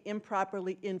cannot be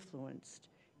improperly influenced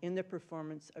in the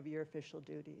performance of your official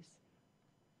duties.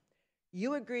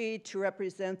 You agreed to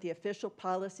represent the official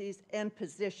policies and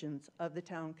positions of the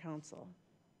town council.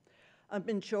 A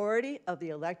majority of the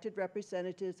elected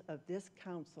representatives of this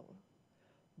council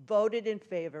voted in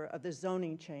favor of the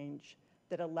zoning change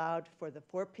that allowed for the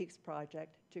Four Peaks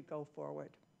project to go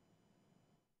forward.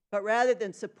 But rather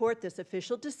than support this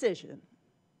official decision,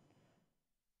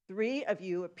 3 of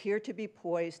you appear to be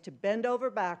poised to bend over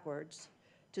backwards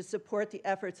to support the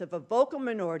efforts of a vocal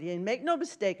minority, and make no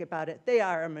mistake about it, they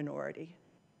are a minority.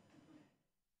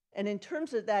 And in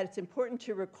terms of that, it's important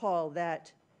to recall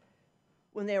that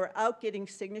when they were out getting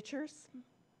signatures,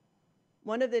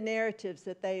 one of the narratives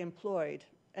that they employed,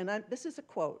 and this is a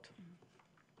quote,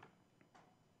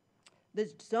 the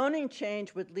zoning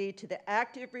change would lead to the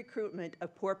active recruitment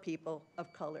of poor people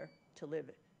of color to live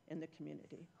in the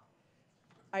community.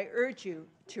 I urge you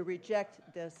to reject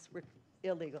this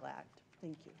illegal act.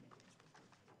 Thank you.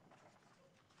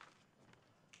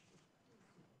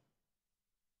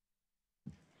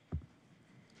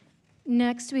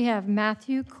 Next, we have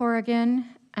Matthew Corrigan,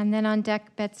 and then on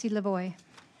deck, Betsy Lavoie.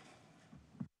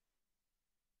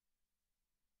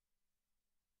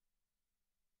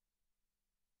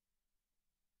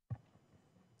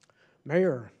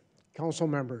 Mayor, council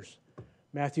members,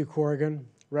 Matthew Corrigan,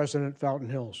 resident Fountain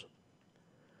Hills.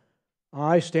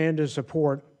 I stand in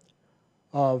support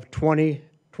of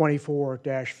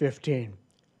 2024-15.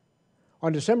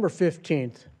 On December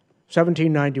 15th,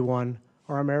 1791,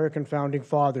 our American founding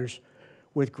fathers,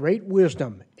 with great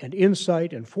wisdom and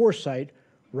insight and foresight,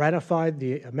 ratified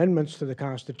the amendments to the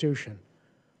Constitution.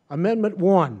 Amendment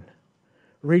 1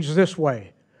 reads this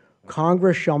way: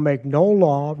 Congress shall make no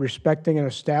law respecting an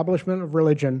establishment of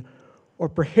religion or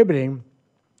prohibiting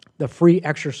the free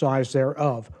exercise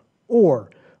thereof, or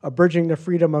abridging the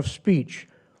freedom of speech,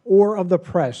 or of the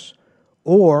press,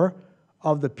 or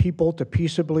of the people to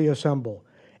peaceably assemble,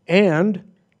 and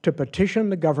to petition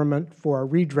the government for a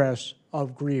redress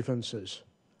of grievances.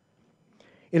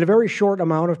 In a very short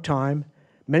amount of time,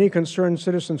 many concerned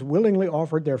citizens willingly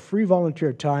offered their free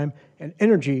volunteer time and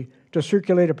energy to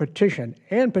circulate a petition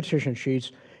and petition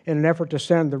sheets in an effort to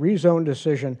send the rezone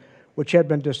decision, which had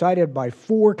been decided by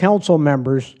 4 council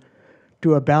members,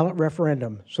 to a ballot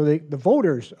referendum so the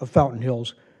voters of Fountain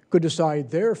Hills could decide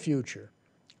their future.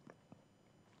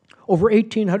 Over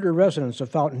 1,800 residents of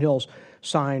Fountain Hills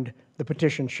signed the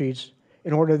petition sheets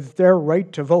in order that their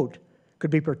right to vote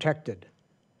could be protected.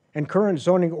 And current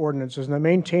zoning ordinances and the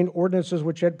maintained ordinances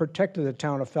which had protected the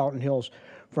town of Fountain Hills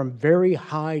from very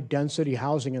high density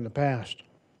housing in the past.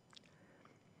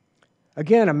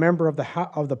 Again, a member of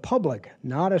the public,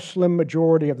 not a slim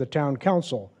majority of the town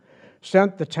council,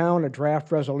 sent the town a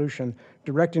draft resolution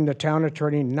directing the town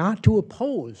attorney not to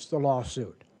oppose the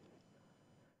lawsuit.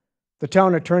 The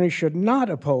town attorney should not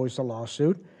oppose the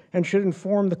lawsuit and should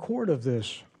inform the court of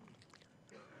this.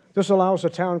 This allows the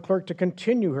town clerk to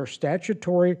continue her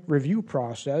statutory review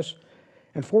process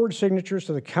and forward signatures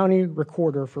to the county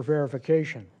recorder for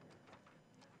verification.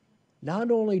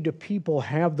 Not only do people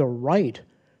have the right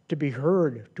to be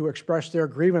heard to express their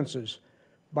grievances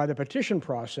by the petition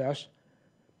process,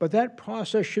 but that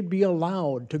process should be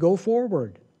allowed to go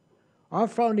forward. Our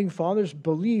founding fathers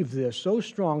believed this so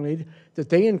strongly that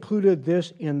they included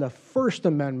this in the First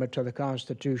Amendment to the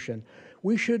Constitution.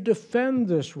 We should defend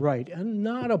this right and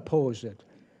not oppose it.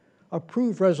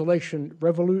 Approve Resolution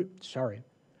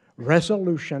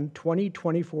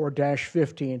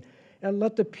 2024-15 and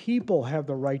let the people have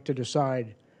the right to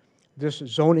decide this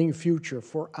zoning future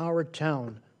for our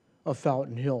town of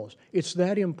Fountain Hills. It's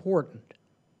that important.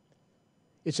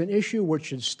 It's an issue which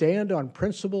should stand on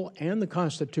principle and the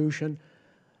Constitution,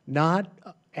 not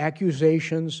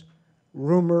accusations,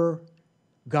 rumor,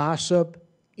 gossip,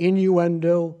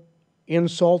 innuendo,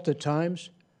 insult at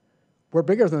times. We're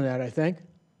bigger than that, I think.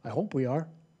 I hope we are.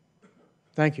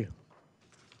 Thank you.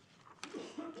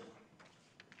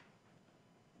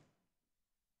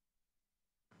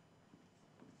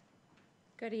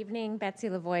 Good evening, Betsy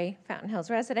Lavoie, Fountain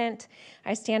Hills resident.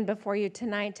 I stand before you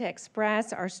tonight to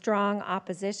express our strong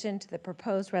opposition to the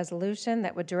proposed resolution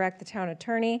that would direct the town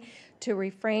attorney to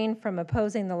refrain from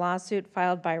opposing the lawsuit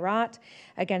filed by ROT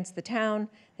against the town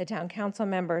council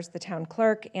members, the town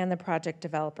clerk, and the project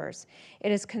developers.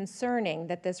 It is concerning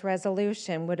that this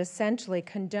resolution would essentially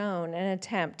condone an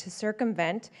attempt to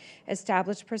circumvent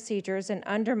established procedures and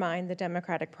undermine the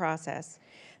democratic process.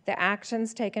 The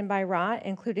actions taken by ROT,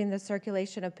 including the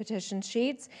circulation of petition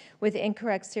sheets with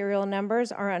incorrect serial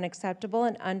numbers, are unacceptable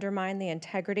and undermine the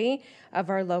integrity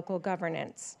of our local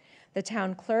governance. The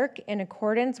town clerk, in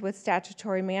accordance with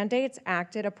statutory mandates,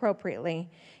 acted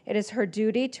appropriately. It is her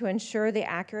duty to ensure the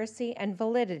accuracy and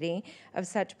validity of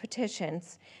such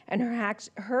petitions, and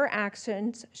her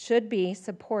actions should be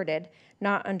supported,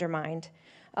 not undermined.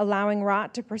 Allowing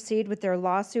ROT to proceed with their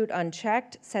lawsuit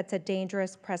unchecked sets a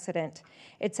dangerous precedent.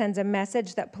 It sends a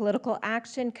message that political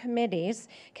action committees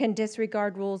can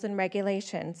disregard rules and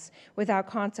regulations without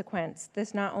consequence.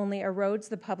 This not only erodes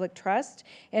the public trust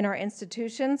in our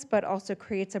institutions, but also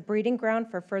creates a breeding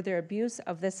ground for further abuse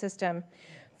of the system.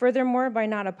 Furthermore, by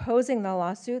not opposing the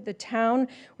lawsuit, the town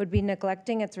would be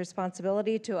neglecting its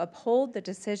responsibility to uphold the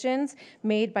decisions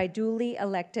made by duly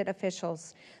elected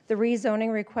officials. The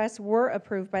rezoning requests were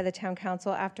approved by the town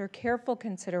council after careful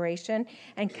consideration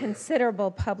and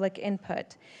considerable public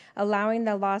input. Allowing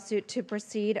the lawsuit to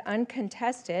proceed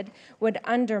uncontested would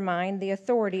undermine the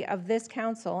authority of this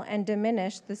council and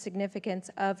diminish the significance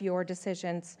of your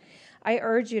decisions. I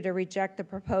urge you to reject the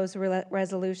proposed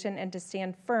resolution and to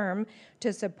stand firm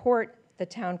to support the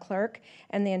town clerk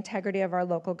and the integrity of our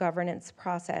local governance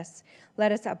process.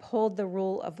 Let us uphold the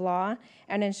rule of law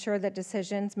and ensure that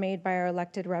decisions made by our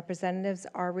elected representatives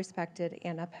are respected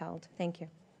and upheld. Thank you.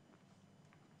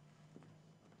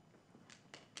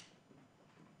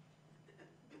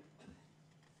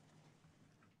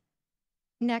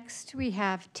 Next, we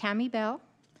have Tammy Bell,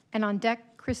 and on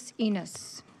deck, Chris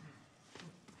Enos.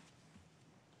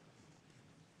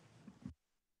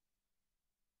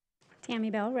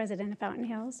 Tammy Bell, resident of Fountain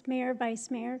Hills, Mayor,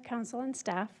 Vice Mayor, Council, and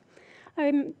staff.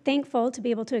 I'm thankful to be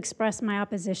able to express my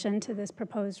opposition to this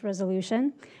proposed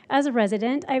resolution. As a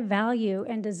resident, I value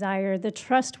and desire the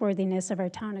trustworthiness of our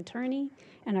town attorney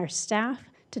and our staff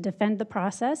to defend the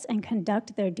process and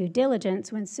conduct their due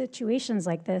diligence when situations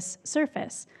like this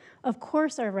surface. Of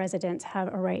course, our residents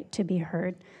have a right to be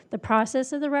heard. The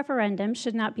process of the referendum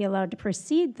should not be allowed to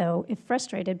proceed, though, if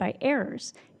frustrated by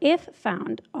errors. If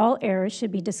found, all errors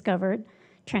should be discovered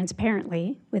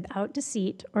transparently without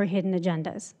deceit or hidden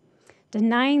agendas.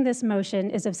 Denying this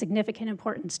motion is of significant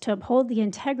importance to uphold the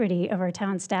integrity of our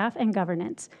town staff and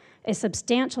governance. A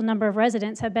substantial number of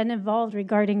residents have been involved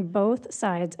regarding both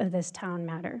sides of this town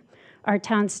matter. Our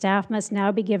town staff must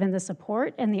now be given the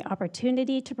support and the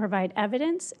opportunity to provide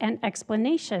evidence and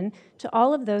explanation to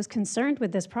all of those concerned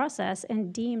with this process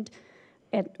and deemed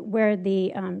it where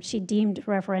she deemed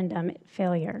referendum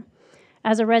failure.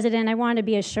 As a resident, I want to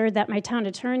be assured that my town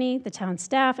attorney, the town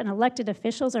staff, and elected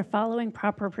officials are following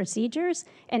proper procedures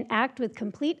and act with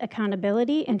complete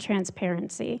accountability and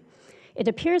transparency. It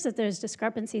appears that there's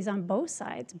discrepancies on both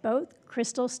sides. Both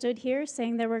Crystal stood here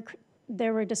saying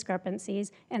there were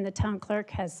discrepancies, and the town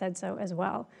clerk has said so as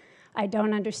well. I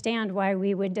don't understand why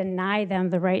we would deny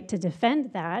them the right to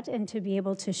defend that and to be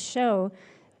able to show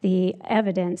the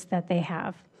evidence that they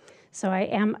have. So I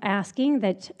am asking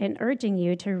that and urging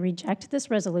you to reject this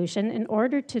resolution in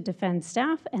order to defend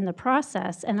staff and the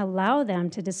process and allow them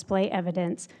to display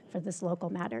evidence for this local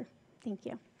matter. Thank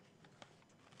you.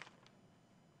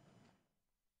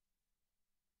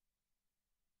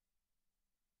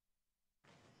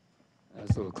 I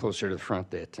was a little closer to the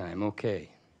front that time. Okay.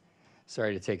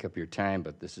 Sorry to take up your time,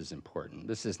 but this is important.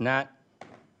 This is not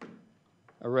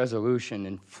a resolution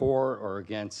in for or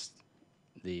against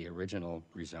the original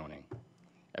rezoning.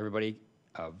 Everybody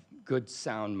of good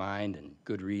sound mind and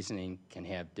good reasoning can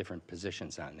have different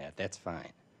positions on that. That's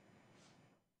fine.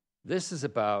 This is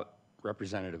about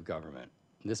representative government.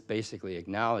 This basically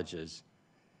acknowledges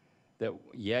that,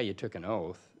 yeah, you took an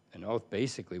oath. An oath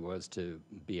basically was to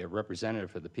be a representative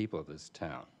for the people of this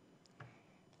town.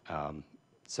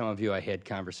 Some of you I had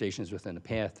conversations with in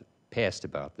the past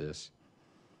about this.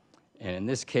 And in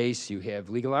this case, you have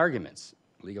legal arguments.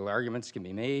 Legal arguments can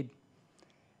be made.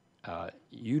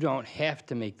 You don't have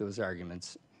to make those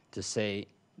arguments to say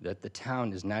that the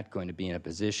town is not going to be in a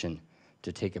position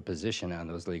to take a position on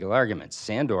those legal arguments.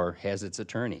 Sandor has its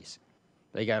attorneys.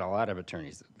 They got a lot of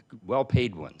attorneys,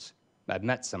 well-paid ones. I've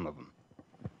met some of them.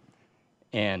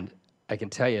 And I can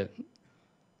tell you,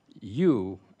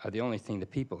 you are the only thing the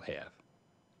people have.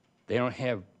 They don't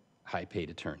have high-paid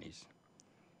attorneys.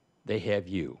 They have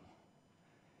you.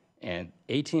 And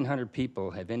 1,800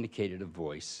 people have indicated a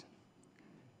voice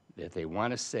that they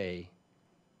want to say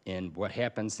in what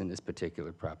happens in this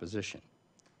particular proposition.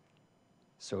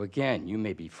 So again, you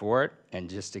may be for it and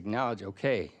just acknowledge,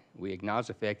 okay, we acknowledge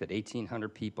the fact that 1,800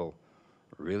 people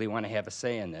really want to have a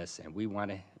say in this, and we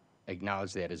want to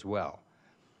acknowledge that as well.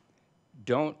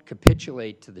 Don't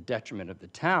capitulate to the detriment of the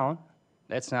town.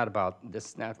 That's not what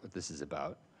this is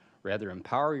about. Rather,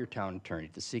 empower your town attorney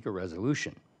to seek a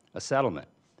resolution, a settlement.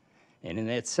 And in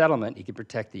that settlement, he can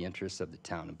protect the interests of the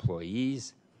town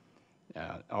employees,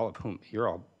 all of whom, you're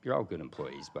all good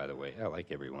employees, by the way. I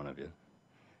like every one of you.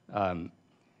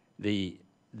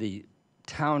 The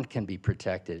town can be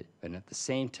protected, and at the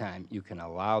same time, you can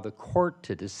allow the court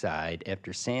to decide,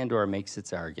 after Sandor makes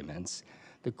its arguments,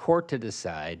 the court to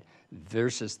decide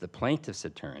versus the plaintiff's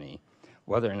attorney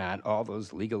whether or not all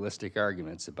those legalistic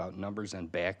arguments about numbers on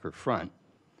back or front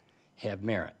have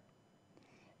merit.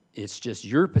 It's just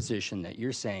your position that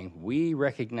you're saying, we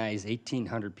recognize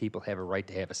 1,800 people have a right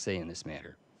to have a say in this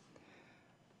matter.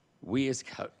 We as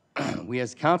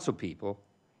council people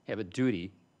have a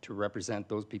duty to represent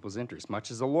those people's interests,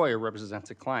 much as a lawyer represents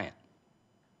a client.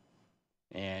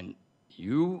 And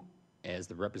you, as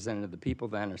the representative of the people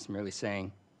then, are merely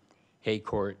saying, hey,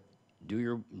 court,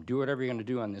 do whatever you're going to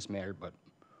do on this matter, but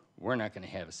we're not going to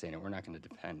have a say in it. We're not going to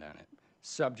depend on it,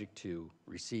 subject to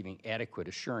receiving adequate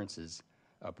assurances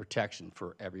of protection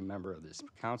for every member of this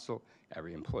council,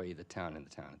 every employee of the town, and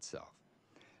the town itself.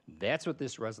 That's what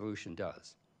this resolution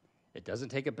does. It doesn't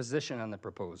take a position on the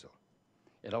proposal.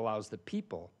 It allows the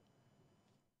people,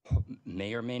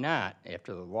 may or may not,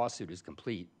 after the lawsuit is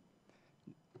complete,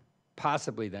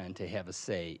 possibly then to have a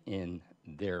say in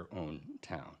their own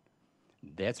town.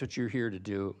 That's what you're here to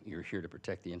do. You're here to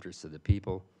protect the interests of the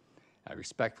people. I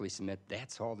respectfully submit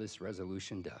that's all this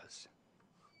resolution does.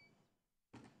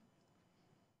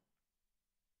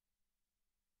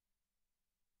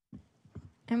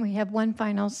 And we have one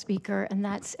final speaker, and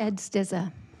that's Ed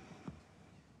Stizza.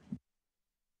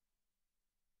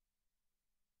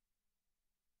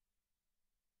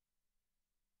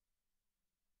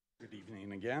 Good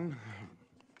evening again.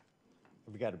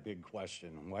 We've got a big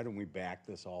question. Why don't we back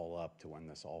this all up to when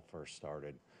this all first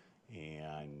started?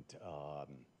 And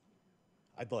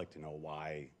I'd like to know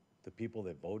why the people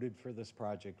that voted for this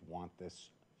project want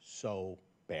this so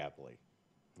badly.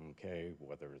 Okay,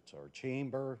 whether it's our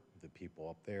chamber, the people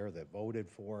up there that voted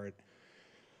for it.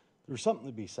 There's something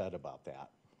to be said about that.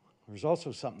 There's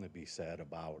also something to be said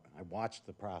about, I watched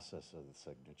the process of the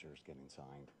signatures getting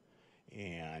signed,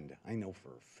 and I know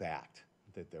for a fact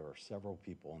that there are several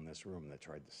people in this room that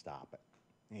tried to stop it.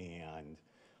 And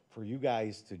for you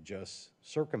guys to just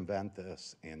circumvent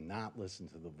this and not listen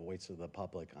to the voice of the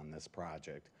public on this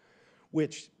project,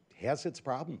 which has its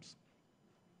problems.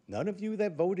 None of you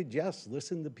that voted yes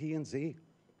listened to P&Z.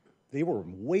 They were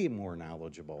way more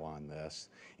knowledgeable on this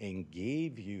and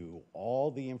gave you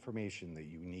all the information that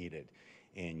you needed,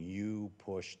 and you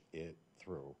pushed it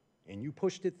through. And you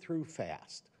pushed it through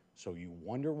fast. So you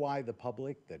wonder why the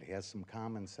public that has some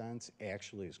common sense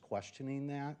actually is questioning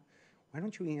that? Why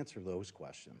don't you answer those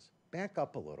questions? Back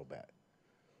up a little bit.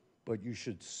 But you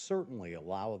should certainly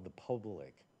allow the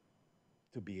public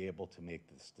to be able to make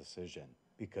this decision,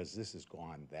 because this has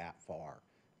gone that far,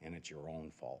 and it's your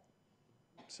own fault.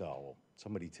 So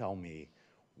somebody tell me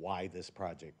why this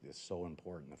project is so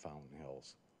important to Fountain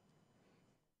Hills.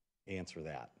 Answer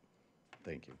that.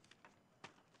 Thank you.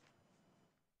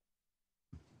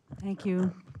 Thank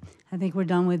you. I think we're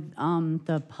done with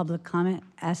the public comment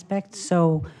aspect,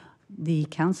 so the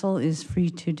council is free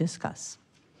to discuss.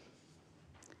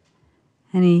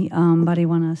 Anybody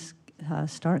want to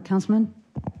start, Councilman?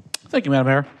 Thank you, Madam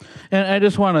Mayor. And I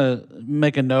just want to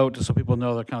make a note just so people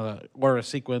know the kind of order of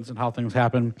sequence and how things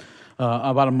happen.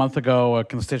 About a month ago, a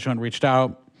constituent reached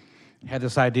out, had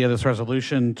this idea, this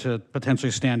resolution to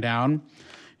potentially stand down.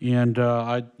 And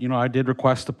I did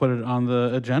request to put it on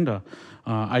the agenda.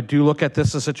 I do look at this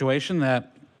as a situation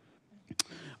that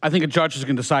I think a judge is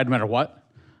going to decide no matter what.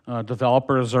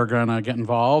 Developers are going to get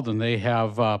involved, and they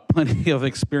have plenty of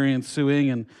experience suing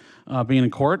and being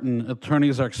in court, and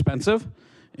attorneys are expensive.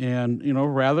 And I'd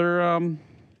rather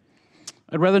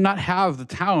not have the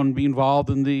town be involved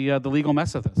in the legal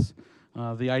mess of this.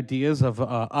 The ideas of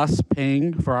us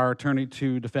paying for our attorney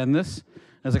to defend this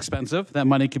is expensive. That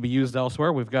money could be used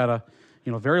elsewhere. We've got a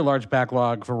very large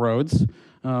backlog for roads.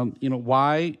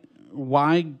 Why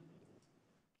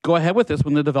go ahead with this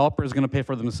when the developer is going to pay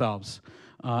for themselves?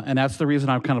 And that's the reason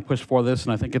I've kind of pushed for this,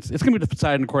 and I think it's going to be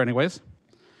decided in court anyways.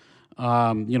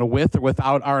 With or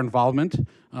without our involvement,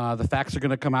 the facts are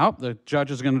going to come out. The judge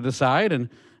is going to decide, and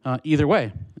either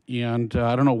way. And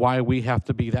I don't know why we have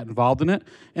to be that involved in it.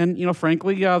 And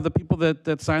frankly, the people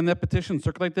that sign that petition,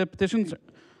 circulate that petitions,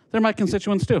 they're my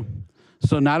constituents too.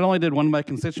 So not only did one of my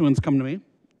constituents come to me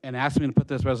and ask me to put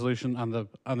this resolution on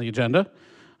the agenda,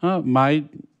 my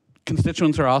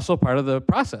constituents are also part of the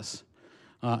process.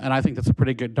 And I think that's a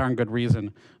pretty good, darn good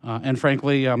reason. And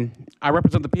frankly, I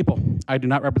represent the people. I do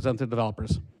not represent the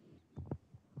developers.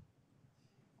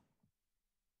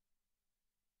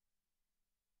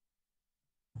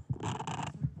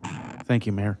 Thank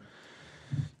you, Mayor.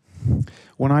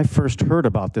 When I first heard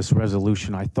about this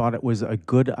resolution, I thought it was a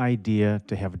good idea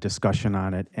to have a discussion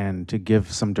on it and to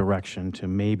give some direction to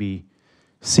maybe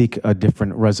seek a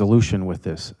different resolution with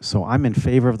this. So I'm in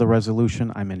favor of the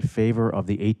resolution. I'm in favor of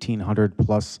the 1,800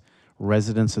 plus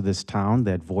residents of this town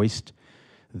that voiced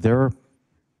their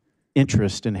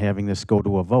interest in having this go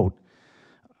to a vote.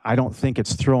 I don't think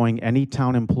it's throwing any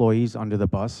town employees under the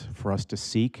bus for us to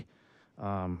seek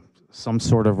some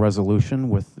sort of resolution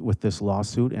with this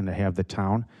lawsuit and to have the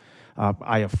town.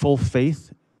 I have full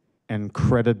faith and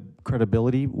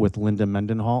credibility with Linda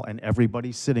Mendenhall and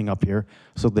everybody sitting up here.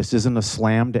 So this isn't a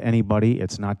slam to anybody.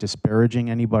 It's not disparaging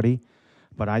anybody.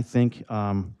 But I think,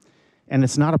 and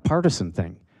it's not a partisan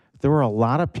thing. There were a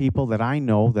lot of people that I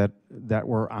know that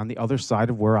were on the other side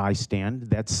of where I stand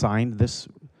that signed this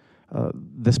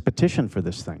petition for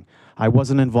this thing. I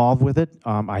wasn't involved with it.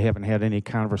 I haven't had any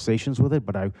conversations with it,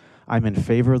 but I'm in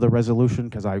favor of the resolution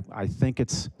because I think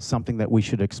it's something that we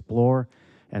should explore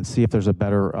and see if there's a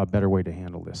better way to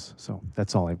handle this. So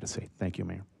that's all I have to say. Thank you,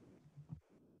 Mayor.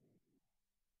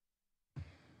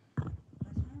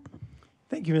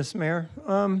 Thank you, Mr. Mayor.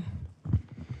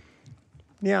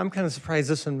 Yeah, I'm kind of surprised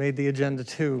this one made the agenda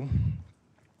too.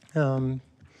 I'm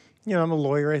a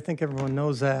lawyer. I think everyone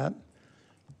knows that.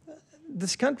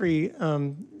 This country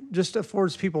just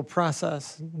affords people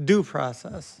due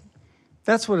process.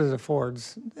 That's what it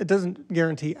affords. It doesn't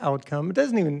guarantee outcome. It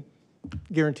doesn't even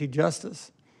guarantee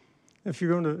justice. If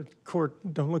you're going to court,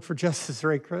 don't look for justice,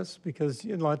 right, Chris? Because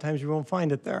a lot of times you won't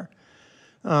find it there.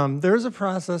 There's a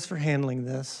process for handling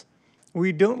this.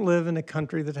 We don't live in a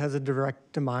country that has a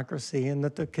direct democracy and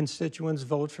that the constituents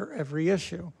vote for every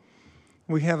issue.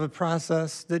 We have a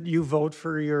process that you vote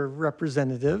for your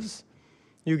representatives.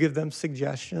 You give them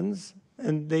suggestions,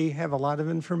 and they have a lot of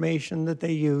information that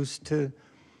they use to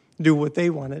do what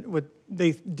they want, what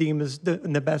they deem is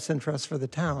in the best interest for the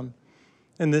town.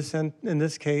 In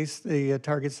this case, the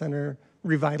Target Center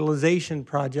revitalization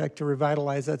project to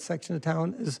revitalize that section of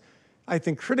town is, I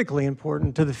think, critically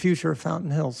important to the future of Fountain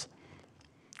Hills,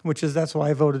 that's why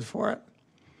I voted for it.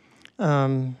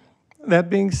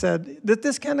 That being said,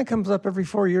 this kind of comes up every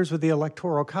 4 years with the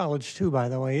Electoral College too, by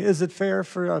the way. Is it fair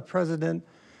for a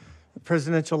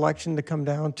presidential election to come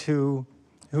down to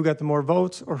who got the more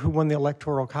votes or who won the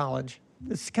Electoral College?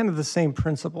 It's kind of the same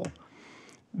principle.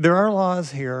 There are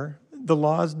laws here. The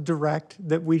laws direct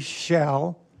that we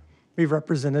shall be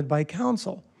represented by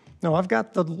council. Now, I've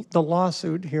got the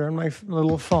lawsuit here on my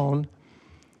little phone,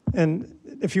 and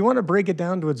if you want to break it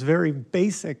down to its very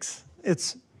basics,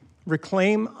 it's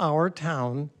Reclaim Our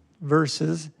Town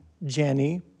versus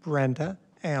Jenny, Brenda,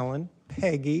 Alan,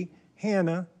 Peggy,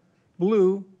 Hannah,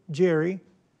 Blue, Jerry,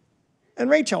 and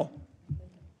Rachel.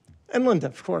 And Linda,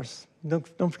 of course. Don't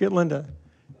forget Linda.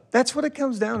 That's what it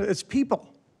comes down to. It's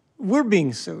people. We're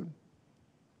being sued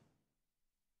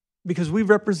because we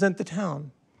represent the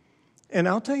town. And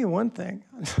I'll tell you one thing.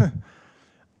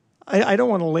 I don't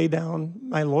want to lay down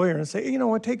my lawyer and say, you know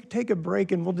what, take a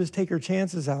break and we'll just take our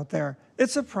chances out there.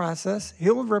 It's a process.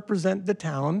 He'll represent the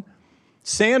town.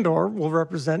 Sandor will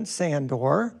represent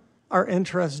Sandor. Our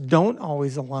interests don't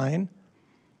always align.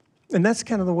 And that's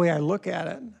kind of the way I look at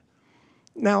it.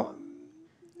 Now,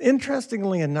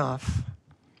 interestingly enough,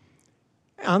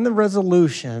 on the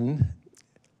resolution,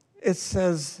 it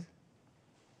says,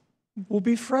 "will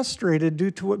be frustrated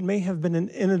due to what may have been an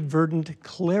inadvertent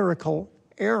clerical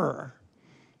error."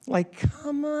 Like,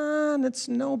 come on, it's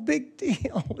no big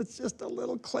deal. It's just a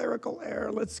little clerical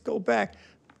error. Let's go back.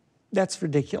 That's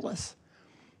ridiculous.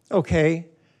 Okay.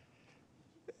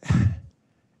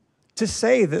 To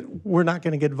say that we're not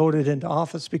going to get voted into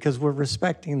office because we're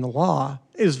respecting the law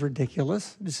is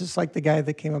ridiculous. It's just like the guy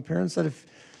that came up here and said, if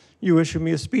you issue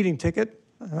me a speeding ticket,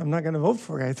 I'm not going to vote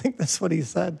for you. I think that's what he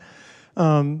said.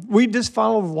 We just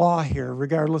follow the law here,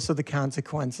 regardless of the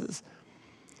consequences.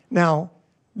 Now,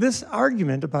 this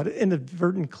argument about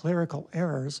inadvertent clerical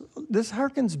errors, this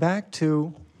harkens back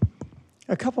to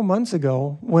a couple months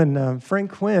ago when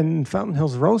Frank Quinn and Fountain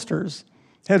Hills Roasters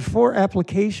had 4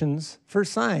 applications for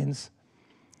signs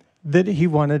that he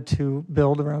wanted to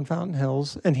build around Fountain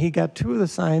Hills, and he got 2 of the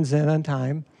signs in on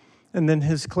time, and then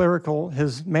his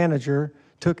manager,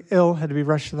 took ill, had to be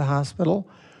rushed to the hospital,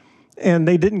 and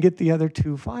they didn't get the other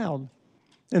 2 filed.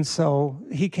 And so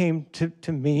he came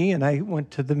to me, and I went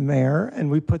to the mayor,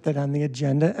 and we put that on the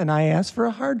agenda, and I asked for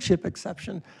a hardship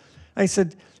exception. I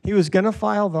said he was going to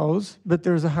file those, but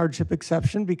there's a hardship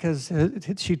exception because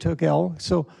she took ill.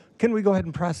 So can we go ahead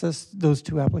and process those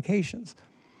 2 applications?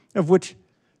 Of which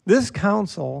this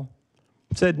council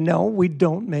said, no, we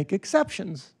don't make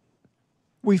exceptions.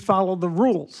 We follow the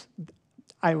rules.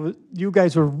 You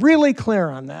guys were really clear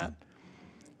on that.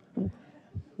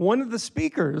 One of the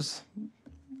speakers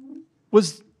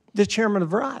was the chairman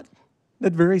of ROT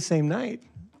that very same night,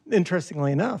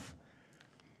 interestingly enough.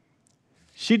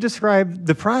 She described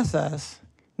the process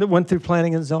that went through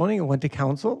planning and zoning and went to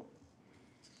council.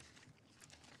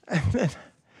 And then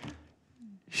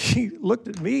she looked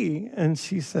at me and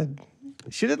she said,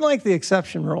 she didn't like the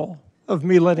exception rule of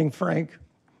me letting Frank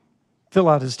fill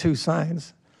out his 2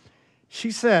 signs.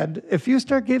 She said, if you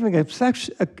start giving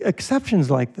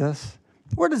exceptions like this,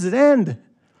 where does it end?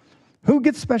 Who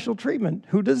gets special treatment?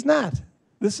 Who does not?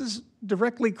 This is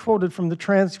directly quoted from the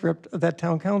transcript of that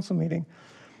town council meeting.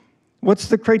 What's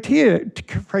the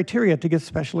criteria to get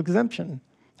special exemption?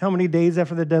 How many days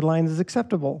after the deadline is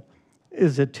acceptable?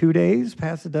 Is it 2 days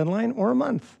past the deadline or a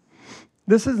month?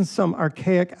 This isn't some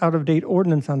archaic, out-of-date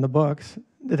ordinance on the books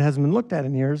that hasn't been looked at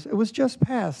in years. It was just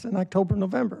passed in October,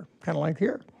 November, kind of like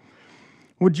here.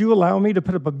 Would you allow me to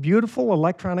put up a beautiful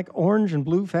electronic orange and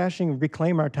blue flashing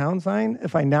Reclaim Our Town sign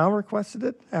if I now requested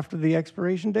it after the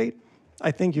expiration date?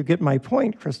 I think you get my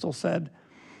point, Crystal said.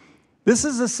 This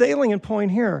is a salient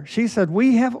point here. She said,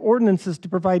 we have ordinances to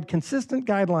provide consistent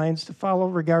guidelines to follow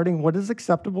regarding what is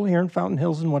acceptable here in Fountain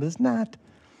Hills and what is not.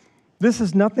 This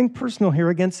is nothing personal here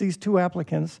against these 2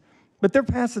 applicants, but they're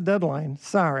past the deadline.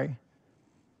 Sorry.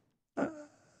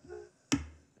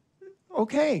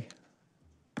 Okay.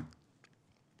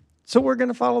 So we're going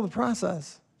to follow the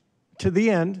process to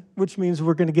the end, which means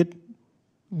we're going to get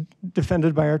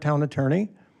defended by our town attorney.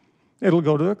 It'll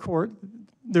go to a court.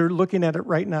 They're looking at it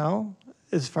right now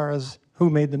as far as who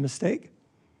made the mistake.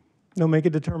 They'll make a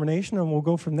determination, and we'll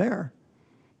go from there.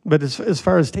 But as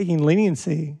far as taking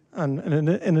leniency on an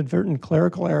inadvertent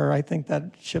clerical error, I think that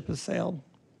ship has sailed.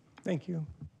 Thank you.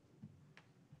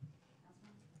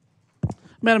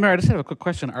 Madam Mayor, I just have a quick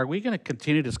question. Are we going to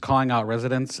continue just calling out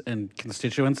residents and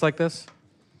constituents like this?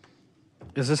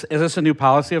 Is this a new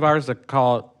policy of ours to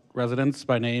call out residents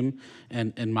by name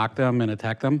and mock them and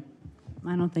attack them?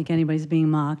 I don't think anybody's being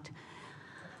mocked.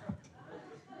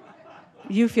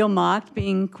 You feel mocked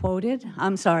being quoted?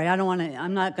 I'm sorry,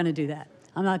 I'm not going to do that.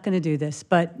 I'm not going to do this.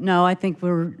 But no, I think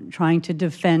we're trying to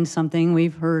defend something.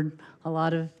 We've heard a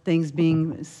lot of things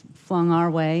being flung our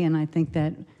way, and I think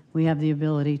that we have the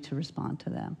ability to respond to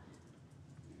them.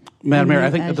 Madam Mayor, I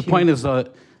think that the point is...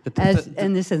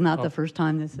 and this is not the first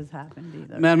time this has happened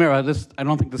either. Madam Mayor, I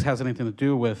don't think this has anything to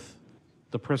do with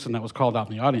the person that was called out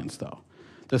in the audience, though.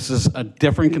 This is a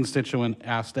different constituent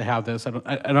asked to have this.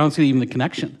 I don't see even the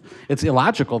connection. It's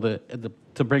illogical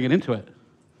to bring it into it,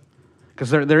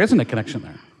 because there isn't a connection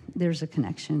there. There's a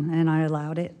connection, and I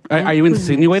allowed it. Are you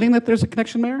insinuating that there's a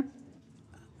connection, Mayor?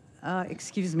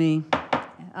 Excuse me.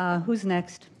 Who's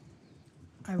next?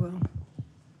 I will.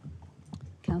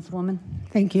 Councilwoman.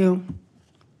 Thank you.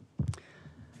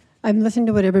 I've listened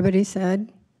to what everybody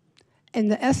said, and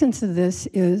the essence of this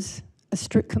is a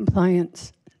strict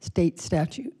compliance state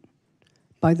statute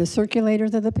by the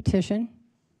circulators of the petition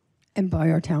and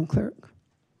by our town clerk.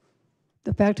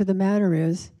 The fact of the matter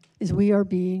is we are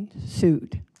being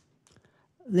sued.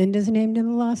 Linda's named in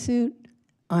the lawsuit,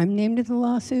 I'm named in the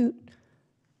lawsuit,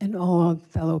 and all our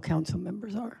fellow council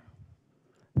members are.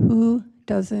 Who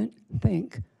doesn't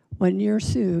think when you're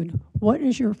sued, what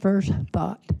is your first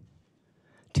thought?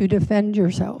 To defend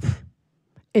yourself.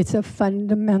 It's a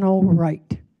fundamental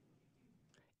right.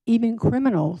 Even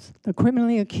criminals, the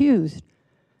criminally accused,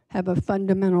 have a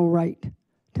fundamental right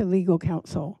to legal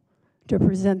counsel to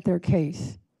present their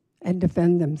case and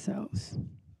defend themselves.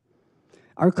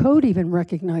 Our code even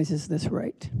recognizes this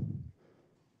right.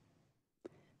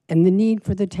 And the need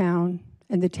for the town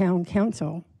and the town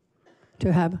council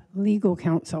to have legal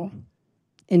counsel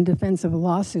in defense of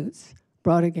lawsuits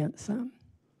brought against them.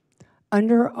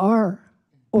 Under our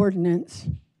ordinance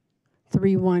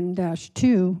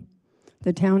 31-2,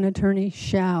 the town attorney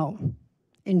shall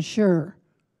ensure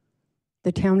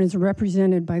the town is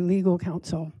represented by legal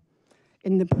counsel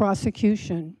in the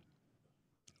prosecution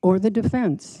or the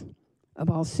defense of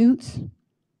all suits,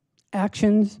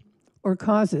 actions, or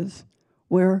causes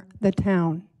where the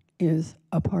town is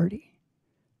a party.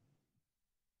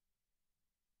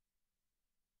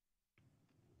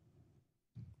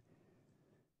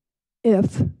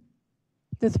 If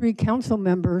the 3 council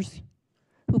members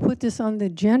who put this on the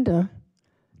agenda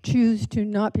choose to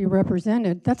not be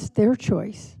represented, that's their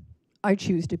choice. I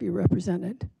choose to be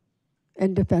represented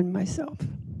and defend myself.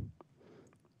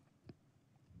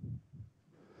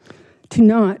 To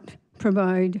not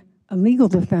provide a legal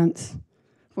defense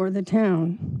for the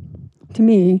town, to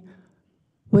me,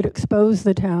 would expose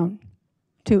the town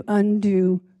to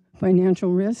undue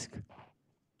financial risk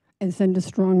and send a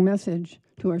strong message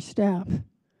to our staff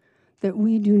that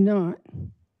we do not,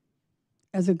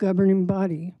 as a governing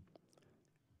body,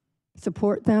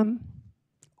 support them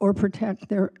or protect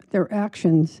their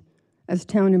actions as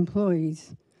town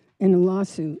employees in a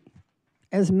lawsuit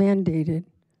as mandated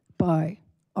by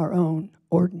our own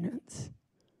ordinance.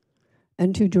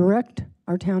 And to direct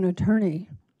our town attorney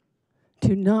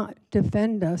to not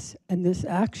defend us in this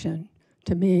action,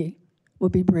 to me,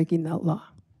 would be breaking that law.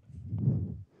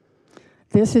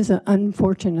 This is an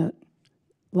unfortunate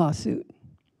lawsuit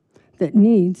that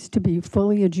needs to be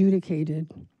fully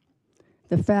adjudicated,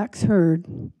 the facts heard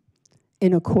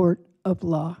in a court of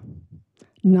law,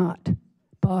 not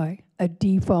by a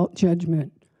default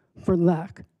judgment for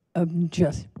lack of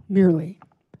just merely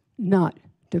not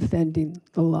defending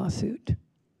the lawsuit.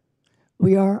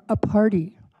 We are a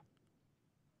party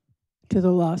to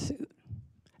the lawsuit,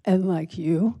 and like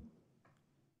you,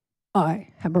 I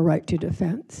have a right to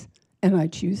defense, and I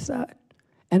choose that.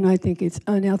 And I think it's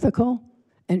unethical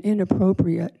and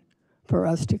inappropriate for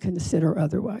us to consider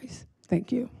otherwise.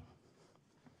 Thank you.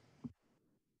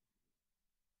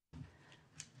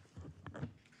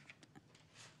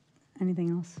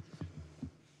 Anything else?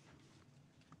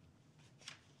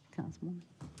 Councilwoman.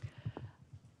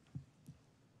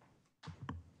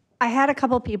 I had a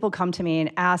couple people come to me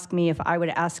and ask me if I would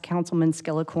ask Councilman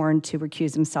Skillicorn to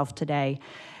recuse himself today.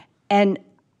 And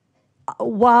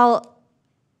while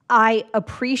I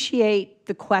appreciate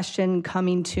the question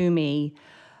coming to me,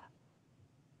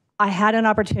 I had an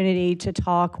opportunity to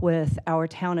talk with our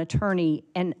town attorney,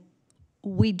 and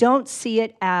we don't see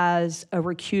it as a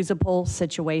recusable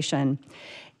situation.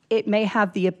 It may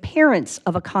have the appearance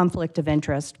of a conflict of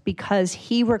interest because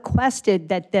he requested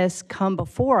that this come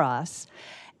before us,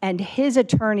 and his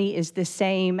attorney is the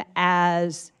same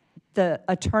as the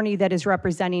attorney that is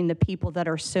representing the people that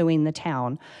are suing the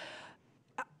town.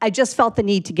 I just felt the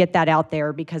need to get that out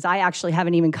there because I actually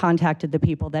haven't even contacted the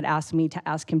people that asked me to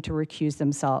ask him to recuse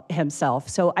himself.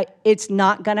 So it's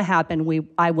not going to happen.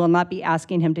 I will not be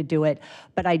asking him to do it,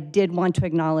 but I did want to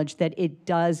acknowledge that it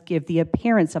does give the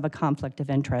appearance of a conflict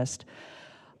of interest.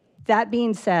 That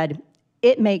being said,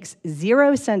 it makes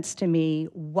zero sense to me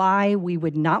why we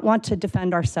would not want to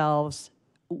defend ourselves.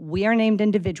 We are named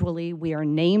individually. We are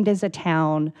named as a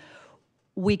town.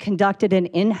 We conducted an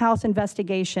in-house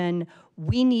investigation.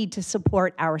 We need to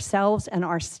support ourselves and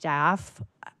our staff,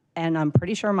 and I'm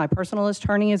pretty sure my personal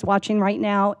attorney is watching right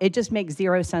now. It just makes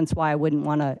zero sense why we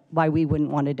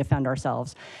wouldn't want to defend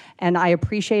ourselves. And I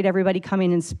appreciate everybody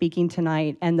coming and speaking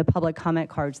tonight and the public comment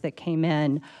cards that came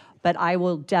in, but I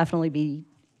will definitely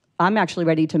I'm actually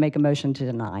ready to make a motion to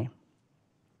deny.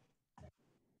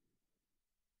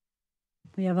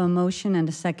 We have a motion and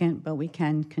a second, but we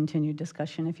can continue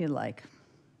discussion if you'd like.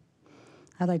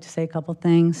 I'd like to say a couple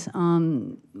things.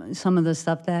 Some of the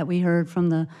stuff that we heard from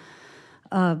the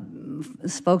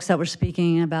folks that were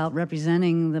speaking about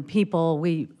representing the people,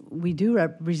 we do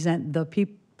represent the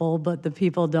people, but the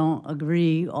people don't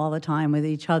agree all the time with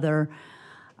each other.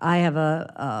 I have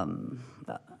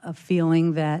a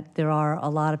feeling that there are a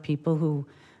lot of people who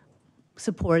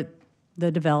support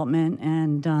the development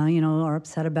and, are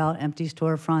upset about empty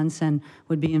storefronts and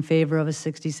would be in favor of a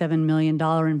 $67 million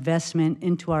investment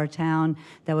into our town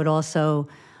that would also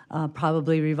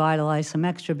probably revitalize some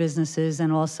extra businesses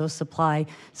and also supply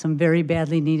some very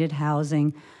badly needed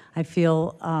housing. I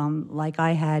feel like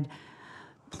I had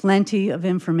plenty of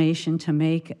information to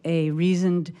make a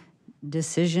reasoned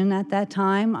decision at that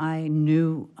time.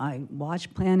 I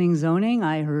watched planning zoning.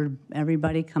 I heard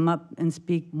everybody come up and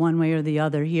speak one way or the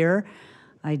other here.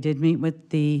 I did meet with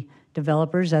the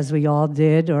developers, as we all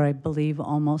did, or I believe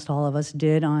almost all of us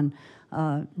did, on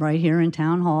right here in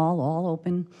Town Hall, all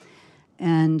open,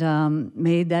 and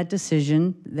made that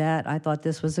decision that I thought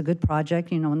this was a good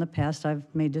project. In the past I've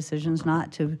made decisions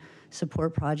not to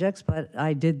support projects, but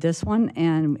I did this one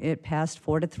and it passed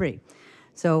 4-3.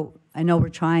 So I know we're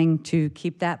trying to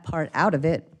keep that part out of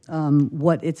it,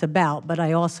 what it's about, but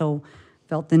I also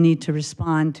felt the need to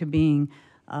respond to being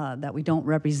that we don't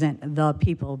represent the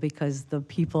people, because the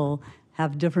people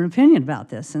have different opinion about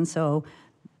this.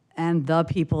 And the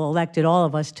people elected all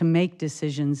of us to make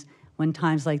decisions when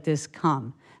times like this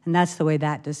come. And that's the way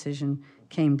that decision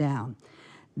came down.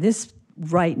 This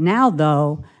right now,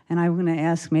 though, and I'm going to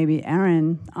ask maybe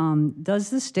Aaron, does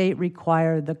the state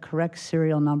require the correct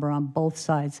serial number on both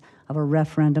sides of a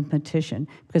referendum petition?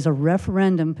 Because a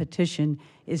referendum petition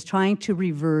is trying to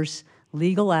reverse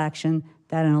legal action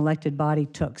that an elected body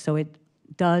took. So it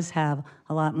does have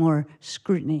a lot more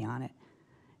scrutiny on it.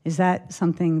 Is that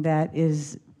something that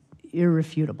is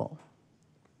irrefutable?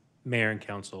 Mayor and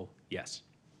council, yes.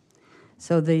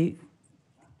 So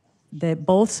that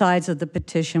both sides of the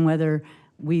petition, whether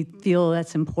we feel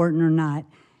that's important or not,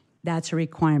 that's a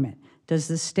requirement. Does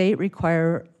the state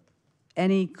require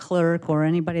any clerk or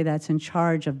anybody that's in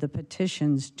charge of the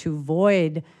petitions to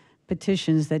void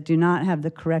petitions that do not have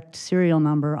the correct serial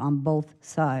number on both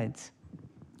sides?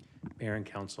 Mayor and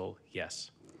council,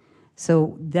 yes.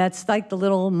 So that's like the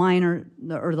little minor,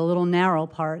 or the little narrow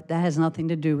part that has nothing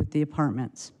to do with the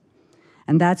apartments.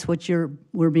 And that's what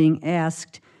we're being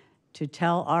asked to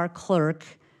tell our clerk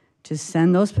to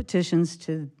send those petitions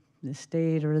to the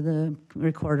state or the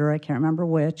recorder, I can't remember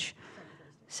which,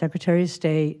 Secretary of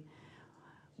State,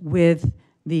 with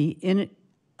the,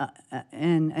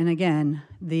 and again,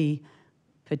 the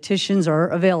petitions are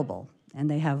available, and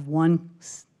they have one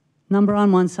number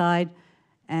on one side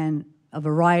and a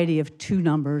variety of two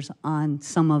numbers on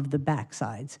some of the back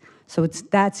sides. So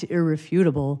that's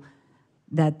irrefutable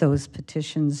that those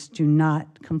petitions do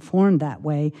not conform that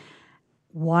way.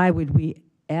 Why would we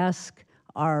ask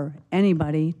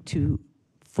anybody to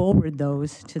forward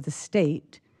those to the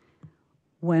state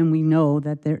when we know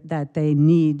that they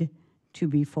need to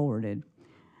be forwarded?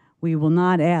 We will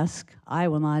not ask, I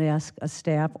will not ask a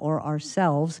staff or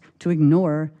ourselves to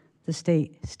ignore the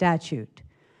state statute.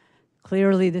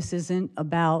 Clearly, this isn't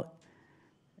about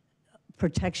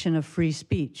protection of free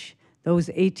speech. Those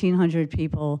 1,800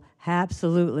 people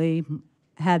absolutely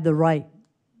had the right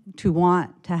to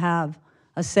want to have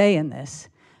a say in this,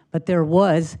 but there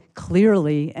was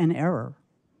clearly an error.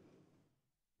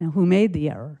 Now, who made the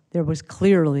error? There was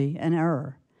clearly an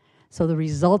error. So the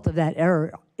result of that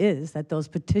error is that those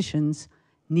petitions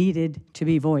needed to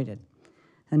be voided.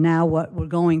 And now what we're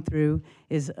going through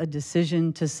is a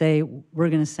decision to say we're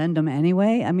going to send them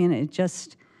anyway. I mean, it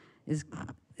just is,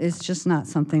 it's just not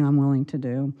something I'm willing to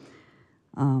do.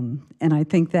 And I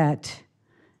think that,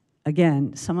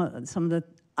 again, some of the,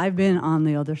 I've been on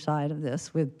the other side of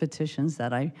this with petitions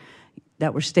that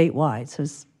were statewide, so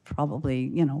it's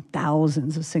probably,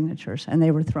 thousands of signatures, and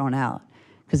they were thrown out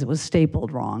because it was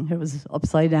stapled wrong. It was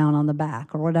upside down on the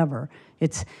back or whatever.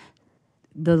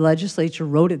 The legislature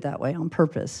wrote it that way on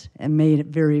purpose and made it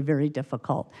very, very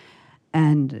difficult.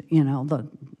 And,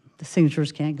 the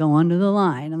signatures can't go under the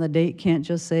line, and the date can't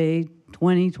just say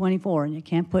 2024, and you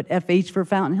can't put FH for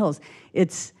Fountain Hills.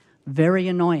 It's very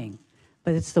annoying,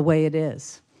 but it's the way it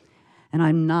is. And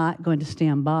I'm not going to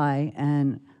stand by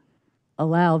and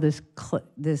allow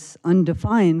this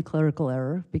undefined clerical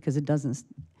error, because it doesn't,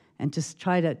 and just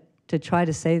try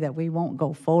to say that we won't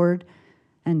go forward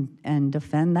and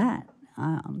defend that.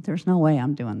 There's no way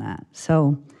I'm doing that.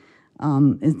 So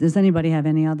does anybody have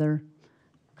any other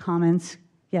comments?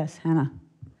 Yes, Hannah.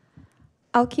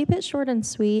 I'll keep it short and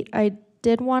sweet. I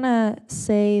did want to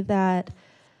say that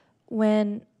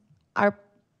when our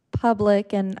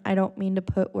public, and I don't mean to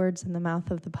put words in the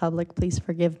mouth of the public, please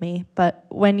forgive me, but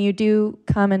when you do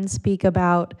come and speak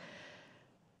about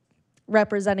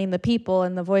representing the people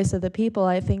and the voice of the people,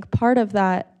 I think part of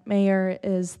that, Mayor,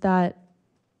 is that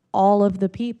all of the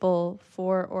people,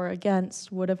 for or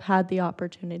against, would have had the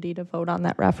opportunity to vote on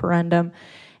that referendum.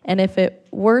 And if it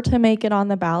were to make it on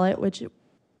the ballot, which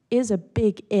is a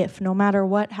big if. No matter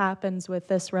what happens with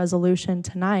this resolution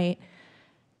tonight,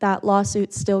 that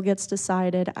lawsuit still gets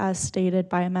decided as stated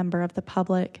by a member of the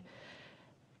public.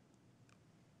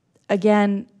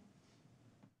 Again,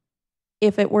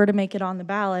 if it were to make it on the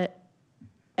ballot,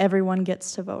 everyone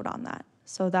gets to vote on that.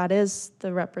 So that is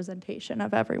the representation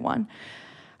of everyone.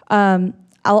 I'll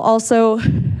also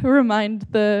remind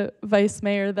the vice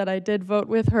mayor that I did vote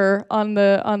with her on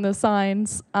the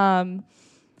signs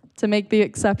to make the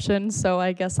exception, so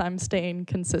I guess I'm staying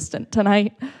consistent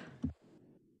tonight.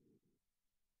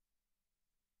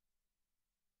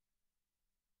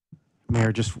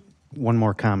 Mayor, just one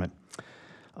more comment.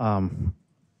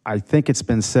 I think it's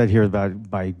been said here about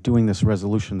by doing this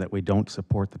resolution that we don't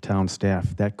support the town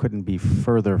staff. That couldn't be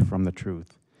further from the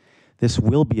truth. This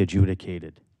will be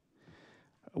adjudicated.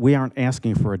 We aren't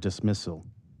asking for a dismissal,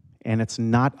 and it's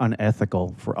not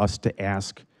unethical for us to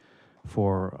ask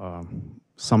for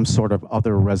some sort of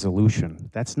other resolution.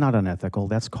 That's not unethical.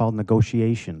 That's called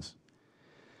negotiations.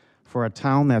 For a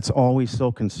town that's always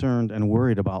so concerned and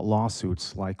worried about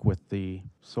lawsuits, like with the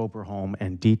sober home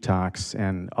and detox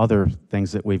and other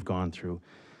things that we've gone through,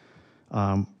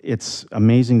 it's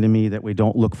amazing to me that we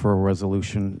don't look for a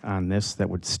resolution on this that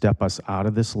would step us out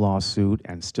of this lawsuit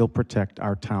and still protect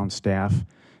our town staff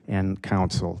and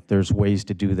council. There's ways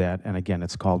to do that, and again,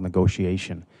 it's called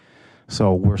negotiation.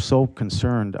 So we're so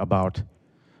concerned about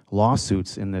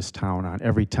lawsuits in this town on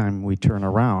every time we turn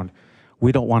around.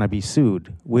 We don't want to be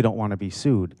sued. We don't want to be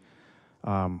sued.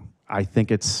 I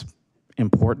think it's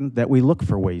important that we look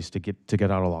for ways to get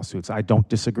out of lawsuits. I don't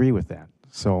disagree with that.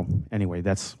 So anyway,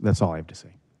 that's all I have to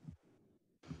say.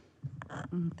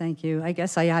 Thank you. I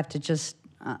guess I have to just,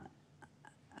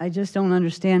 I just don't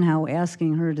understand how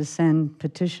asking her to send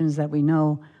petitions that we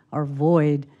know are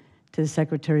void to the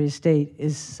Secretary of State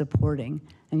is supporting.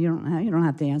 And you don't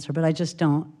have to answer, but I just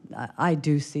don't. I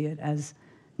do see it as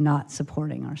not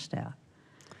supporting our staff.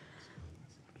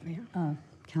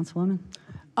 Councilwoman?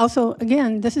 Also,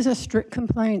 again, this is a strict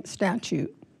compliance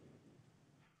statute.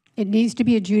 It needs to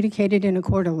be adjudicated in a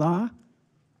court of law.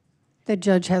 The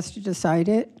judge has to decide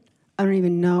it. I don't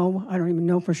even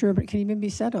know for sure, but it can even be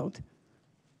settled.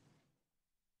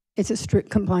 It's a strict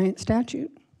compliance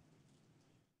statute.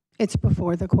 It's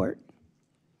before the court.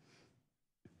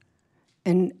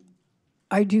 And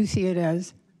I do see it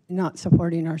as not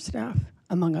supporting our staff,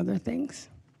 among other things.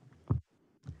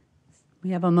 We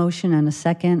have a motion and a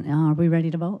second. Are we ready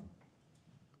to vote?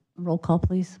 Roll call,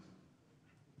 please.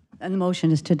 And the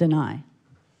motion is to deny.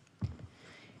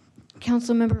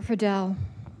 Councilmember Friedel.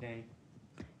 Nay.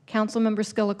 Councilmember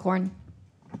Skillicorn.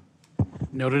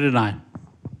 No to deny.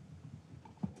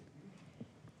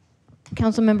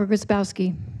 Councilmember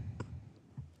Grzybowski.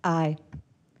 Aye.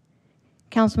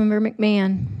 Councilmember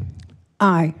McMahon.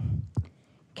 Aye.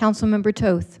 Councilmember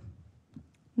Toth.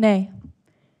 Nay.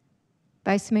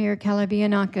 Vice Mayor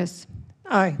Kalavianakis.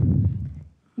 Aye.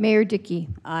 Mayor Dickey.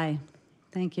 Aye.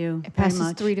 Thank you. It passes very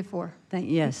much. 3 to 4.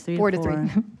 Yes, 3 4 to to 4.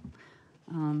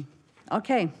 3.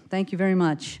 Okay, thank you very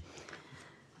much.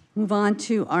 Move on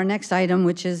to our next item,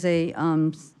 which is a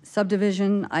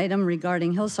subdivision item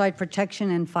regarding hillside protection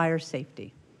and fire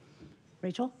safety.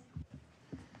 Rachel?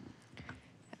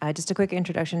 Just a quick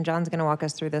introduction. John's going to walk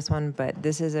us through this one, but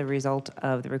this is a result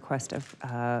of the request of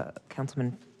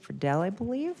Councilman Friedel, I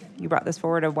believe. You brought this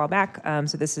forward a while back,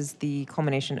 so this is the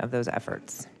culmination of those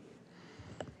efforts.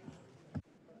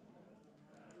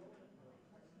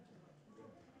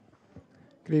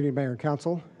 Good evening, Mayor and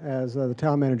Council. As the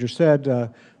town manager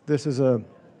said, this is an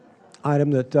item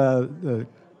that the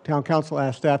town council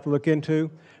asked staff to look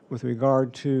into with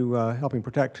regard to helping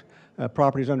protect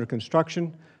properties under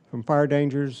construction from fire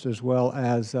dangers, as well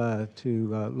as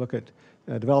to look at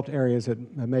developed areas that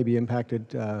may be impacted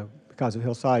because of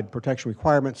hillside protection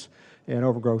requirements and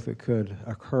overgrowth that could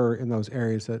occur in those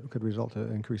areas that could result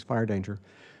in increased fire danger.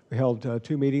 We held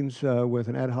 2 meetings with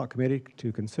an ad hoc committee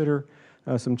to consider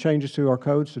some changes to our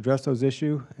codes to address those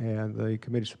issues, and the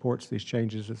committee supports these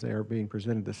changes as they are being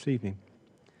presented this evening.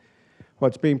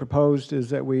 What's being proposed is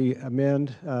that we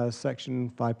amend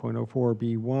Section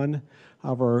 5.04B1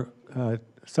 of our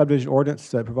subdivision ordinance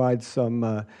that provides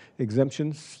some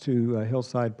exemptions to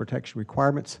hillside protection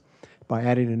requirements by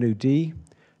adding a new D.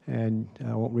 And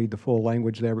I won't read the full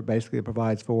language there, but basically it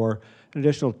provides for an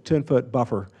additional 10-foot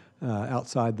buffer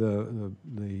outside the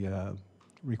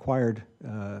required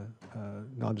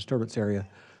non-disturbance area,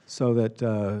 so that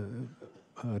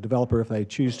a developer, if they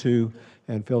choose to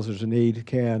and feels there's a need,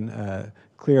 can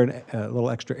clear a little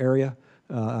extra area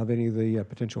of any of the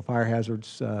potential fire hazards,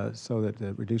 so that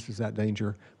it reduces that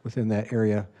danger within that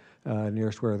area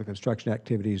nearest where the construction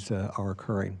activities are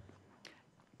occurring.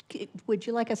 Would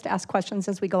you like us to ask questions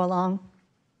as we go along?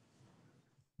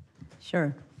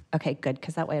 Sure. Okay, good,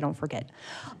 because that way I don't forget.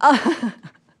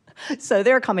 So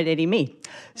they're accommodating me.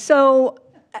 So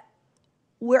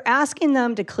we're asking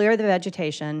them to clear the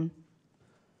vegetation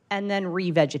and then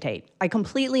revegetate. I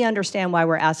completely understand why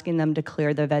we're asking them to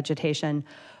clear the vegetation,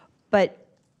 but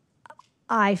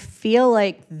I feel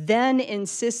like then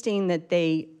insisting that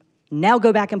they now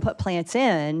go back and put plants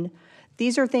in,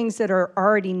 these are things that are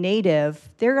already native.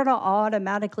 They're gonna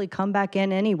automatically come back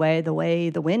in anyway, the way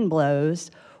the wind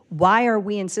blows. Why are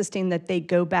we insisting that they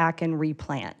go back and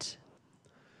replant?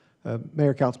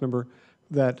 Mayor, Councilmember,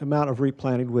 that amount of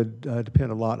replanting would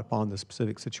depend a lot upon the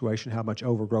specific situation, how much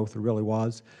overgrowth there really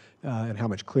was, and how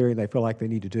much clearing they feel like they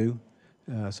need to do.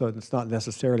 So it's not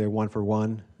necessarily a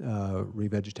one-for-one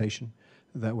revegetation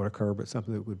that would occur, but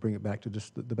something that would bring it back to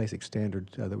just the basic standard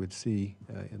that we'd see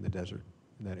in the desert,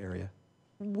 in that area.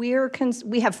 We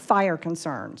have fire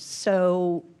concerns,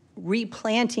 so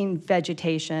replanting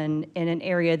vegetation in an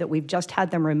area that we've just had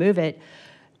them remove it,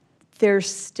 there's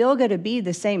still going to be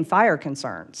the same fire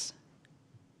concerns.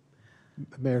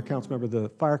 Mayor, Councilmember, the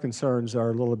fire concerns are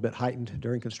a little bit heightened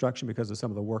during construction because of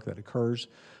some of the work that occurs,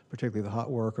 particularly the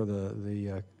hot work or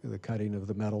the cutting of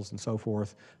the metals and so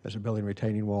forth. As they're building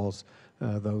retaining walls,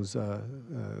 those are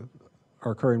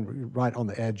occurring right on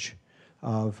the edge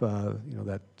of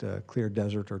that cleared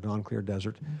desert or non-cleared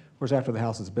desert. Whereas after the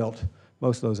house is built,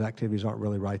 most of those activities aren't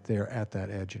really right there at that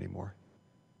edge anymore.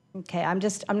 Okay, I'm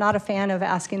not a fan of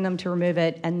asking them to remove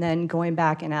it and then going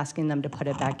back and asking them to put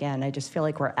it back in. I just feel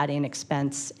like we're adding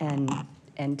expense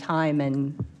and time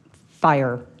and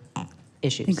fire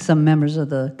issues. I think some members of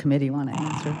the committee want to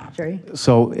answer. Jerry?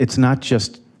 So it's not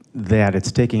just that,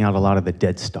 it's taking out a lot of the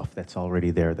dead stuff that's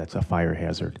already there that's a fire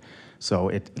hazard. So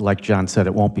it, like John said,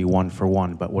 it won't be one for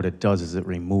one, but what it does is it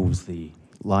removes the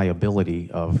liability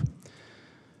of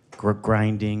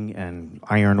grinding and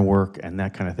iron work and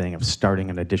that kind of thing, of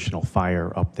starting an additional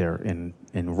fire up there in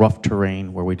rough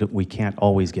terrain where we can't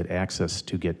always get access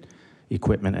to get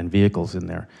equipment and vehicles in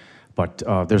there. But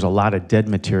there's a lot of dead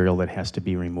material that has to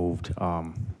be removed.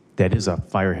 That is a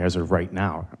fire hazard right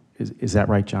now. Is that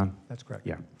right, John? That's correct.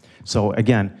 Yeah. So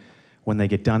again, when they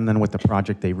get done then with the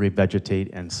project, they revegetate,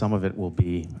 and some of it will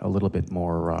be a little bit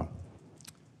more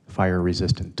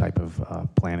fire-resistant type of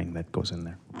planning that goes in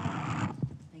there.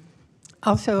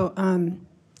 Also,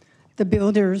 the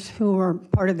builders who are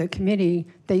part of the committee,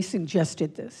 they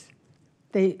suggested this.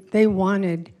 They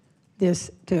wanted this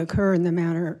to occur in the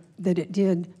manner that it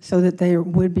did so that there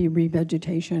would be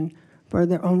revegetation for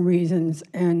their own reasons.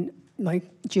 And like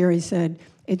Jerry said,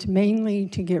 it's mainly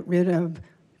to get rid of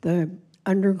the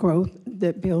undergrowth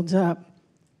that builds up.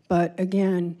 But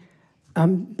again,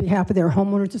 on behalf of their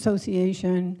homeowners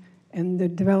association and the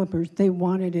developers, they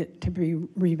wanted it to be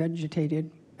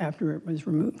revegetated after it was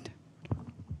removed.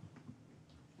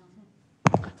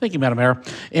 Thank you, Madam Mayor.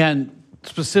 And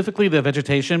specifically the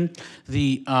vegetation,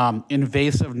 the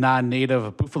invasive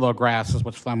non-native buffalo grass is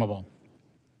what's flammable.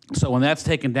 So when that's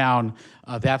taken down,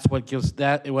 that's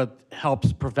what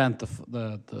helps prevent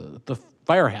the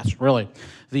fire hazard, really.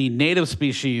 The native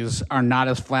species are not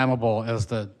as flammable as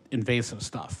the invasive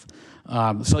stuff.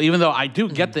 So even though I do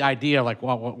get the idea, like,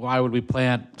 well, why would we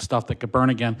plant stuff that could burn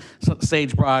again? So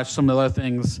sagebrush, some of the other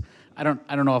things, I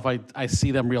don't know if I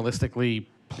see them realistically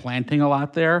planting a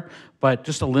lot there, but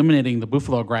just eliminating the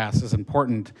buffalo grass is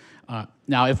important.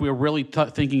 Now, if we were really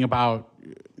thinking about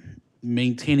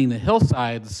maintaining the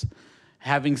hillsides,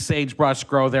 having sagebrush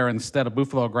grow there instead of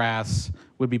buffalo grass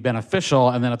would be beneficial,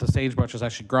 and then if the sagebrush is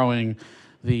actually growing,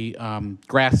 the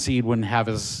grass seed wouldn't have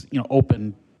as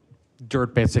open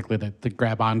dirt basically to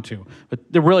grab onto. But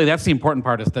really, that's the important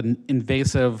part, is the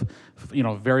invasive,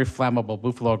 very flammable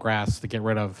buffalo grass to get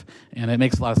rid of, and it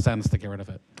makes a lot of sense to get rid of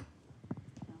it.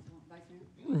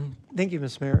 Thank you,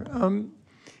 Ms. Mayor.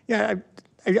 Yeah,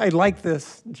 I like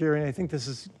this, Jerry. I think this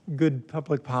is good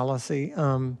public policy.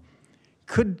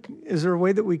 Is there a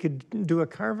way that we could do a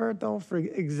carve-out, though, for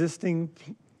existing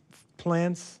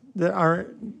plants that are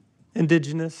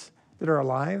indigenous, that are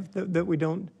alive, that we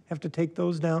don't have to take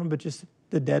those down, but just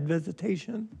the dead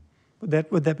vegetation? Would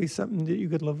that be something that you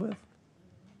could live with?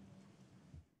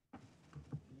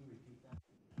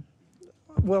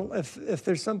 Well, if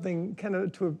there's something kind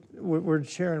of to what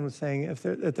Sharon was saying, if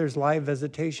there's live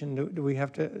vegetation, do we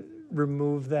have to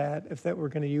remove that if we're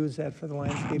going to use that for the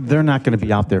landscape? They're not going to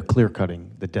be out there clear cutting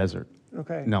the desert.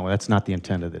 Okay. No, that's not the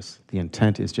intent of this. The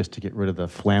intent is just to get rid of the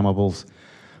flammables,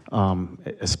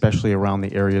 especially around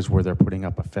the areas where they're putting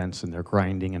up a fence and they're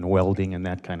grinding and welding and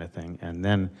that kind of thing. And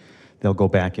then they'll go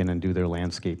back in and do their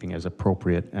landscaping as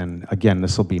appropriate. And again,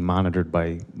 this will be monitored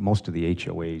by most of the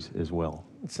HOAs as well.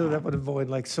 So that would avoid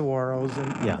like saguaros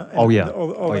and Yeah. and Oh, yeah.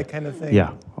 all Oh, that yeah. kind of thing.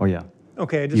 Yeah. Oh, yeah.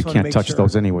 Okay, I just You want to can't make touch sure.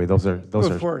 those anyway. Those are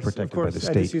Of protected course, by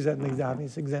the I just state. use that in the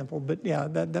obvious example, but yeah,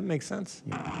 that makes sense.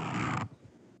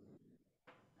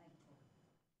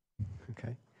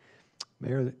 Okay.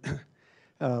 Mayor,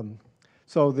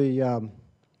 so the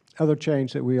other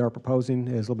change that we are proposing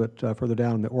is a little bit further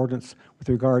down in the ordinance with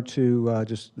regard to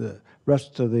just the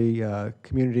rest of the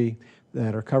community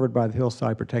that are covered by the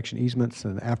hillside protection easements,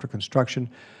 and after construction,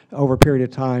 over a period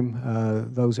of time,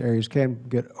 those areas can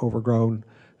get overgrown,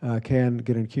 can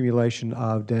get an accumulation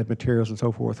of dead materials and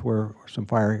so forth where some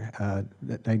fire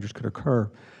dangers could occur.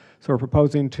 So we're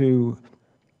proposing to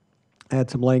add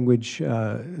some language,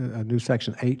 a new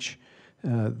section H,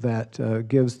 that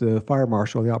gives the fire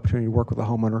marshal the opportunity to work with a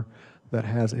homeowner that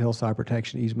has a hillside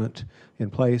protection easement in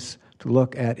place to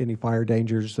look at any fire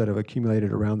dangers that have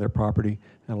accumulated around their property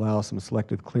and allow some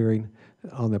selective clearing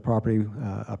on their property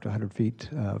up to 100 feet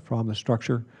from the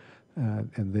structure,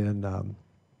 and then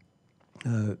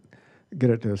get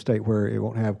it to a state where it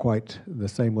won't have quite the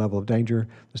same level of danger.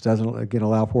 This doesn't, again,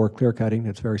 allow for clear cutting.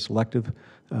 It's very selective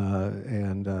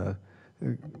and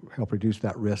help reduce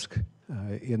that risk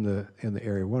in the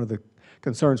area. One of the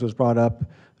concerns was brought up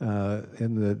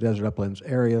in the desert uplands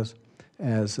areas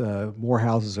as more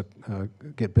houses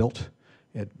get built.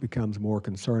 It becomes more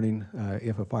concerning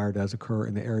if a fire does occur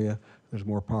in the area. There's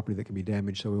more property that can be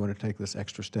damaged, so we want to take this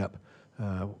extra step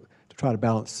to try to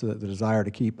balance the desire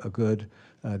to keep a good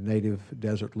native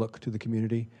desert look to the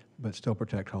community, but still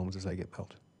protect homes as they get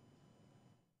built.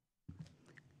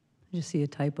 I just see a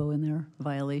typo in there,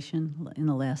 violation in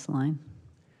the last line.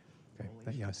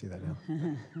 Okay, yeah, I see that now.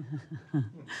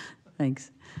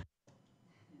 Thanks.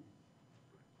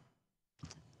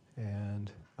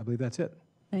 And I believe that's it.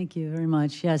 Thank you very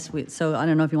much. Yes, so I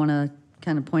don't know if you want to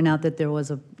kind of point out that there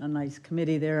was a nice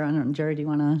committee there. I don't know, Jerry, do you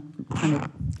want to kind of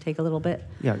take a little bit?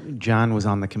 Yeah, John was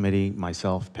on the committee,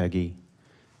 myself, Peggy.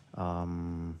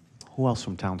 Who else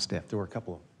from town staff? There were a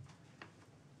couple of.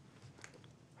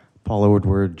 Paul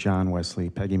Woodward, John Wesley,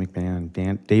 Peggy McMahon,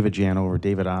 David Janover,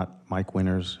 David Ott, Mike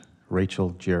Winters,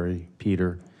 Rachel, Jerry,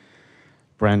 Peter,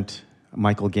 Brent,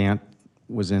 Michael Gant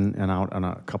was in and out on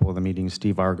a couple of the meetings,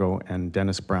 Steve Argo, and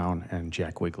Dennis Brown, and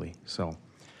Jack Wigley. So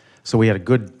we had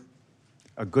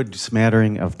a good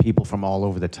smattering of people from all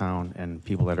over the town and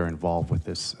people that are involved with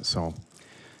this. So,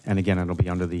 and again, it'll be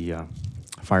under the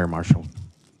fire marshal,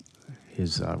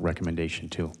 his recommendation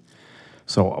too.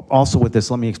 So also with this,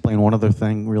 let me explain one other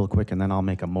thing real quick, and then I'll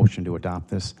make a motion to adopt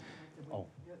this.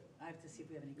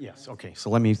 Yes, okay,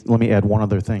 so let me add one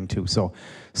other thing too. So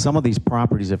some of these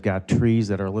properties have got trees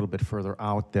that are a little bit further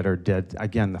out that are dead.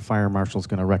 Again, the fire marshal's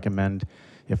going to recommend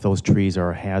if those trees are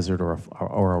a hazard or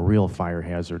a real fire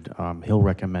hazard, he'll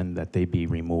recommend that they be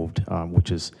removed,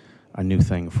 which is a new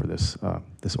thing for this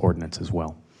ordinance as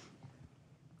well.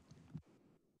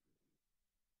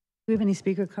 Do we have any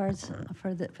speaker cards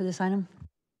for this item?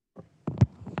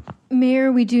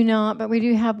 Mayor, we do not, but we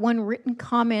do have one written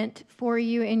comment for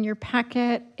you in your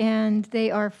packet, and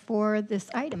they are for this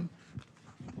item.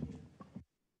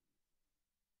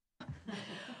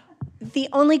 The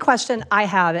only question I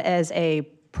have as a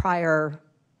prior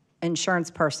insurance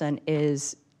person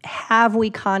is, have we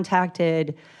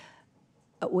contacted,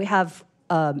 we have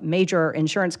a major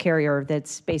insurance carrier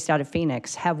that's based out of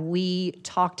Phoenix. Have we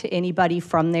talked to anybody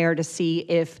from there to see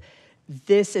if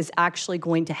this is actually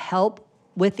going to help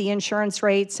with the insurance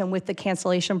rates and with the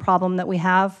cancellation problem that we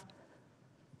have?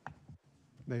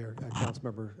 Mayor,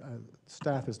 Councilmember,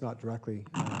 staff is not directly.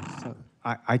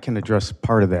 I can address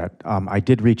part of that. I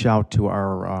did reach out to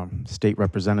our state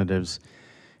representatives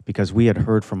because we had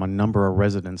heard from a number of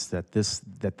residents that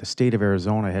the state of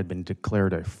Arizona had been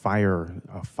declared a fire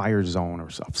zone or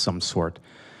of some sort.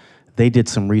 They did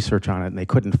some research on it and they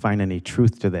couldn't find any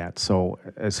truth to that. So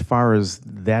as far as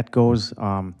that goes,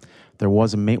 there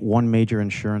was one major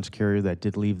insurance carrier that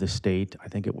did leave the state. I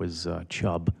think it was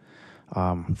Chubb,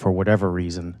 for whatever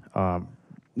reason.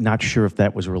 Not sure if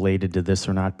that was related to this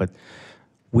or not, but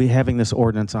we having this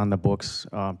ordinance on the books,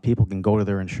 people can go to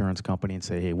their insurance company and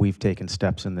say, hey, we've taken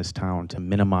steps in this town to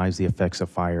minimize the effects of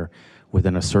fire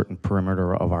within a certain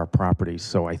perimeter of our properties.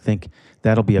 So I think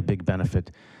that'll be a big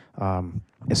benefit.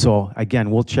 So again,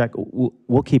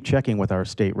 we'll keep checking with our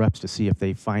state reps to see if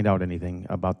they find out anything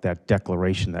about that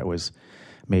declaration that was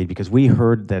made, because we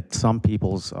heard that some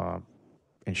people's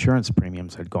insurance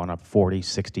premiums had gone up 40,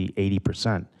 60,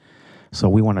 80%. So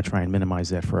we want to try and minimize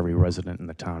that for every resident in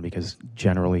the town, because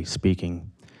generally speaking,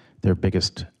 their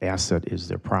biggest asset is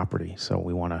their property. So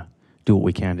we want to do what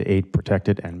we can to A, protect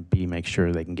it, and B, make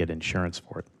sure they can get insurance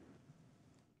for it.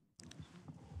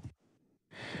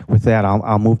 With that,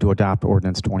 I'll move to adopt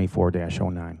ordinance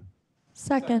 24-09.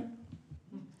 Second.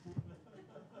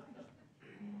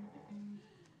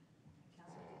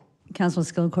 Councilman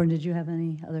Skillicorn, did you have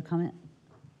any other comment?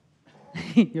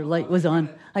 Your light was on.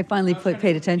 I finally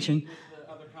paid attention.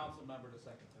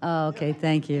 Oh, okay,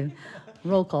 thank you.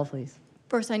 Roll call, please.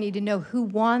 First, I need to know who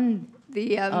won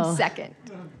the Oh. second.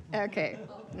 Okay,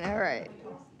 all right.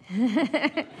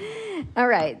 All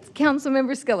right,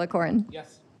 Councilmember Skillicorn.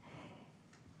 Yes.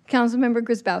 Councilmember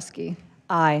Grzybowski.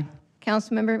 Aye.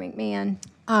 Councilmember McMahon.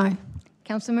 Aye.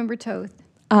 Councilmember Toth.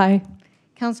 Aye.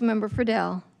 Councilmember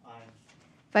Friedel. Aye.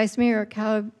 Vice Mayor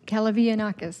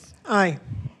Kalavianakis. Aye.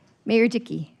 Mayor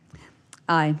Dickey.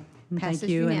 Aye. And thank Passes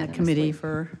you and the unanimously. committee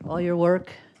for all your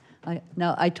work.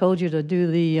 Now, I told you to do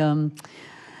the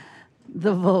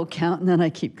vote count, and then I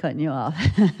keep cutting you off.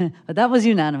 But that was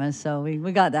unanimous, so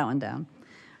we got that one down.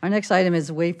 Our next item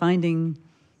is wayfinding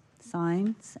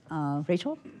signs.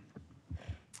 Rachel?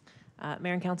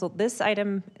 Mayor and Council, this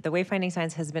item, the wayfinding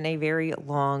signs, has been a very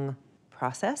long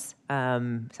process.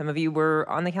 Some of you were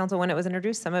on the council when it was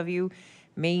introduced. Some of you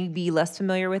may be less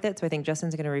familiar with it, so I think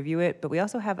Justin's going to review it. But we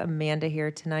also have Amanda here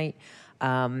tonight.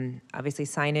 Obviously,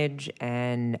 signage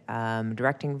and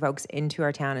directing folks into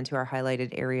our town, into our highlighted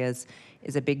areas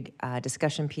is a big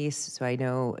discussion piece. So I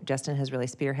know Justin has really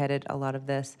spearheaded a lot of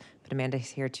this, but Amanda's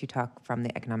here to talk from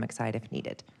the economic side if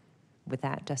needed. With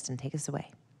that, Justin, take us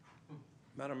away.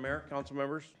 Madam Mayor, council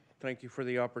members, thank you for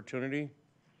the opportunity.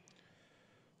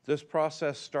 This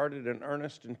process started in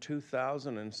earnest in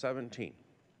 2017.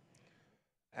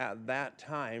 At that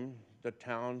time, the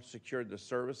town secured the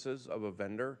services of a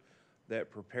vendor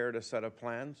that prepared a set of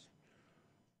plans.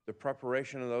 The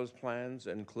preparation of those plans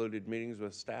included meetings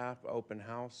with staff, open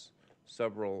house,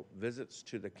 several visits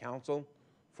to the council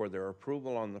for their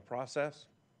approval on the process.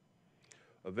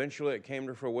 Eventually, it came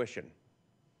to fruition.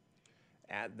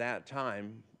 At that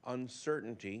time,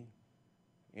 uncertainty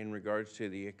in regards to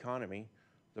the economy,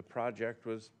 the project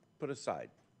was put aside.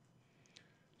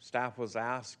 Staff was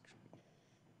asked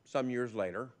some years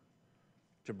later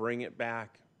to bring it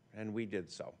back, and we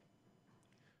did so.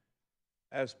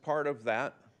 As part of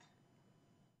that,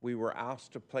 we were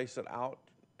asked to place it out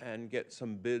and get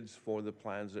some bids for the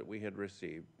plans that we had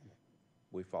received.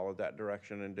 We followed that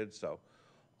direction and did so.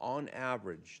 On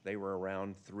average, they were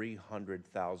around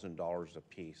 $300,000 a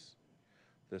piece.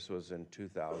 This was in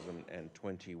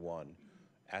 2021.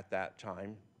 At that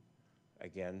time,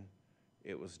 again,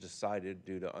 it was decided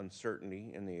due to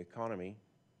uncertainty in the economy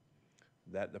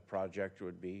that the project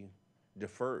would be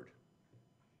deferred.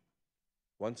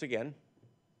 Once again,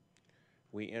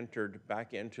 we entered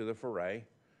back into the foray.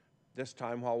 This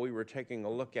time, while we were taking a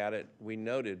look at it, we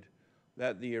noted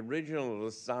that the original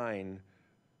design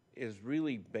is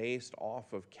really based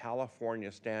off of California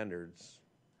standards.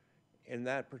 In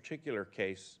that particular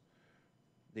case,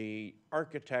 the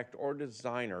architect or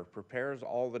designer prepares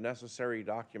all the necessary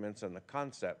documents and the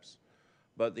concepts,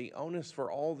 but the onus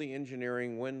for all the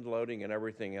engineering, wind loading, and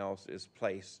everything else is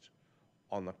placed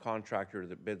on the contractor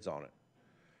that bids on it.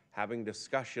 Having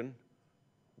discussion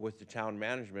with the town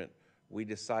management, we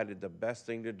decided the best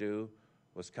thing to do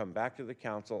was come back to the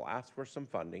council, ask for some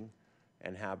funding,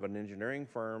 and have an engineering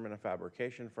firm and a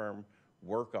fabrication firm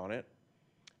work on it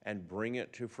and bring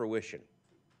it to fruition.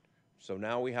 So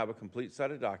now we have a complete set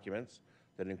of documents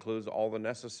that includes all the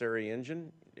necessary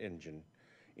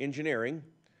engineering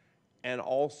and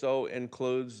also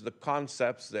includes the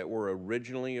concepts that were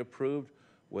originally approved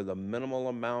with a minimal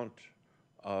amount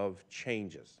of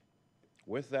changes.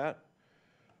 With that,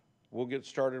 we'll get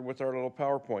started with our little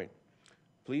PowerPoint.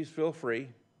 Please feel free,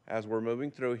 as we're moving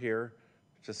through here,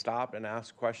 to stop and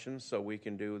ask questions so we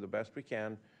can do the best we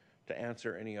can to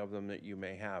answer any of them that you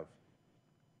may have.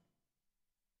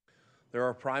 There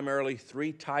are primarily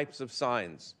three types of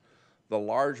signs. The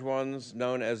large ones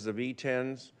known as the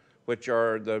V10s, which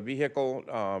are the vehicle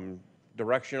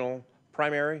directional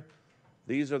primary.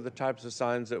 These are the types of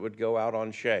signs that would go out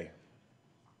on Shea.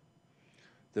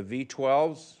 The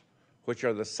V12s, which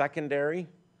are the secondary,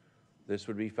 this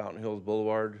would be Fountain Hills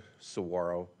Boulevard,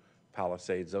 Saguaro,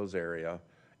 Palisades, those area.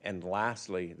 And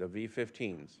lastly, the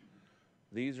V15s.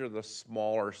 These are the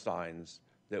smaller signs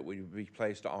that would be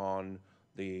placed on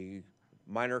the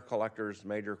minor collectors,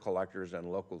 major collectors,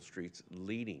 and local streets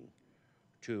leading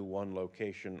to one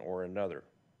location or another.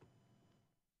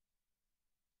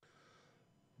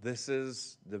 This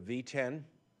is the V10.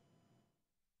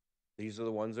 These are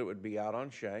the ones that would be out on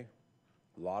Shea.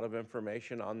 A lot of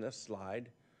information on this slide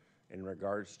in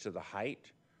regards to the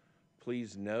height.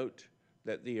 Please note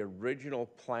that the original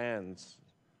plans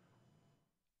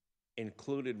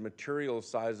included material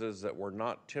sizes that were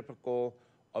not typical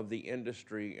of the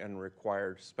industry and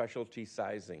required specialty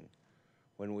sizing.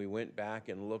 When we went back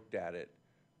and looked at it,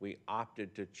 we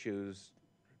opted to choose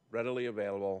readily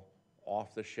available,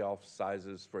 off-the-shelf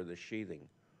sizes for the sheathing.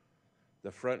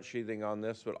 The front sheathing on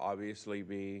this would obviously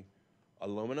be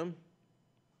aluminum,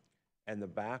 and the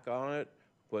back on it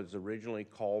was originally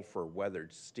called for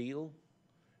weathered steel.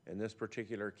 In this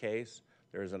particular case,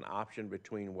 there's an option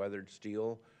between weathered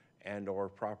steel and or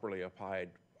properly applied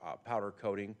powder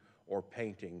coating or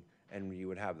painting, and you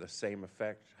would have the same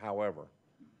effect. However,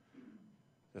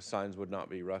 the signs would not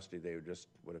be rusty, they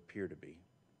would appear to be.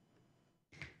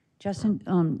 Justin,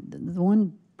 the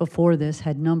one before this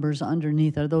had numbers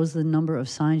underneath. Are those the number of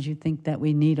signs you think that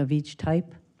we need of each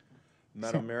type?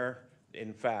 Madam Mayor,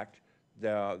 in fact,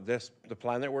 the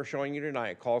plan that we're showing you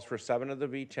tonight calls for 7 of the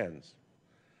V10s,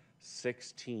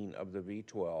 16 of the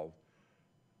V12,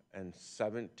 and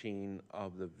 17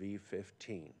 of the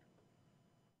V15.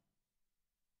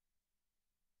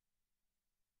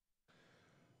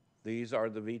 These are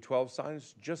the V12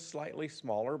 signs, just slightly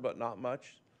smaller, but not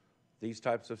much. These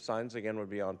types of signs, again, would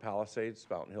be on Palisades,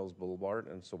 Fountain Hills Boulevard,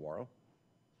 and Saguaro.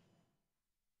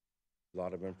 A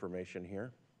lot of information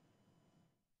here.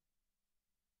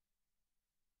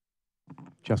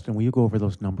 Justin, will you go over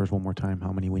those numbers one more time,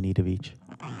 how many we need of each?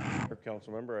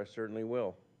 Council member, I certainly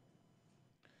will.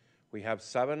 We have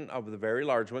 7 of the very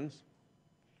large ones,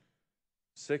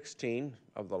 16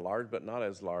 of the large but not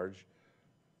as large,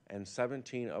 and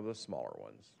 17 of the smaller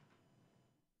ones.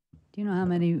 Do you know how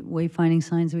many wayfinding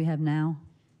signs we have now?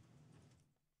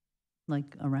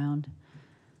 Like around?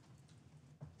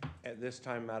 At this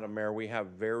time, Madam Mayor, we have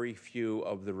very few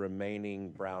of the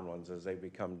remaining brown ones. As they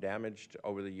become damaged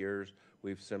over the years,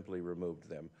 we've simply removed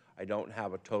them. I don't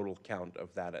have a total count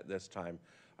of that at this time.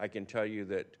 I can tell you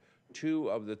that 2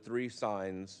 of the 3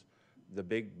 signs, the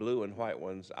big blue and white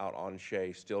ones out on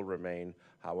Shea, still remain.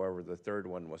 However, the 3rd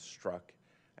one was struck,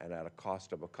 and at a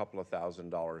cost of a couple of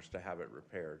 $1,000s to have it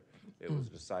repaired. It was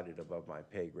decided above my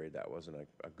pay grade that wasn't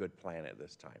a good plan at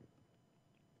this time.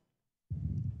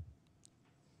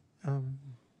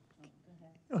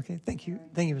 Okay, thank you,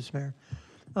 Mr. Mayor.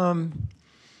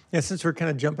 Yeah, since we're kind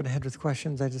of jumping ahead with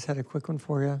questions, I just had a quick one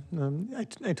for you.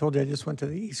 I told you I just went to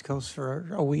the East Coast for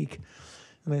a week,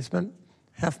 and I spent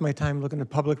half my time looking at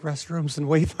public restrooms and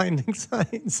wayfinding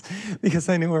signs because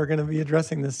I knew we were going to be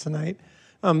addressing this tonight.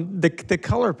 The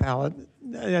color palette,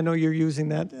 I know you're using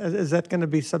that. Is that going to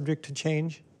be subject to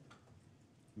change?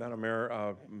 Madam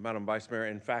Mayor, Madam Vice Mayor,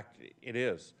 in fact, it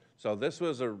is. So this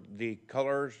was the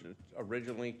colors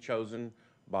originally chosen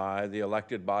by the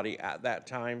elected body at that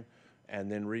time, and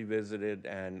then revisited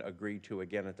and agreed to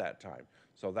again at that time.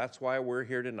 So that's why we're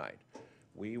here tonight.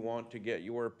 We want to get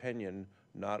your opinion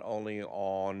not only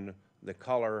on the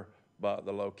color, but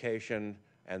the location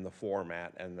and the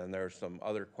format. And then there's some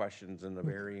other questions in the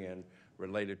very end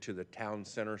related to the town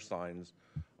center signs.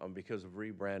 Because of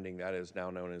rebranding, that is now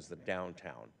known as the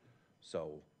downtown.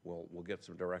 So we'll get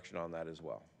some direction on that as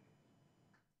well.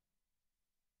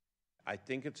 I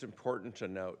think it's important to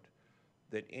note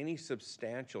that any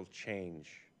substantial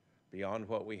change beyond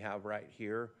what we have right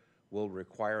here will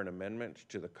require an amendment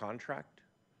to the contract,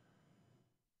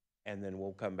 and then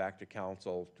we'll come back to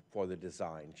council for the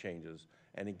design changes.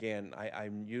 And again, I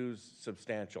use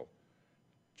substantial.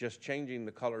 Just changing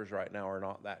the colors right now are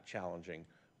not that challenging,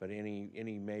 but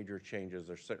any major changes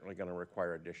are certainly going to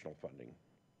require additional funding.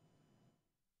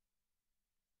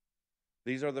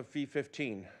 These are the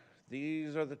V15.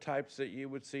 These are the types that you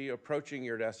would see approaching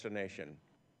your destination.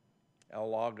 El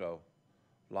Lago,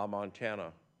 La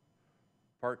Montana,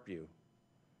 Parkview,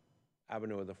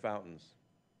 Avenue of the Fountains.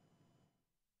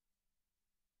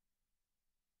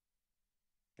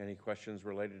 Any questions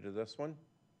related to this one?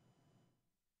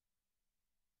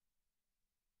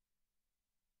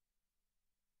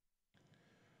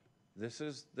 This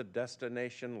is the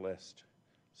destination list.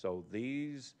 So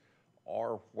these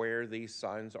are where these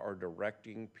signs are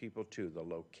directing people to, the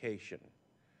location.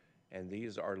 And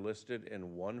these are listed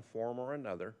in one form or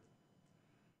another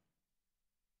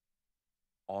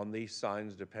on these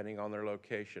signs depending on their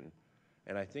location.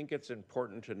 And I think it's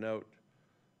important to note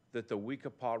that the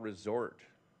Weekapaw Resort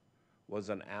was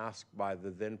an ask by the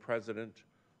then president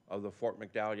of the Fort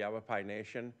McDowell Yavapai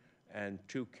Nation, and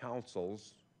 2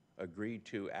 councils agreed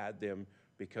to add them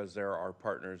because they're our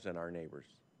partners and our neighbors.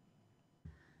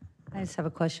 I just have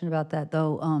a question about that,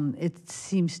 though. It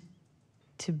seems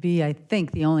to be, I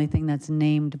think, the only thing that's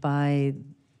named by,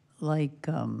 like,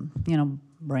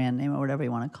 brand name or whatever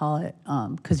you want to call it.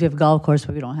 Because we have a golf course,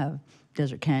 but we don't have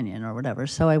Desert Canyon or whatever.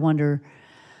 So I wonder,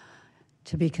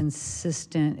 to be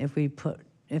consistent,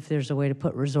 if there's a way to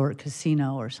put resort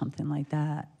casino or something like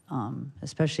that.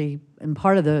 especially, and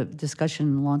part of the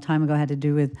discussion a long time ago had to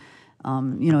do with,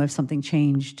 you know, if something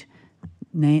changed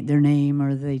their name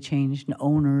or they changed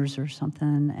owners or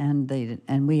something,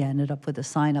 and we ended up with a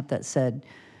sign up that said,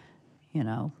 you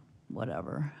know,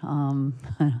 whatever. I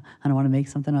don't want to make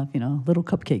something up, you know, Little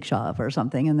Cupcake Shop or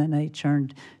something, and then they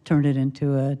turned it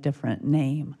into a different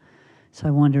name. So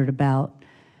I wondered about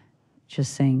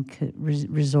just saying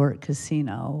resort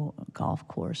casino golf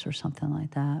course or something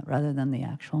like that, rather than the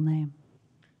actual name.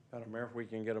 Madam Mayor, if we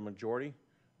can get a majority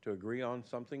to agree on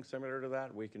something similar to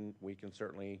that, we can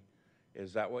certainly.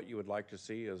 Is that what you would like to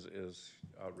see? Is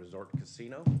a resort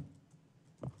casino?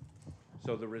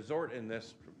 So the resort in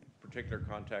this particular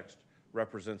context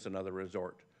represents another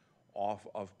resort off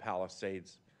of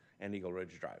Palisades and Eagle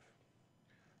Ridge Drive.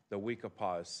 The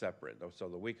Weekapaw is separate, so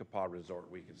the Weekapaw Resort,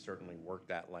 we could certainly work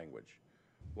that language.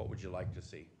 What would you like to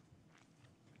see?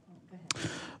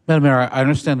 Madam Mayor, I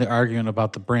understand the argument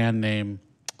about the brand name,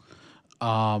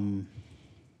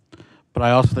 but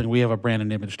I also think we have a brand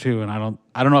and image too, and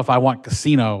I don't know if I want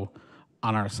casino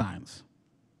on our signs.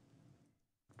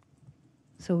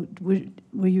 So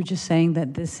were you just saying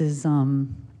that this is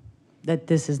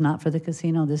not for the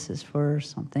casino, this is for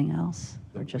something else,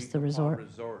 or just the resort? The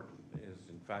resort is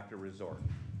in fact a resort.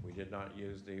 We did not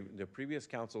use, the previous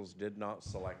councils did not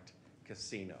select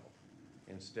casino.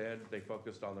 Instead, they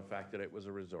focused on the fact that it was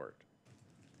a resort.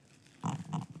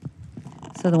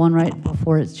 So the one right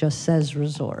before it just says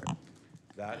resort.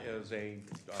 That is a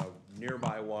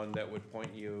nearby one that would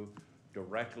point you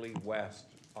directly west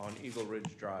on Eagle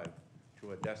Ridge Drive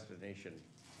to a destination.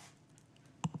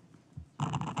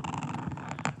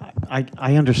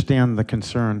 I understand the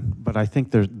concern, but I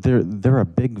think they're a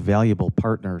big, valuable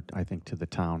partner, I think, to the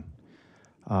town.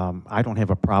 I don't have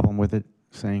a problem with it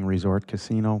saying resort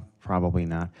casino, probably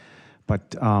not.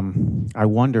 But I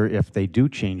wonder if they do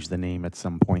change the name at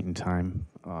some point in time,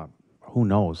 who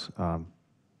knows?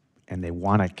 And they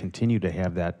want to continue to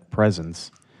have that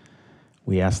presence.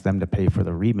 We ask them to pay for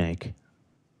the remake.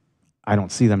 I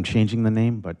don't see them changing the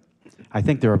name, but I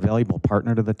think they're a valuable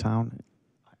partner to the town,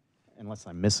 unless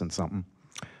I'm missing something.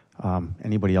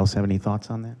 Anybody else have any thoughts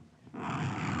on that?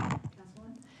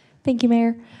 Thank you,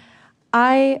 Mayor.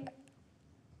 I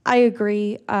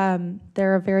agree.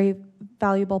 They're a very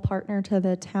valuable partner to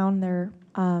the town. They're,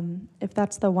 if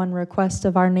that's the one request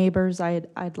of our neighbors,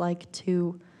 I'd like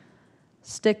to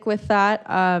stick with that.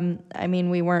 I mean,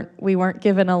 we weren't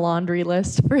given a laundry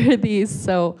list for these,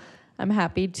 so I'm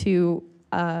happy to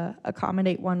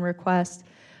accommodate one request.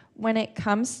 When it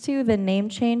comes to the name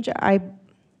change, I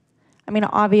mean,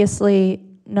 obviously,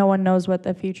 no one knows what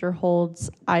the future holds.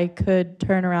 I could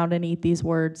turn around and eat these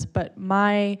words, but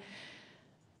my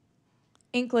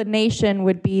inclination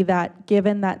would be that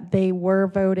given that they were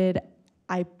voted,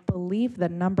 I believe, the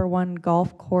 #1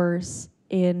 golf course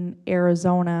in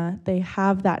Arizona, they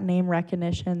have that name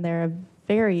recognition. They're a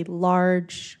very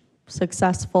large,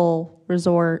 successful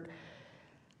resort.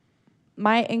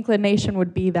 My inclination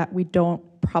would be that we don't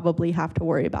probably have to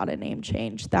worry about a name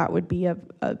change. That would be a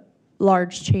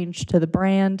large change to the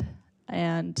brand,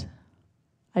 and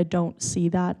I don't see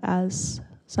that as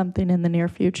something in the near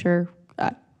future.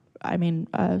 I mean,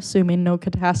 assuming no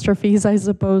catastrophes, I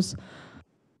suppose.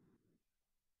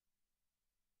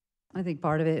 I think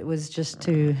part of it was just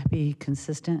to be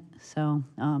consistent. So,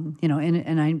 you know,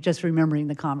 and I'm just remembering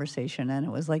the conversation, and it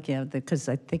was like, yeah, because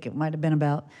I think it might have been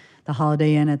about the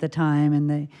Holiday Inn at the time, and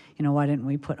they, you know, why didn't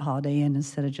we put Holiday Inn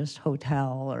instead of just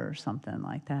hotel or something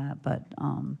like that? But,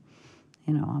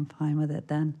 you know, I'm fine with it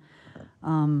then.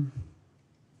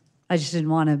 I just didn't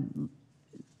want to,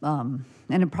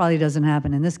 and it probably doesn't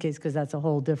happen in this case because that's a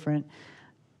whole different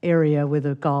area with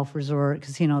a golf resort,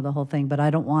 casino, the whole thing. But I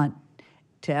don't want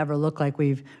to ever look like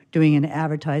we've doing an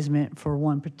advertisement for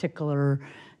one particular,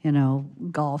 you know,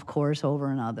 golf course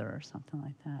over another or something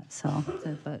like that. So,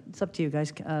 but it's up to you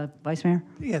guys, Vice Mayor.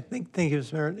 Yeah, thank you,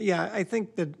 Mr. Mayor. Yeah, I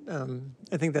think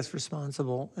that's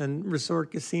responsible. And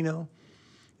resort casino,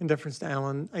 in deference to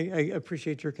Alan, I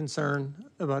appreciate your concern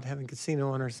about having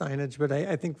casino on our signage, but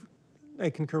I think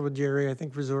I concur with Jerry. I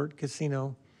think resort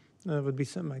casino would be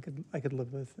something I could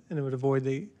live with, and it would avoid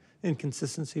the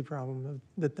inconsistency problem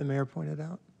that the mayor pointed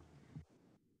out.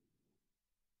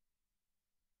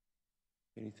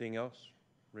 Anything else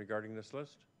regarding this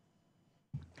list?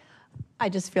 I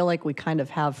just feel like we kind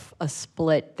of have a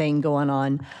split thing going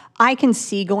on. I can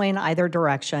see going either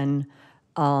direction.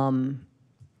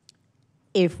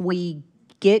 If we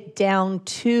get down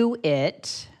to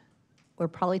it, we're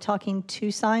probably talking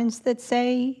 2 signs that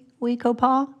say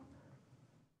Weekapaw.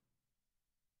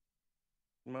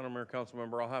 Madam Mayor,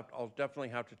 Councilmember, I'll definitely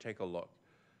have to take a look.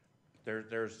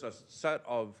 There's a set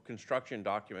of construction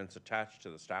documents attached to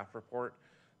the staff report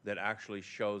that actually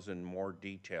shows in more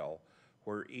detail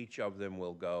where each of them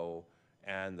will go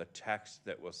and the text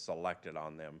that was selected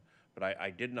on them. But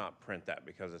I did not print that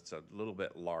because it's a little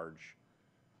bit large.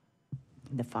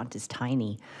 The font is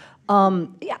tiny.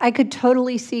 Yeah, I could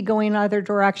totally see going either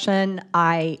direction.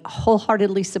 I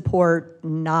wholeheartedly support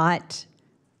not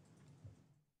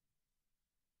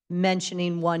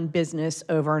mentioning one business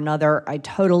over another. I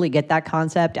totally get that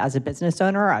concept. As a business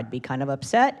owner, I'd be kind of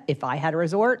upset if I had a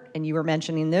resort and you were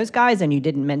mentioning those guys and you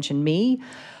didn't mention me.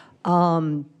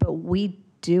 But we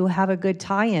do have a good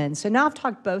tie-in. So now I've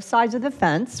talked both sides of the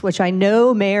fence, which I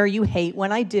know, Mayor, you hate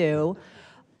when I do.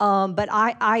 But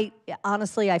I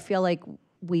honestly, I feel like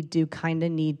we do kind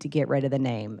of need to get rid of the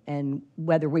name. And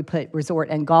whether we put resort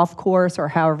and golf course or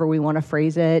however we want to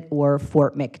phrase it, or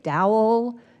Fort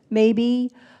McDowell,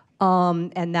 maybe.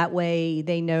 And that way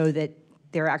they know that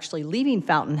they're actually leaving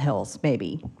Fountain Hills,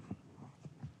 maybe.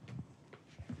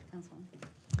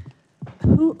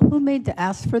 Who made the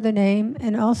ask for the name?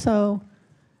 And also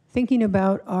thinking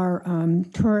about our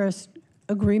tourist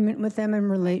agreement with them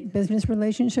and business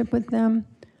relationship with them,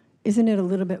 isn't it a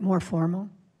little bit more formal?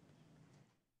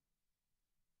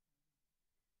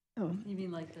 Oh. You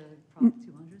mean like the Prop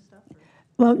 200 stuff? Or?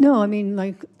 Well, no, I mean,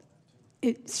 like,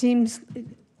 it seems,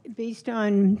 based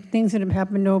on things that have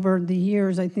happened over the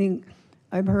years, I think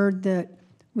I've heard that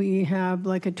we have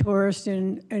like a tourist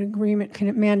and an agreement.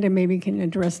 Amanda maybe can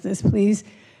address this, please.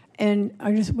 And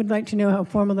I just would like to know how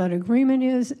formal that agreement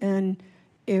is and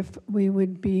if we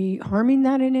would be harming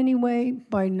that in any way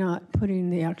by not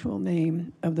putting the actual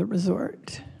name of the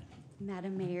resort.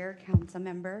 Madam Mayor, council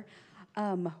member,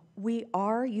 we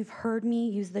are, you've heard me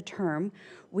use the term,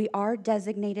 we are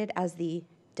designated as the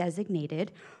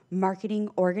designated marketing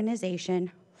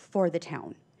organization for the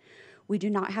town. We do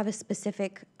not have a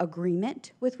specific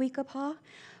agreement with Weekapaw,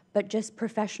 but just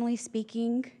professionally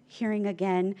speaking, hearing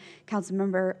again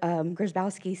Councilmember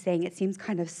Grzybowski saying it seems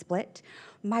kind of split,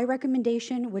 my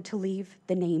recommendation would to leave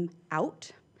the name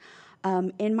out.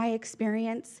 In my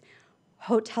experience,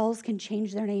 hotels can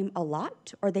change their name a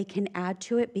lot, or they can add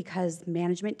to it because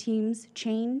management teams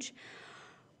change.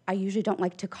 I usually don't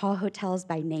like to call hotels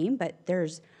by name, but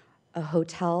there's a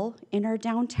hotel in our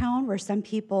downtown where some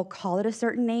people call it a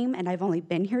certain name, and I've only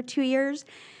been here 2 years,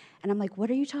 and I'm like,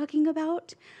 what are you talking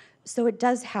about? So it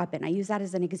does happen. I use that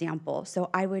as an example. So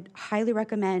I would highly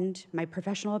recommend, my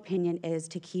professional opinion is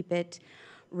to keep it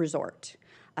resort.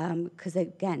 Because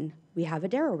again, we have a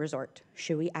Darrow resort.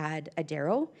 Should we add a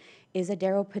Darrow? Is a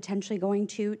Darrow potentially going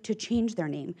to change their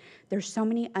name? There's so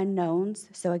many unknowns.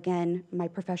 So again, my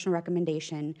professional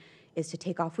recommendation is to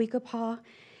take off Weekapaw.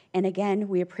 And again,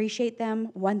 we appreciate them.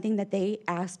 One thing that they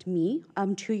asked me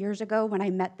 2 years ago when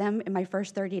I met them in my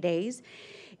first 30 days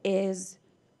is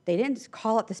they didn't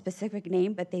call it the specific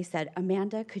name, but they said,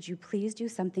 Amanda, could you please do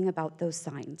something about those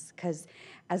signs? Because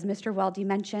as Mr. Weldy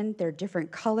mentioned, they're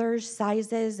different colors,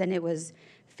 sizes, and it was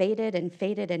faded and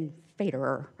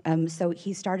faderer. So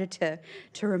he started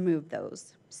to remove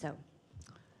those. So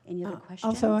any other questions?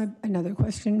 Also, I have another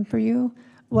question for you.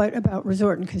 What about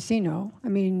resort and casino? I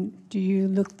mean, do you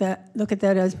look at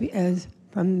that as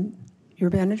from your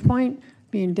vantage point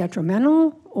being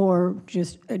detrimental, or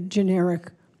just a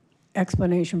generic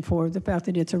explanation for the fact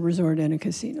that it's a resort and a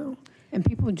casino? And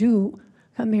people do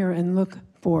come here and look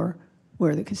for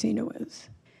where the casino is.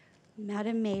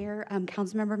 Madam Mayor,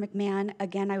 Councilmember McMahon,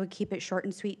 again, I would keep it short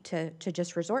and sweet to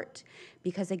just resort,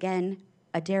 because again,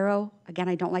 Adaro, again,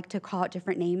 I don't like to call it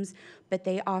different names, but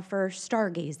they offer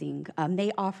stargazing.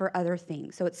 They offer other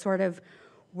things. So it's sort of,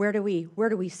 where do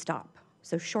we stop?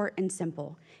 So short and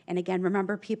simple. And again,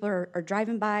 remember, people are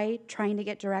driving by, trying to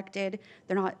get directed.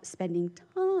 They're not spending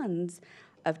tons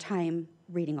of time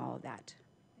reading all of that.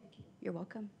 You're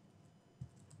welcome.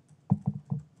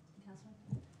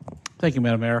 Thank you,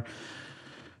 Madam Mayor.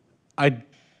 I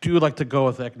do like to go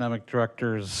with the economic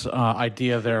director's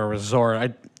idea there, a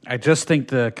resort. I just think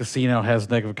the casino has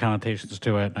negative connotations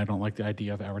to it, and I don't like the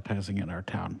idea of advertising it in our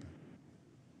town.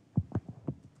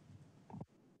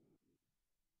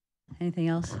 Anything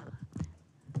else?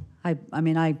 I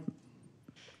mean, I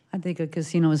think a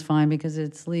casino is fine because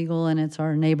it's legal and it's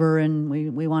our neighbor and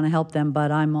we want to help them,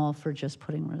 but I'm all for just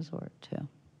putting resort too.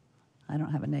 I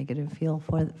don't have a negative feel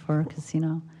for a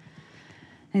casino.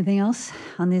 Anything else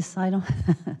on this item?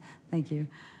 Thank you.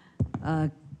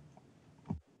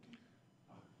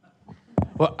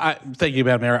 Well, thank you,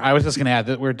 Madam Mayor. I was just going to add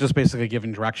that we're just basically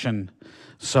giving direction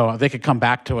so they could come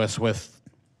back to us with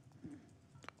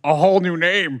a whole new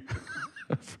name.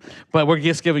 But we're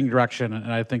just giving direction,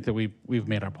 and I think that we've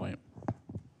made our point.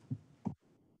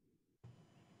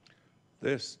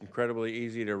 This incredibly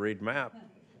easy to read map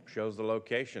shows the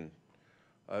location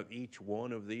of each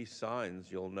one of these signs.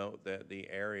 You'll note that the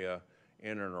area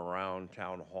in and around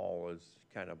Town Hall is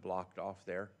kind of blocked off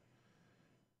there.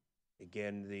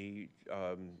 Again, the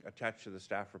attached to the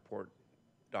staff report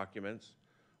documents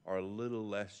are a little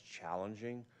less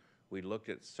challenging. We looked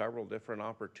at several different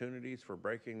opportunities for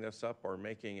breaking this up or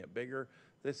making it bigger.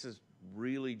 This is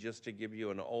really just to give you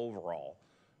an overall.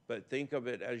 But think of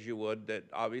it as you would that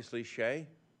obviously Shea,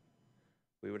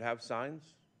 we would have signs,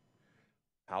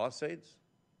 Palisades,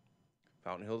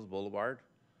 Fountain Hills Boulevard,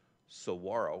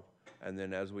 Saguaro, and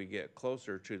then as we get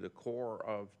closer to the core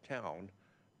of town,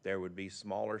 there would be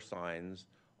smaller signs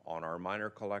on our minor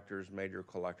collectors, major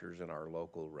collectors, and our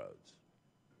local roads.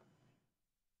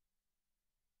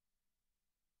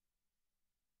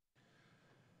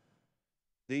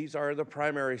 These are the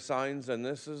primary signs, and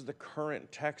this is the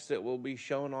current text that will be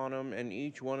shown on them, and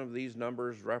each one of these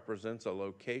numbers represents a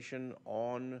location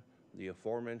on the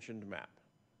aforementioned map.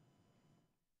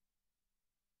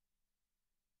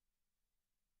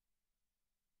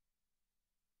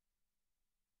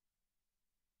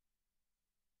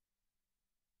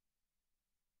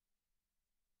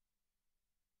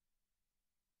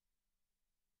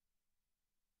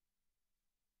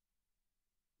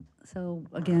 So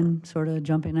again, sort of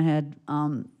jumping ahead,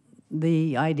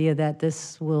 the idea that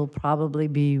this will probably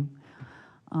be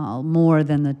more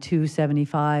than the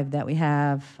 275 that we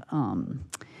have.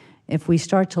 If we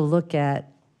start to look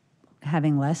at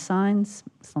having less signs,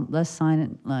 less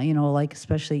sign, like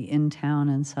especially in town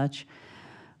and such,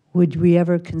 would we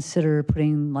ever consider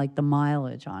putting like the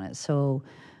mileage on it? So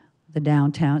the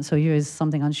downtown, so here's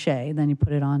something on Shea, then you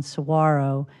put it on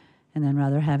Saguaro, and then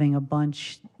rather having a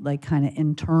bunch like kind of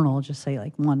internal, just say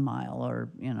like 1 mile or,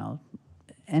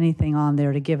 anything on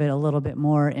there to give it a little bit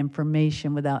more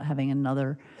information without having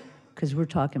another, because we're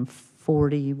talking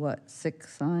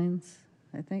 6 signs,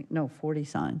 I think? No, 40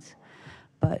 signs.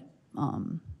 But,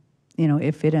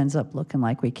 if it ends up looking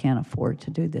like we can't afford to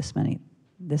do this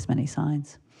many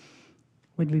signs,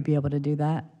 would we be able to do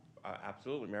that?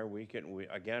 Absolutely, Mayor.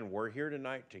 Again, we're here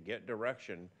tonight to get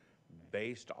direction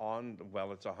based on,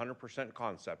 well, it's 100%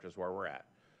 concept is where we're at.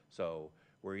 So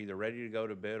we're either ready to go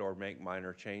to bid or make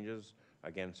minor changes.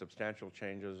 Again, substantial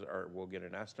changes we'll get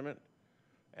an estimate,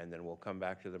 and then we'll come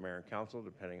back to the mayor and council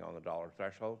depending on the dollar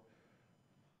threshold.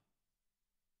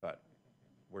 But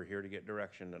we're here to get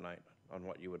direction tonight on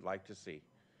what you would like to see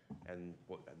and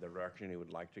what the direction you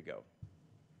would like to go.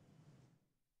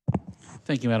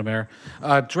 Thank you, Madam Mayor.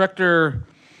 Director,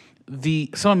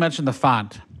 someone mentioned the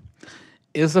font.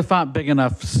 Is the font big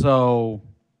enough so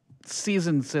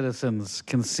seasoned citizens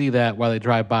can see that while they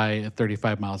drive by at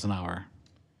 35 miles an hour?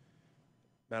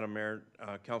 Madam Mayor,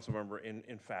 council member,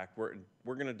 in fact, we're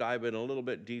going to dive in a little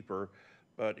bit deeper,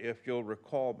 but if you'll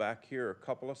recall back here a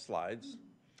couple of slides,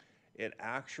 it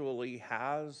actually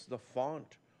has the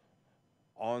font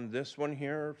on this one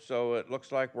here. So it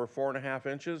looks like we're 4.5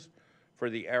 inches for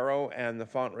the arrow and the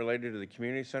font related to the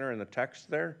community center and the text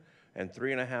there, and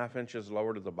 3.5 inches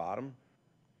lower to the bottom.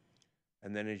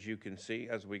 And then as you can see,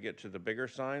 as we get to the bigger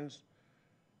signs,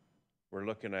 we're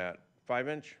looking at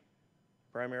 5-inch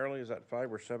primarily. Is that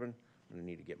 5 or 7? I'm gonna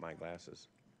need to get my glasses.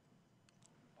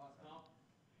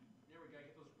 There we go,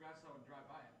 get those glasses out and drive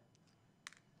by it.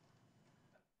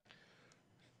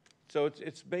 So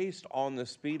it's based on the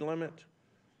speed limit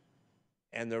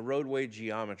and the roadway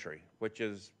geometry, which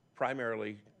is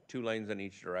primarily 2 lanes in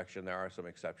each direction. There are some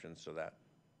exceptions to that.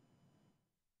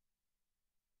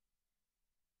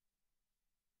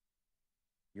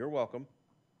 You're welcome.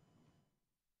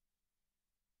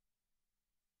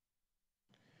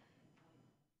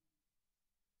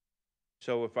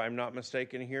 So if I'm not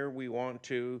mistaken here, we want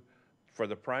to, for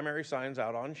the primary signs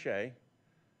out on Shea,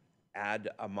 add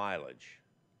a mileage.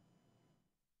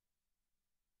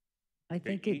 I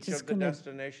think each of the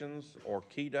destinations or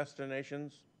key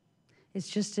destinations. It's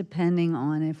just depending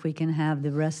on if we can have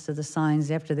the rest of the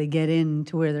signs after they get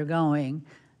into where they're going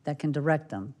that can direct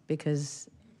them, because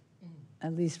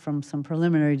at least from some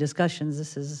preliminary discussions,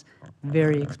 this is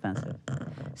very expensive.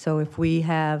 So if we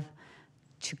have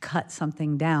to cut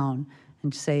something down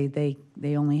and say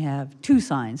they only have 2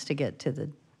 signs to get to the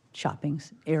shopping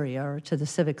area or to the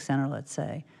civic center, let's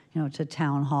say, to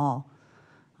town hall,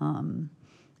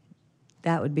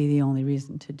 that would be the only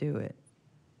reason to do it.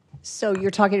 So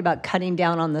you're talking about cutting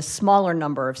down on the smaller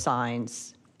number of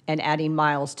signs and adding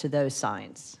miles to those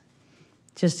signs?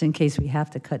 Just in case we have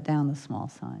to cut down the small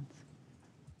signs.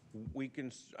 We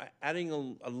can, adding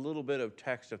a little bit of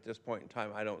text at this point in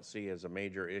time, I don't see as a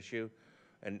major issue.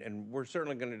 And we're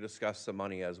certainly going to discuss the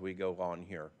money as we go on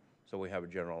here, so we have a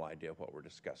general idea of what we're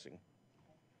discussing.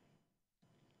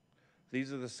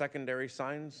 These are the secondary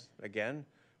signs. Again,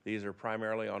 these are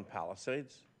primarily on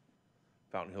Palisades,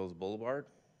 Fountain Hills Boulevard,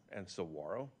 and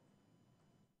Saguaro.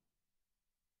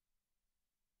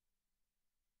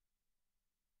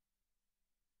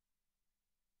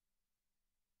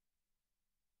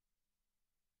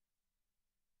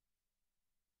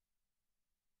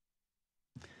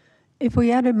 If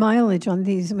we added mileage on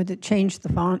these, would it change the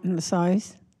font and the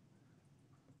size?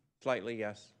 Slightly,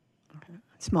 yes. Okay.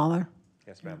 Smaller?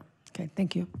 Yes, ma'am. Okay,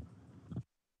 thank you.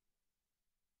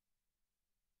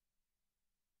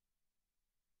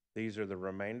 These are the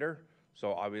remainder.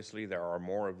 So obviously there are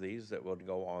more of these that would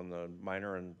go on the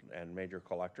minor and major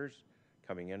collectors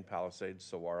coming in, Palisades,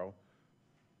 Saguaro.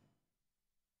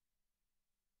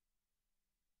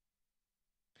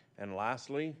 And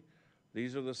lastly,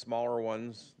 these are the smaller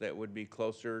ones that would be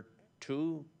closer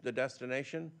to the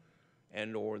destination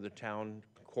and or the town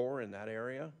core in that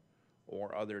area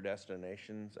or other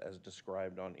destinations as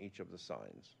described on each of the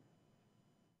signs.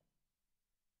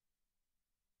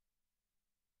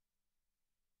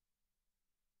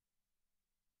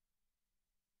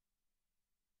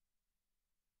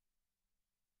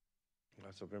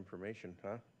 Lots of information,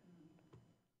 huh?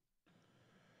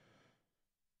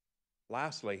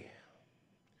 Lastly,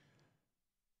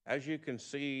 as you can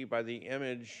see by the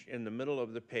image in the middle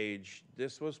of the page,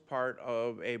 this was part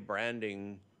of a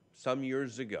branding some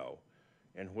years ago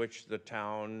in which the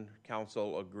town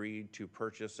council agreed to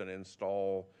purchase and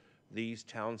install these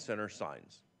town center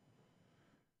signs.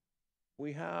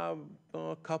 We have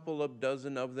a couple of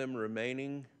dozen of them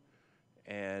remaining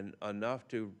and enough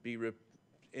to be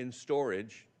in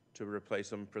storage to replace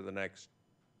them for the next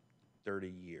 30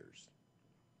 years.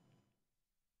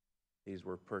 These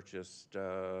were purchased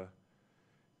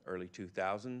early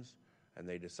 2000s, and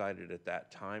they decided at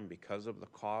that time, because of the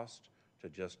cost, to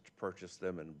just purchase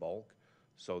them in bulk.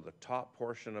 So the top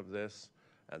portion of this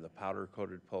and the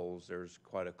powder-coated poles, there's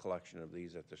quite a collection of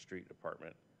these at the street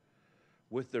department.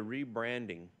 With the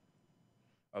rebranding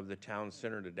of the town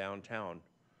center to downtown,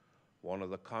 one of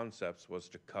the concepts was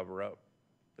to cover up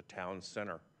the town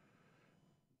center.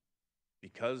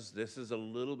 Because this is a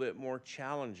little bit more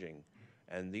challenging,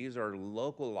 and these are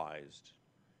localized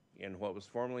in what was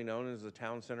formerly known as the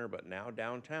town center, but now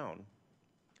downtown,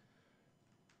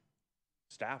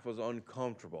 staff was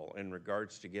uncomfortable in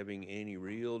regards to giving any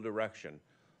real direction.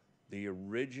 The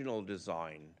original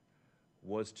design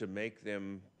was to make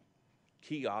them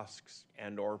kiosks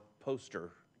and or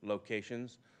poster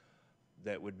locations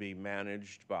that would be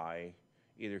managed by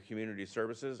either community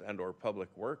services and or public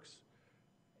works.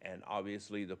 And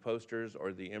obviously the posters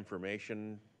or the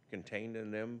information contained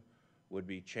in them would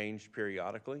be changed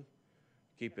periodically.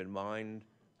 Keep in mind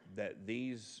that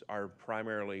these are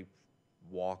primarily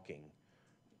walking.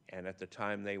 And at the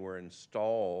time they were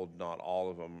installed, not all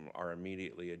of them are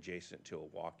immediately adjacent to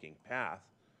a walking path.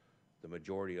 The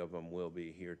majority of them will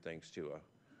be here thanks to a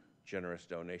generous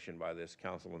donation by this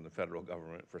council and the federal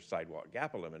government for sidewalk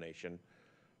gap elimination.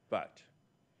 But,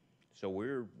 so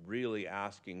we're really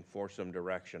asking for some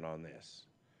direction on this.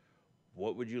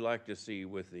 What would you like to see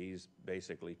with these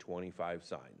basically 25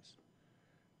 signs?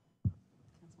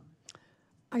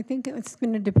 I think it's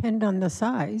going to depend on the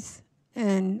size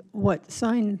and what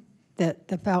sign that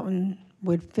the fountain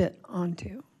would fit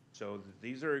onto. So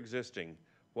these are existing.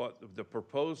 What the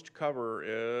proposed cover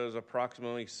is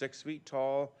approximately 6 feet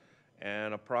tall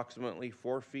and approximately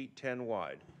 4 feet 10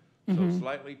 wide. So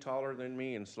slightly taller than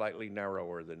me and slightly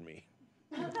narrower than me.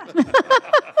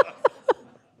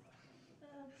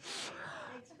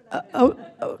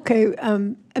 Okay,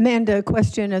 Amanda, a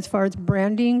question as far as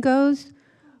branding goes.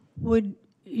 Would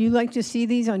you like to see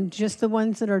these on just the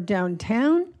ones that are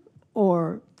downtown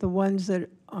or the ones that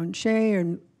on Shea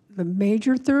and the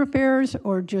major thoroughfares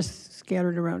or just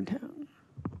scattered around town?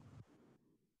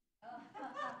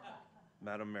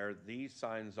 Madam Mayor, these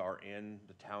signs are in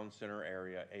the town center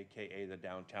area, AKA the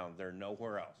downtown. They're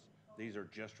nowhere else. These are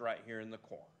just right here in the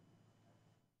core.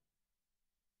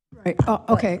 Right, oh,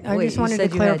 okay, I just wanted to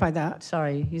clarify that.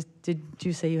 Sorry, did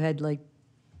you say you had like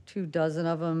 24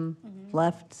 of them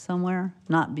left somewhere,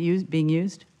 not being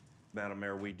used? Madam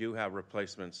Mayor, we do have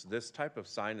replacements. This type of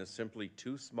sign is simply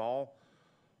too small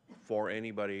for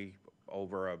anybody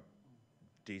over a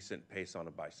decent pace on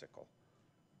a bicycle.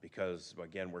 Because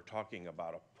again, we're talking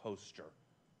about a poster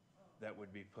that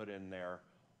would be put in there.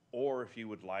 Or if you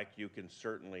would like, you can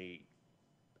certainly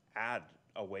add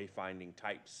a wayfinding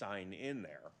type sign in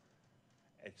there.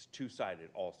 It's two-sided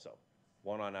also.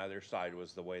 One on either side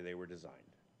was the way they were designed.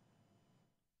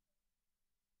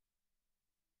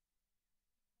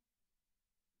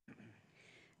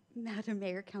 Madam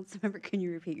Mayor, Councilmember, can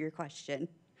you repeat your question?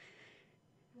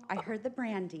 I heard the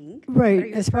branding. Right, Are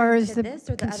you as far referring as to the this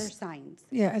or the other signs?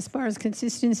 Yeah, as far as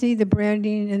consistency, the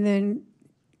branding, and then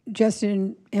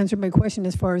Justin answered my question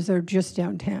as far as they're just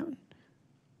downtown.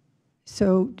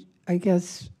 So I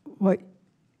guess what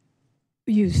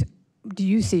do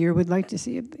you see or would like to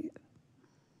see?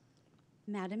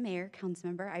 Madam Mayor,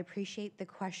 Councilmember, I appreciate the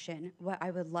question. What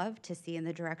I would love to see in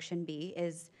the direction B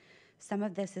is some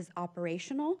of this is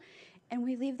operational, and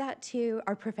we leave that to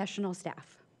our professional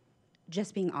staff,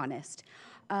 just being honest.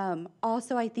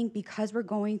 Also, I think because we're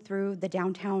going through the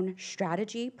downtown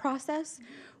strategy process,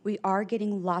 we are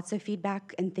getting lots of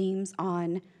feedback and themes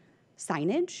on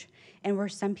signage, and where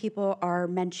some people are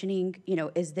mentioning, you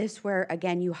know, is this where,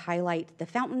 again, you highlight the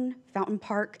fountain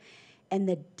park, and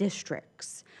the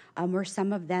districts, where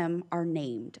some of them are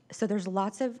named. So there's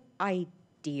lots of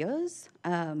ideas.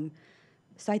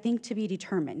 So I think to be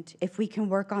determined, if we can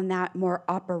work on that more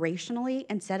operationally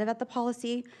instead of at the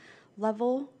policy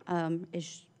level,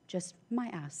 is just my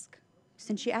ask.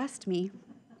 Since you asked me.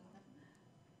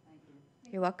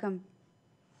 You're welcome.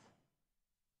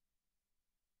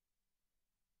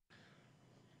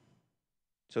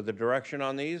 So the direction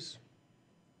on these?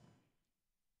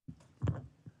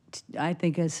 I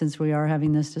think since we are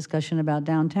having this discussion about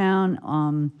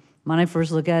downtown, when I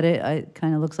first look at it, it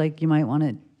kind of looks like you might want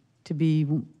it to be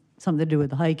something to do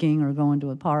with hiking or going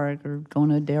to a park or going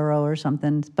to a Darrow or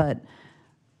something. But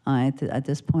at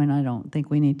this point, I don't think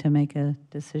we need to make a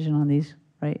decision on these,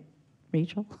 right,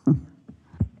 Rachel?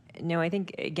 No, I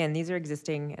think, again, these are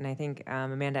existing, and I think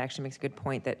Amanda actually makes a good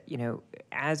point that, you know,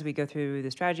 as we go through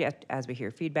the strategy, as we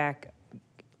hear feedback,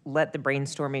 let the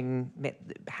brainstorming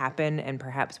happen, and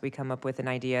perhaps we come up with an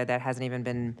idea that hasn't even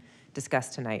been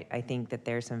discussed tonight. I think that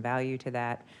there's some value to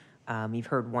that. You've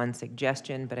heard one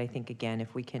suggestion, but I think, again,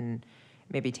 if we can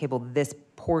maybe table this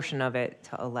portion of it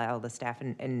to allow the staff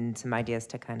and some ideas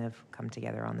to kind of come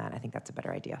together on that, I think that's a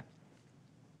better idea.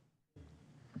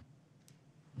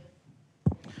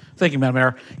 Thank you, Madam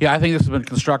Mayor. Yeah, I think this has been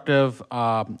constructive.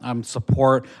 I'm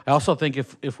support. I also think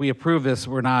if we approve this,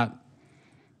 we're not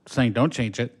saying don't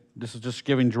change it. This is just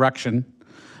giving direction.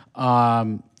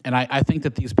 And I think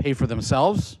that these pay for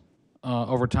themselves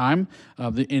over time.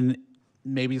 In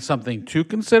maybe something to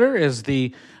consider is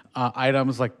the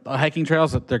items like hiking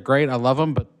trails. That they're great. I love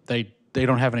them, but they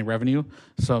don't have any revenue.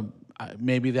 So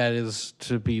maybe that is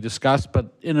to be discussed.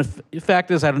 But the fact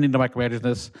is, I don't need to micromanage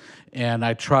this, and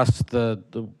I trust the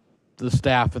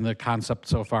staff and the concept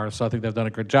so far. So I think they've done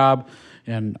a good job,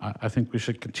 and I think we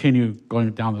should continue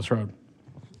going down this road.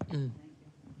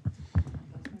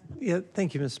 Yeah,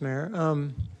 thank you, Ms.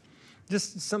 Mayor.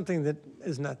 Just something that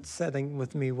is not setting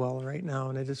with me well right now,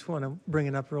 and I just want to bring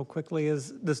it up real quickly,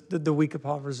 is the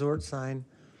Weekapaw Resort sign,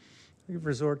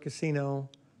 Resort Casino.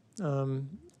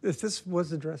 If this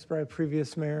was addressed by a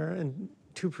previous mayor and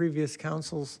 2 previous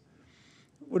councils,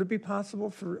 would it be possible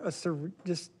for us to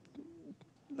just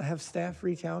have staff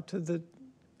reach out to the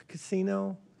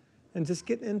casino and just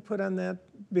get input on that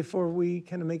before we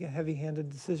kind of make a heavy-handed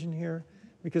decision here?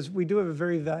 Because we do have a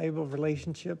very valuable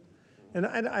relationship, and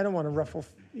I don't want to ruffle.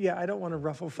 Yeah, I don't want to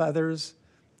ruffle feathers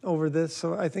over this.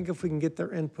 So I think if we can get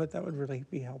their input, that would really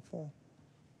be helpful.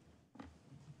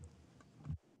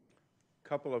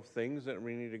 Couple of things that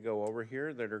we need to go over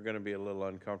here that are going to be a little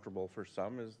uncomfortable for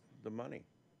some is the money.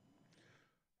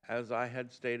 As I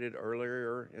had stated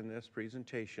earlier in this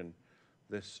presentation,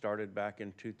 this started back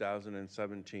in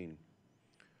 2017. Do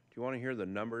you want to hear the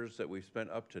numbers that we've spent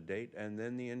up to date and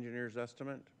then the engineer's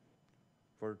estimate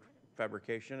for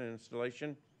fabrication and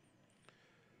installation?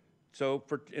 So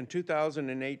in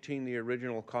 2018, the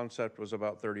original concept was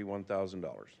about $31,000.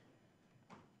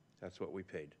 That's what we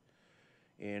paid.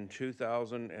 In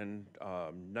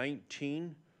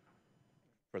 2019,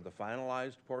 for the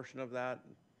finalized portion of that,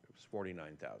 it was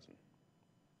 $49,000.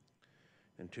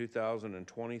 In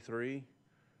 2023,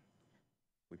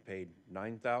 we paid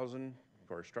 $9,000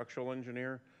 for a structural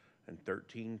engineer and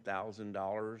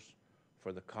 $13,000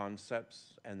 for the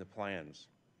concepts and the plans.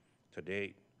 To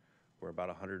date, we're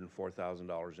about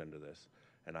 $104,000 into this.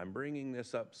 And I'm bringing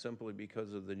this up simply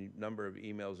because of the number of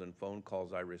emails and phone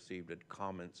calls I received and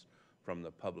comments from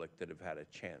the public that have had a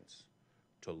chance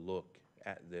to look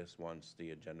at this once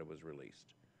the agenda was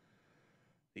released.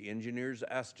 The engineer's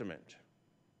estimate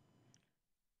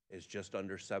is just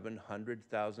under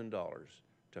 $700,000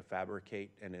 to fabricate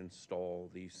and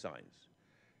install these signs.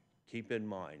 Keep in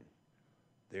mind,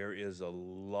 there is a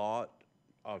lot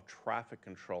of traffic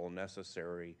control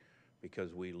necessary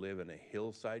because we live in a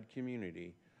hillside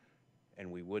community, and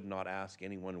we would not ask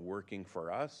anyone working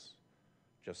for us,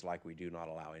 just like we do not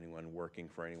allow anyone working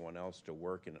for anyone else to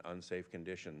work in unsafe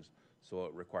conditions. So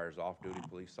it requires off-duty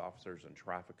police officers and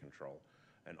traffic control,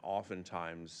 and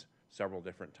oftentimes, several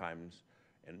different times.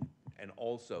 And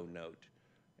also note,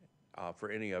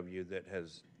 for any of you that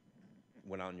has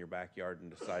went out in your backyard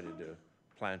and decided to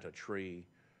plant a tree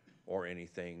or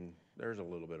anything, there's a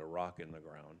little bit of rock in the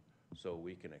ground, so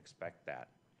we can expect that.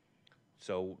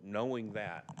 So knowing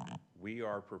that, we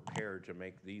are prepared to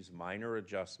make these minor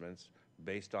adjustments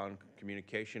based on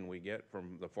communication we get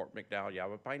from the Fort McDowell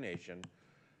Yavapai Nation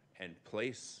and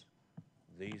place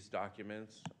these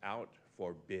documents out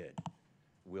for bid.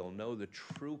 We'll know the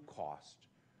true cost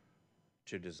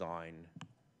to design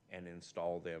and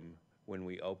install them when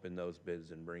we open those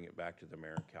bids and bring it back to the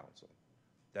mayor and council.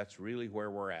 That's really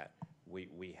where we're at.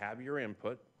 We have your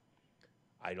input.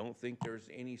 I don't think there's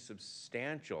any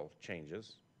substantial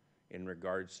changes in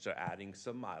regards to adding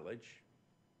some mileage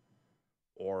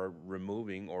or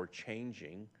removing or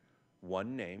changing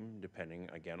one name, depending,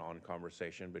 again, on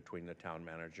conversation between the town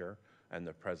manager and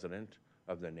the president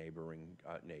of the neighboring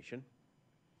nation.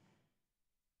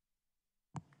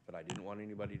 But I didn't want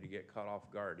anybody to get caught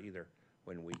off guard either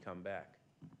when we come back.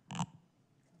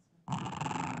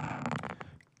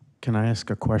 Can I ask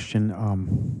a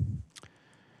question?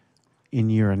 In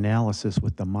your analysis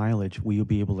with the mileage, will you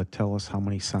be able to tell us how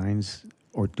many signs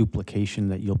or duplication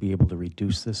that you'll be able to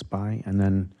reduce this by? And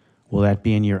then will that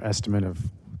be in your estimate of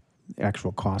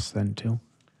actual costs then too?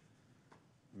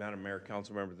 Madam Mayor,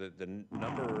 council member, the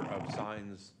number of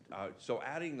signs, so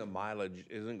adding the mileage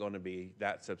isn't going to be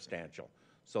that substantial.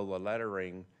 So the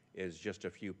lettering is just a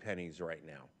few pennies right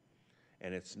now.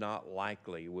 And it's not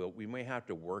likely, we may have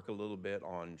to work a little bit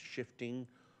on shifting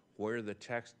where the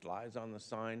text lies on the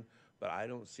sign, but I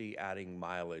don't see adding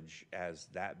mileage as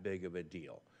that big of a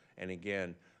deal. And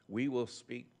again, we will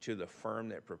speak to the firm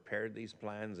that prepared these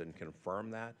plans and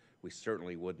confirm that. We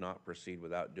certainly would not proceed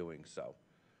without doing so.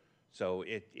 So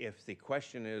if the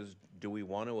question is, do we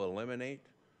want to eliminate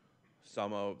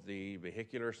some of the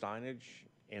vehicular signage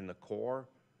in the core?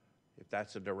 If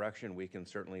that's a direction, we can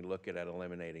certainly look at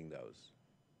eliminating those.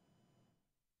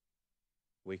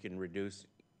 We can reduce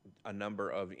a number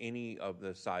of any of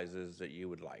the sizes that you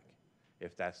would like,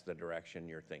 if that's the direction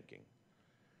you're thinking.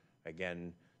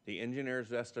 Again, the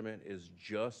engineer's estimate is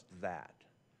just that.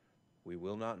 We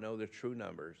will not know the true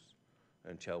numbers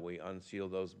until we unseal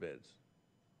those bids.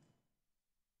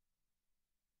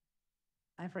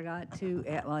 I forgot to,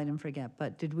 well, I didn't forget,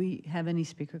 but did we have any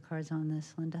speaker cards on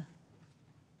this, Linda?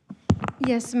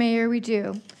 Yes, Mayor, we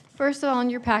do. First of all, in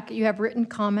your packet, you have written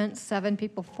comments, 7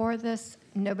 people for this,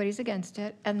 nobody's against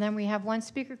it. And then we have 1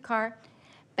 speaker card,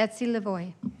 Betsy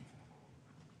Lavoie.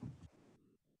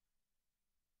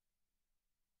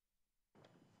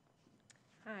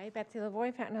 Hi, Betsy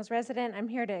Lavoie, Fountain Hills resident. I'm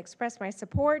here to express my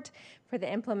support for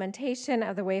the implementation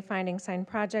of the wayfinding sign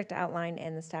project outlined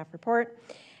in the staff report.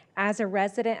 As a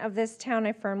resident of this town,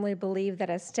 I firmly believe that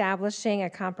establishing a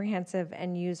comprehensive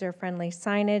and user-friendly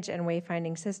signage and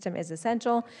wayfinding system is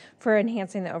essential for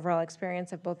enhancing the overall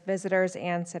experience of both visitors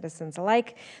and citizens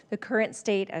alike. The current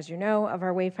state, as you know, of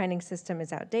our wayfinding system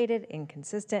is outdated,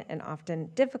 inconsistent, and often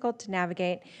difficult to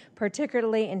navigate,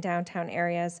 particularly in downtown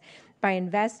areas. By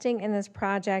investing in this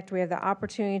project, we have the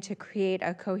opportunity to create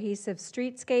a cohesive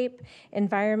streetscape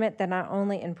environment that not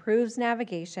only improves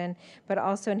navigation, but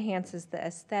also enhances the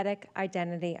aesthetic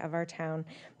identity of our town.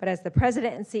 But as the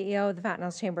president and CEO of the Fountain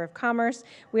Hills Chamber of Commerce,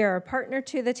 we are a partner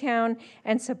to the town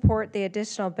and support the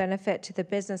additional benefit to the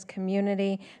business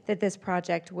community that this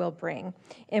project will bring.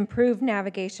 Improved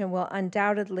navigation will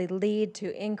undoubtedly lead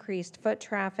to increased foot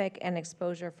traffic and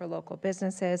exposure for local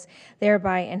businesses,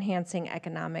 thereby enhancing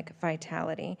economic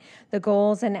vitality. The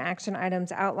goals and action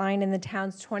items outlined in the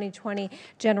town's 2020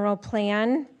 general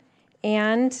plan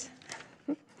and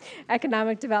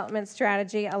economic development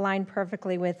strategy align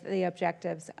perfectly with the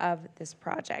objectives of this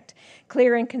project.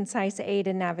 Clear and concise aid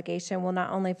in navigation will not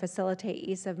only facilitate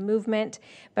ease of movement,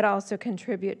 but also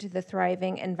contribute to the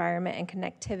thriving environment and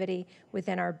connectivity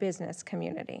within our business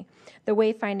community. The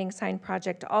wayfinding sign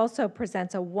project also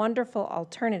presents a wonderful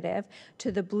alternative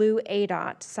to the blue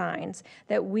ADOT signs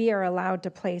that we are allowed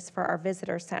to place for our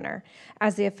visitor center.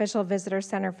 As the official visitor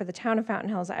center for the town of Fountain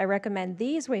Hills, I recommend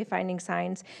these wayfinding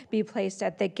signs be placed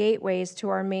at the gateways to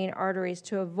our main arteries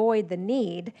to avoid the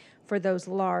need for those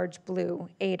large blue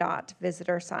ADOT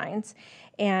visitor signs.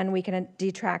 And we can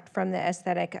detract from the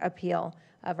aesthetic appeal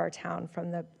of our town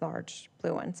from the large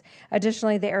blue ones.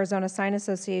 Additionally, the Arizona Sign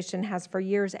Association has for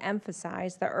years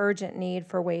emphasized the urgent need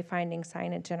for wayfinding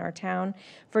signage in our town.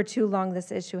 For too long,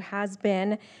 this issue has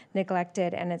been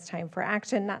neglected, and it's time for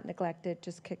action. Not neglected,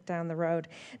 just kicked down the road.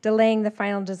 Delaying the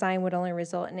final design would only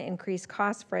result in increased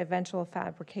costs for eventual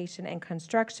fabrication and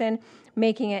construction,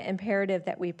 making it imperative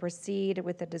that we proceed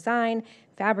with the design,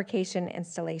 fabrication,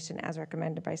 installation as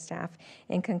recommended by staff.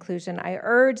 In conclusion, I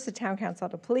urge the Town Council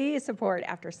to please support,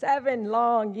 after 7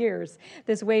 long years,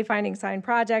 this wayfinding sign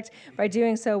project. By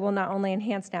doing so, we'll not only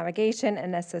enhance navigation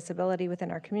and accessibility within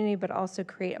our community, but also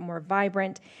create a more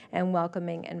vibrant and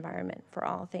welcoming environment for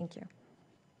all. Thank you.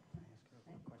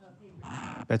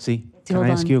 Betsy, can I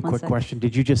ask you a quick question?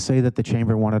 Did you just say that the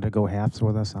chamber wanted to go halves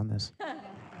with us on this?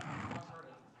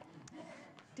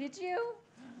 Did you?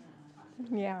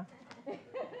 Yeah.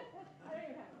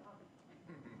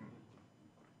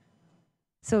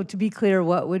 So to be clear,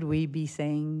 what would we be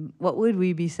saying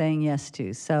yes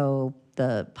to? So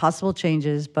the possible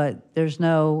changes, but there's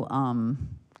no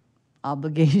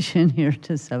obligation here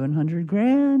to 700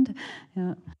 grand.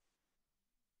 Yeah.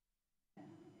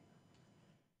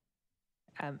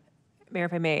 Mayor,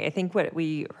 if I may, I think what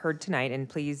we heard tonight, and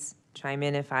please chime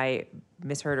in if I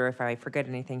misheard or if I forget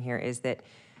anything here, is that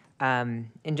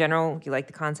in general, you like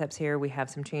the concepts here. We have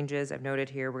some changes. I've noted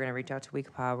here, we're going to reach out to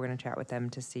WECPA. We're going to chat with them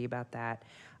to see about that.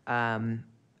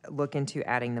 Look into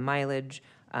adding the mileage.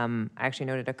 I actually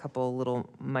noted a couple little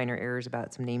minor errors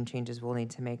about some name changes we'll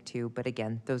need to make too. But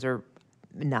again, those are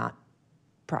not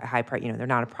high price, they're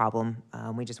not a problem.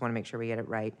 We just want to make sure we get it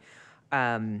right.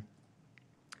 And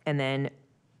then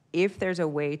if there's a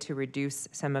way to reduce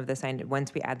some of the sign,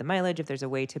 once we add the mileage, if there's a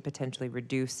way to potentially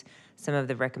reduce some of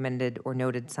the recommended or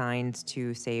noted signs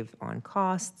to save on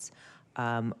costs,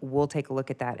 we'll take a look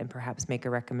at that and perhaps make a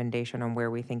recommendation on where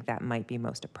we think that might be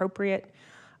most appropriate.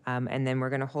 And then we're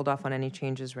going to hold off on any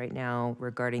changes right now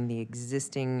regarding the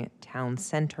existing town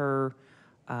center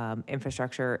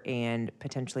infrastructure and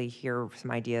potentially hear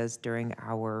some ideas during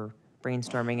our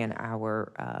brainstorming and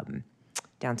our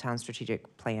downtown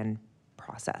strategic plan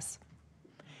process.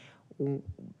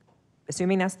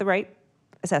 Assuming that's the right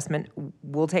assessment,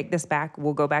 we'll take this back.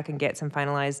 We'll go back and get some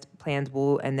finalized plans.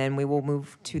 And then we will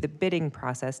move to the bidding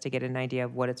process to get an idea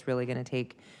of what it's really going to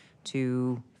take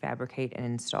to fabricate and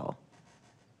install.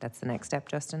 That's the next step,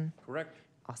 Justin? Correct.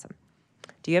 Awesome.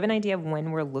 Do you have an idea of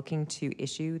when we're looking to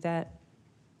issue that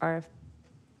RFP?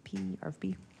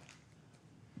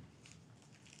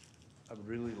 I'd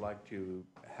really like to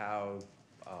have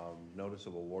notice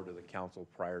of award to the council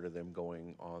prior to them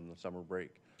going on the summer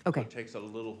break. Okay. So it takes a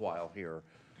little while here,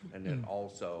 and it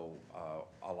also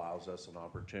allows us an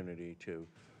opportunity to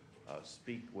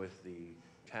speak with the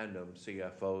tandem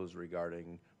CFOs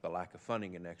regarding the lack of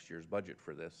funding in next year's budget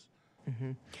for this.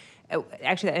 Mm-hmm.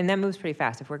 Actually, and that moves pretty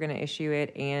fast. If we're going to issue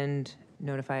it and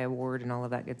notify award and all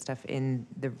of that good stuff in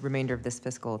the remainder of this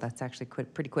fiscal, that's actually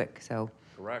pretty quick. So.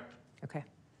 Correct. Okay.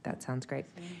 That sounds great.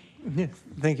 Yeah,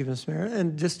 thank you, Ms. Mayor.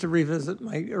 And just to revisit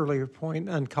my earlier point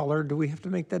on color, do we have to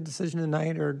make that decision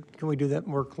tonight, or can we do that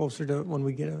more closer to when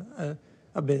we get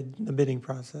a bid, the bidding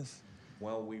process?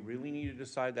 Well, we really need to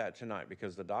decide that tonight,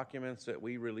 because the documents that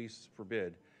we release for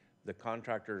bid, the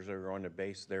contractors are going to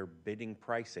base their bidding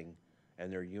pricing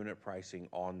and their unit pricing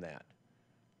on that.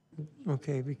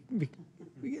 Okay,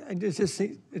 it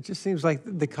just seems like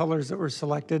the colors that were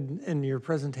selected in your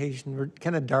presentation were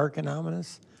kind of dark and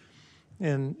ominous.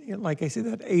 And like I see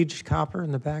that aged copper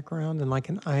in the background and like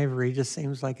an ivory just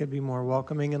seems like it'd be more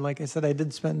welcoming. And like I said, I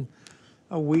did spend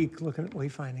a week looking at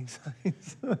wayfinding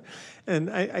signs. And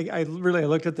I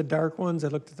looked at the dark ones, I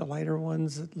looked at the lighter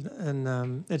ones,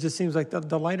 and it just seems like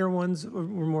the lighter ones were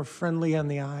more friendly on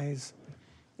the eyes.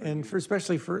 And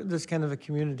especially for this kind of a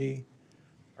community.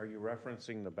 Are you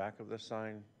referencing the back of the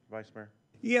sign, Vice Mayor?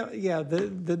 Yeah,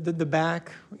 the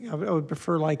back, I would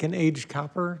prefer like an aged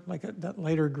copper, like that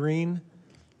lighter green.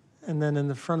 And then in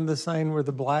the front of the sign where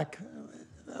the black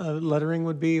lettering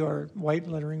would be, or white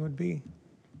lettering would be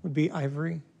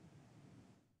ivory.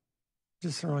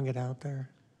 Just throwing it out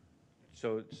there.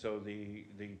 So the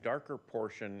darker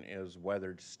portion is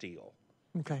weathered steel.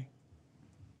 Okay.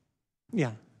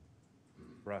 Yeah.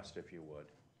 Rust, if you would.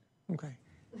 Okay.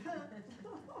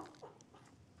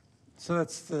 So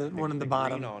that's the one in the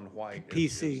bottom. Green on white.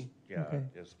 PC.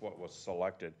 Is what was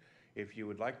selected. If you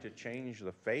would like to change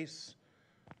the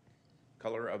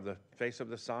color of the face of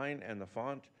the sign and the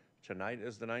font, tonight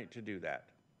is the night to do that.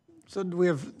 So do we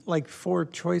have like 4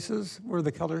 choices where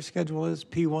the color schedule is,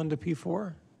 P1 to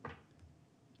P4?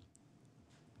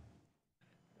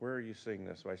 Where are you seeing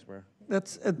this, Vice Mayor?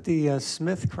 That's at the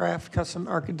Smith Craft Custom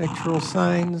Architectural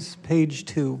Signs, page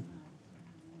 2.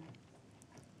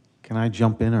 Can I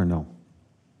jump in or no?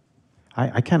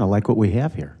 I kind of like what we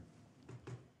have here.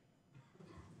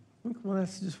 Well,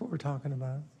 that's just what we're talking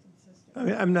about. I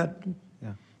mean, I'm not,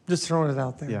 just throwing it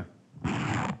out there.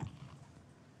 Yeah.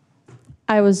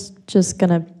 I was just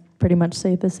gonna pretty much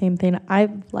say the same thing. I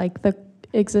like the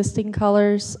existing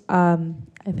colors. I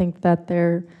think that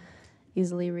they're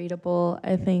easily readable.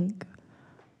 I think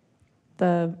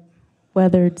the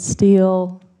weathered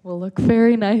steel will look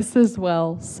very nice as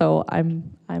well. So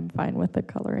I'm fine with the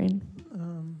coloring.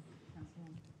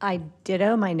 I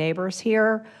ditto my neighbors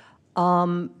here.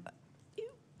 When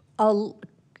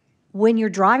you're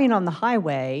driving on the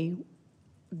highway,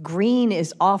 green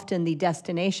is often the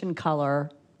destination color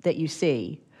that you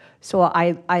see. So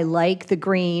I like the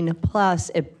green,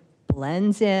 plus it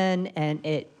blends in and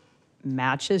it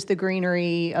matches the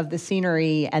greenery of the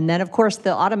scenery. And then, of course,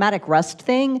 the automatic rust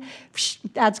thing,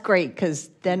 that's great, because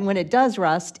then when it does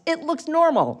rust, it looks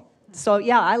normal. So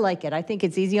yeah, I like it. I think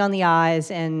it's easy on the eyes,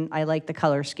 and I like the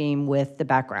color scheme with the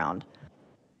background.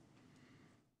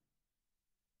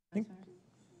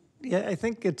 Yeah, I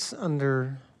think it's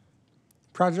under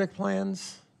project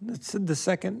plans. It's the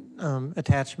second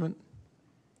attachment.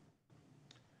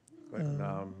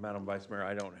 Madam Vice Mayor,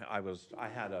 I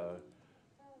had a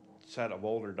set of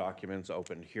older documents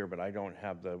opened here, but I don't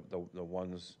have the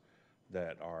ones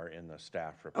that are in the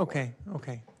staff report.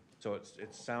 Okay. So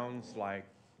it sounds like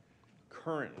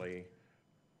currently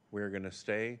we're going to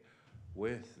stay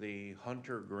with the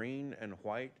hunter green and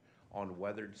white on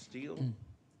weathered steel.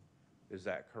 Is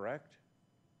that correct?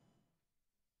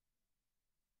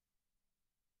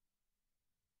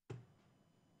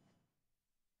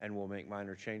 And we'll make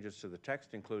minor changes to the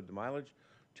text, include the mileage.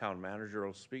 Town manager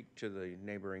will speak to the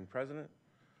neighboring president,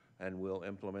 and we'll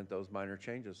implement those minor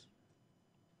changes.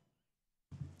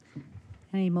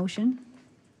 Any motion?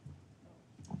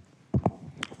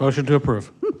 Motion to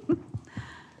approve.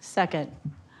 Second.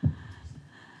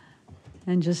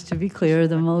 And just to be clear,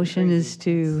 the motion is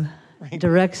to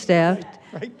direct staff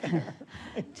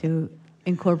to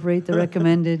incorporate the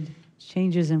recommended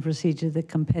changes and procedure to the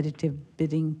competitive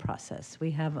bidding process. We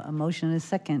have a motion and a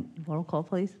second. Roll call,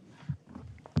 please.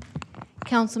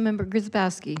 Councilmember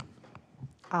Grzybowski.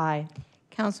 Aye.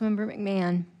 Councilmember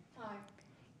McMahon. Aye.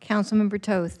 Councilmember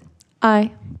Toth.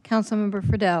 Aye. Councilmember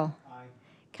Friedel. Aye.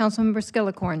 Councilmember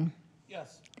Skillicorn.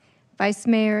 Yes. Vice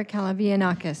Mayor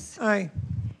Calavianakis. Aye.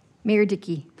 Mayor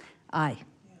Dickey. Aye.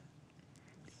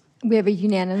 We have a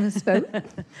unanimous vote.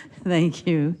 Thank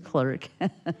you, clerk.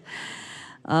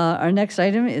 Our next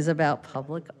item is about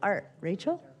public art.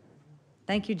 Rachel?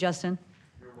 Thank you, Justin.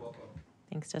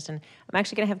 Thanks, Justin. I'm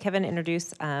actually going to have Kevin introduce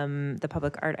the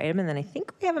public art item, and then I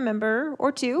think we have a member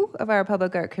or two of our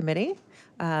public art committee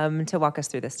to walk us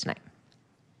through this tonight.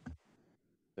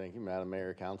 Thank you, Madam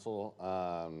Mayor, Council.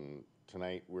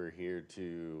 Tonight we're here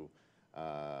to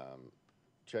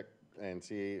check and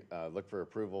see, look for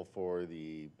approval for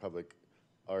the public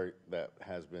art that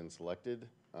has been selected.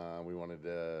 We wanted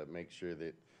to make sure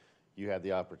that you had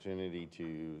the opportunity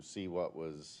to see what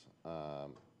is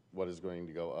going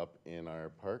to go up in our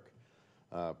park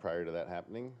prior to that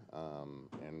happening.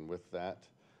 And with that,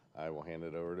 I will hand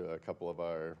it over to a couple of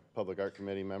our public art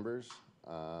committee members.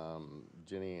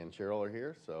 Jenny and Cheryl are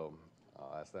here, so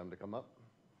I'll ask them to come up.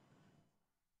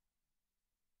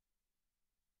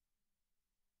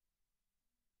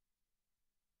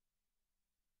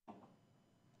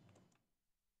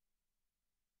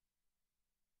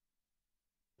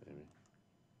 Maybe.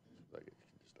 Seems like it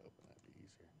could just open, that'd be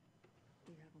easier.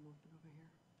 Do you have them open over here?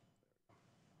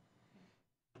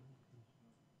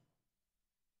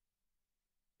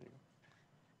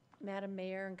 Madam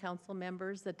Mayor and council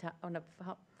members, the town of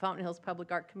Fountain Hills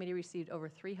Public Art Committee received over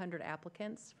 300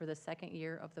 applicants for the second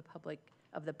year of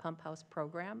the Pump House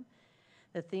program.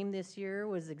 The theme this year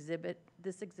was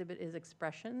this exhibit is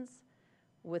expressions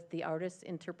with the artist's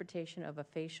interpretation of a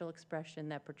facial expression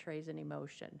that portrays an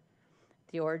emotion.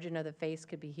 The origin of the face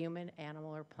could be human,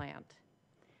 animal, or plant.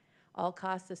 All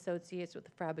costs associated with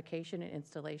the fabrication and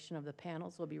installation of the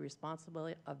panels will be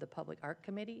responsibility of the Public Art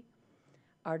Committee.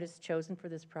 Artists chosen for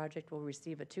this project will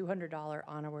receive a $200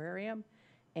 honorarium,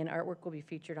 and artwork will be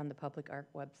featured on the Public Art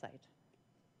website.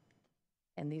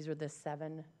 And these are the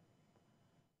 7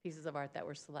 pieces of art that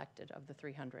were selected of the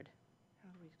 300. How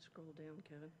do we scroll down,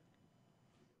 Kevin?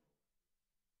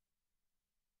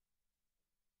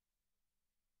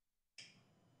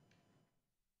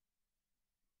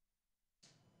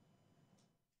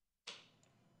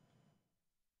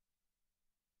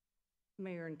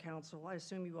 Mayor and council, I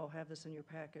assume you all have this in your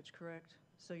package, correct?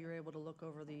 So you're able to look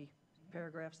over the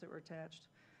paragraphs that were attached.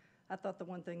 I thought the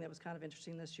one thing that was kind of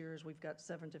interesting this year is we've got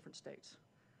 7 different states.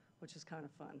 which is kind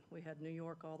of fun. We had New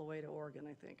York all the way to Oregon,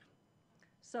 I think.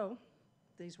 So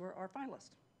these were our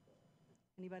finalists.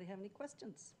 Anybody have any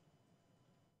questions?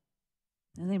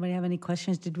 Does anybody have any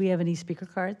questions? Did we have any speaker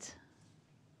cards?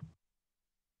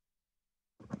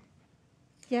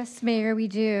 Yes, Mayor, we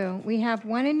do. We have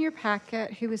one in your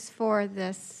packet who is for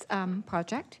this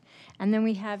project, and then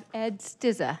we have Ed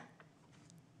Stizza.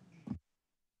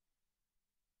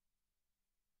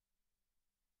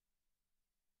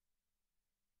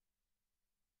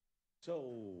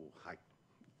 So, hi,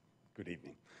 good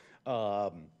evening.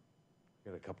 Got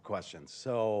a couple questions.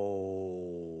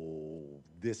 So,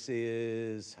 this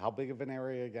is how big of an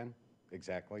area again?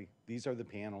 Exactly. These are the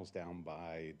panels down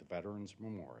by the Veterans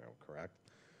Memorial, correct?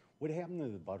 What happened to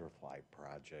the butterfly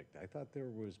project? I thought there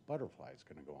was butterflies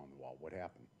going to go on the wall. What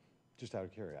happened? Just out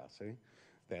of curiosity.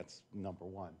 That's number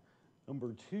one.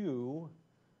 Number two,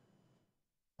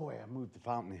 boy, I moved to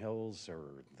Fountain Hills,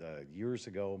 years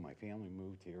ago. My family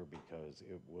moved here because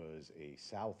it was a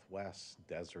southwest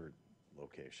desert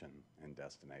location and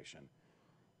destination.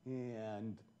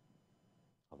 And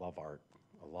I love art.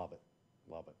 I love it.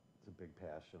 Love it. It's a big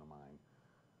passion of mine.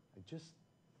 I just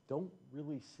don't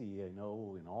really see, I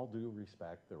know in all due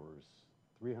respect, there was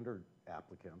 300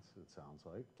 applicants, it sounds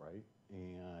like, right?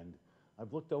 And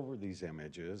I've looked over these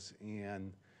images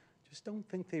and just don't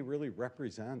think they really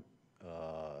represent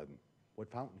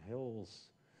what Fountain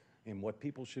Hills and what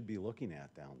people should be looking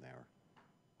at down there.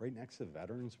 Right next to the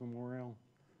Veterans Memorial,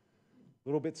 a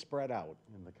little bit spread out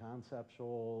in the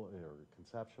conceptual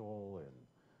and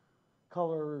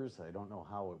colors. I don't know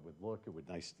how it would look. It would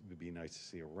be nice to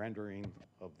see a rendering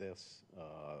of this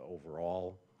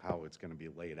overall, how it's going to be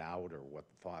laid out or what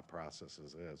the thought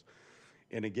processes is.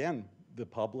 And again, the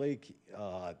public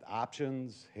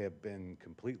options have been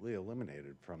completely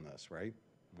eliminated from this, right?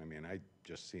 I mean, I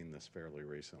just seen this fairly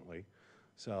recently.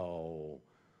 So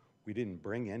we didn't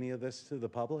bring any of this to the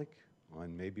public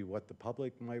on maybe what the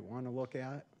public might want to look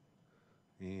at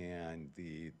and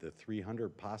the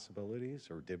 300 possibilities,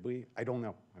 or did we? I don't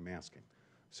know, I'm asking.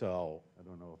 So I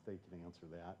don't know if they can answer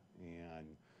that.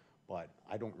 But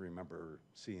I don't remember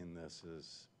seeing this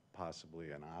as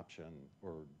possibly an option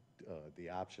or the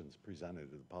options presented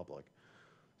to the public.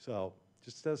 So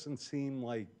just doesn't seem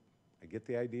like, I get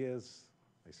the ideas,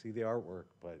 I see the artwork,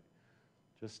 but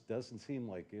just doesn't seem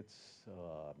like it's,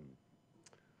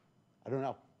 I don't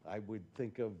know. I would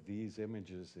think of these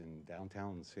images in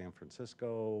downtown San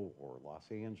Francisco or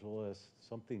Los Angeles,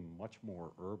 something much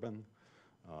more urban.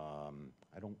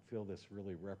 I don't feel this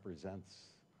really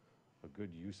represents a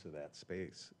good use of that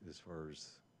space as far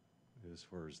as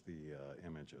the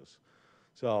images.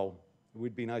 So it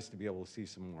would be nice to be able to see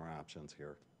some more options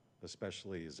here,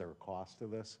 especially, is there a cost to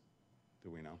this?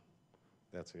 Do we know?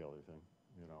 That's the other thing,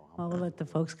 you know. Well, we'll let the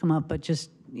folks come up, but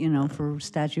just, you know, for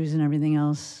statues and everything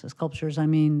else, sculptures, I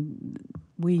mean,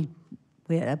 we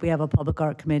have a public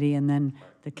art committee, and then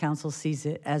the council sees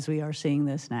it as we are seeing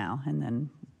this now, and then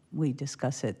we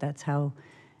discuss it. That's how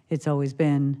it's always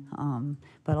been.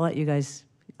 But I'll let you guys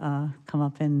come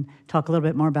up and talk a little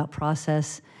bit more about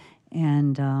process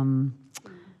and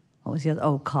what was the other?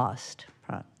 Oh, cost.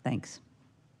 Thanks.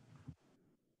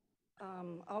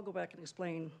 I'll go back and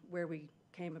explain where we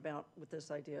came about with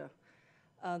this idea.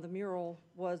 The mural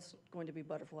was going to be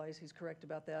butterflies, he's correct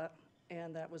about that,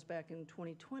 and that was back in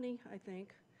 2020, I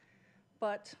think.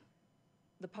 But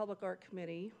the Public Art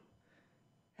Committee,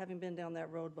 having been down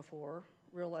that road before,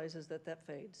 realizes that that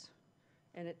fades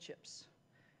and it chips.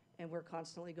 And we're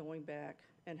constantly going back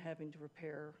and having to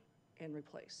repair and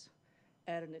replace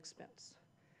at an expense.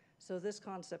 So this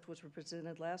concept was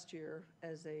presented last year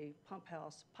as a pump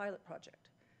house pilot project.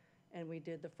 And we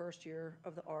did the first year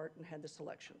of the art and had the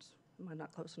selections. Am I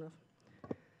not close enough?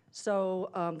 So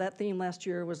that theme last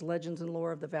year was Legends and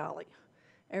Lore of the Valley.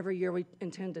 Every year we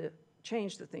intend to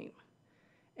change the theme.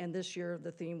 And this year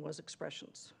the theme was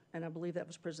expressions. And I believe that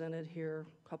was presented here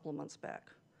a couple of months back.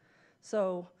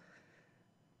 So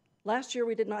last year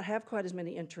we did not have quite as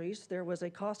many entries. There was a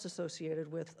cost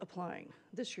associated with applying.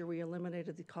 This year we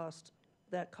eliminated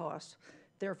that cost.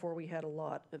 Therefore we had a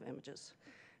lot of images.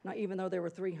 Now, even though there were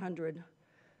 300,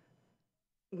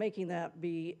 making that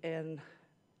be an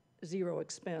zero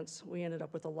expense, we ended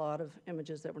up with a lot of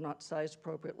images that were not sized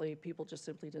appropriately. People just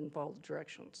simply didn't follow the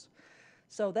directions.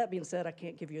 So that being said, I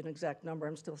can't give you an exact number.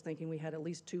 I'm still thinking we had at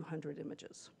least 200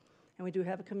 images. And we do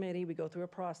have a committee. We go through a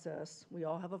process. We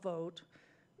all have a vote.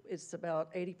 It's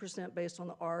about 80% based on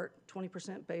the art,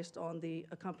 20% based on the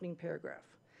accompanying paragraph.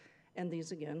 And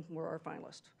these, again, were our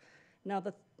finalists. Now,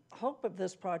 the hope of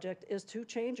this project is to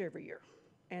change every year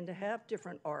and to have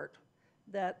different art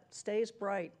that stays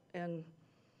bright and,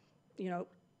 you know,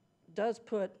 does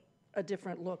put a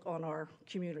different look on our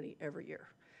community every year.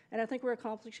 And I think we're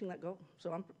accomplishing that goal.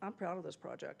 So I'm proud of this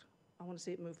project. I want to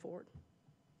see it move forward.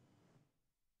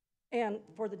 And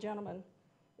for the gentleman,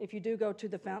 if you do go to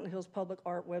the Fountain Hills Public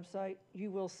Art website, you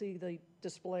will see the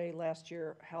display last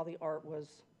year, how the art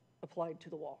was applied to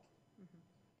the wall.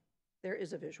 There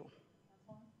is a visual.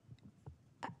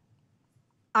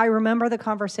 I remember the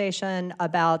conversation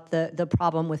about the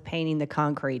problem with painting the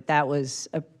concrete. That was,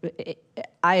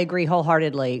 I agree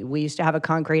wholeheartedly. We used to have a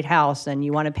concrete house, and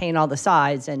you want to paint all the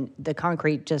sides, and the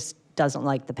concrete just doesn't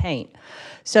like the paint.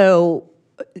 So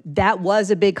that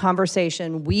was a big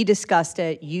conversation. We discussed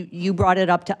it. You brought it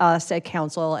up to us at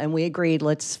council, and we agreed,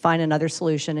 let's find another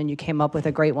solution, and you came up with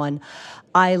a great one.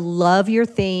 I love your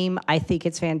theme. I think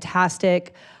it's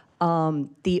fantastic.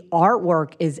 The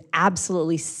artwork is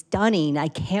absolutely stunning. I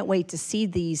can't wait to see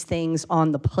these things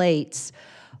on the plates.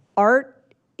 Art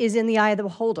is in the eye of the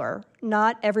beholder.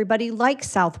 Not everybody likes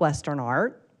Southwestern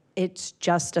art. It's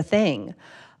just a thing.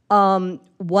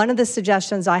 One of the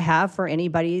suggestions I have for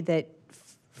anybody that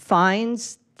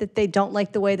finds that they don't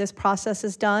like the way this process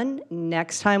is done,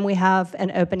 next time we have an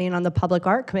opening on the Public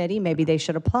Art Committee, maybe they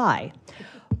should apply.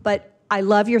 But I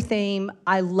love your theme.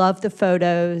 I love the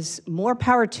photos. More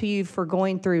power to you for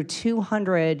going through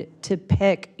 200 to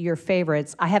pick your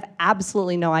favorites. I have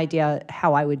absolutely no idea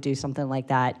how I would do something like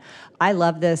that. I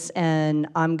love this, and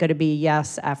I'm going to be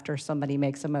yes after somebody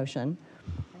makes a motion.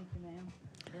 Thank you, ma'am.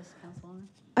 Yes, Councilwoman?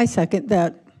 I second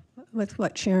that with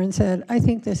what Sharon said. I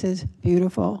think this is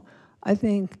beautiful. I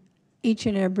think each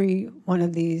and every one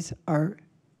of these are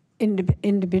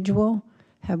individual,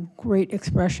 have great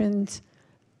expressions,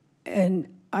 and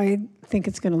I think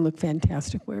it's going to look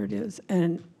fantastic where it is.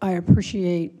 And I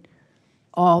appreciate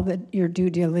all that your due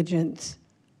diligence,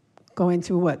 going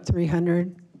through what,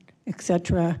 300, et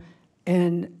cetera.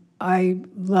 And I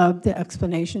love the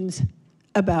explanations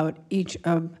about each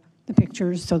of the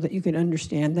pictures so that you can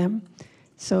understand them.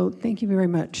 So thank you very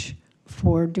much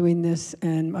for doing this,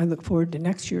 and I look forward to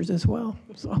next year's as well.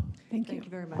 So thank you. Thank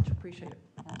you very much. Appreciate it.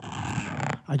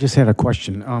 I just had a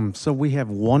question. So we have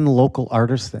one local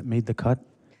artist that made the cut?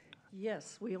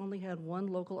 Yes, we only had one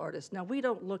local artist. Now, we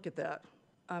don't look at that.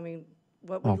 I mean,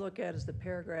 what we look at is the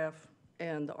paragraph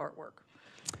and the artwork.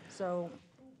 So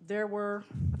there were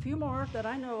a few more that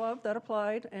I know of that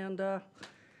applied, and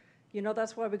you know,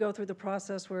 that's why we go through the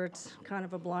process where it's kind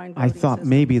of a blind voting I thought system.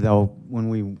 maybe, though,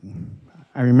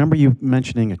 I remember you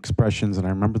mentioning expressions, and I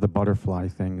remember the butterfly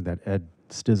thing that Ed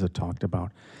Stizza talked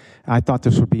about. I thought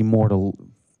this would be more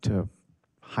to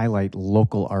highlight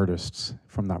local artists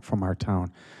from our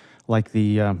town, like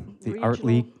the Art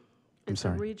League. It's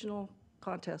a regional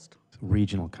contest.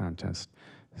 Regional contest.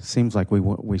 Seems like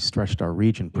we stretched our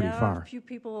region pretty far. Yeah, a few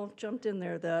people jumped in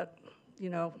there that, you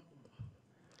know,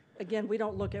 again, we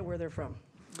don't look at where they're from.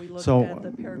 We look at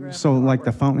the paragraph. So like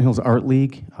the Fountain Hills Art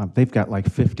League, they've got like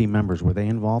 50 members. Were they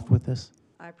involved with this?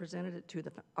 I presented it to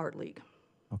the Art League.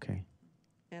 Okay.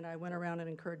 And I went around and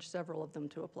encouraged several of them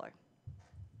to apply.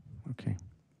 Okay.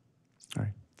 All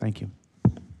right. Thank you.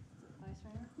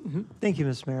 Thank you,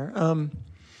 Ms. Mayor.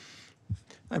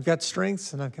 I've got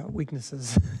strengths and I've got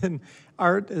weaknesses, and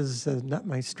art is not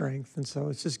my strength, and so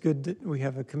it's just good that we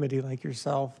have a committee like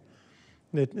yourself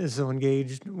that is so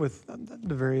engaged with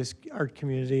the various art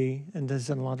community and has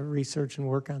done a lot of research and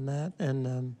work on that,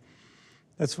 and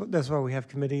that's why we have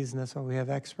committees, and that's why we have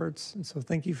experts, and so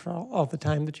thank you for all the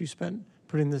time that you spent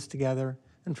putting this together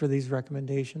and for these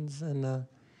recommendations, and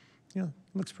yeah, it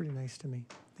looks pretty nice to me.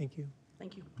 Thank you.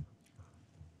 Thank you.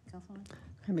 Councilwoman?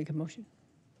 Can I make a motion?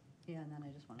 Yeah, and then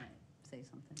I just want to say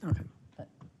something. Okay. But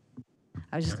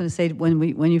I was just going to say,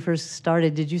 when you first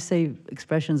started, did you say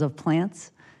expressions of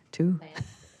plants too?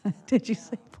 Did you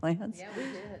say plants? Yeah, we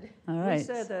did. All right. We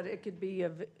said that it could be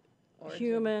a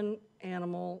human,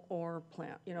 animal, or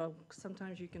plant. You know,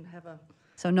 sometimes you can have a...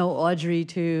 So no Audrey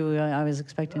too. I was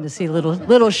expecting to see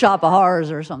little shop of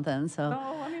horrors or something. So. No,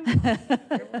 I mean,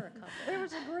 there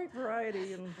was a great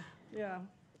variety, and yeah,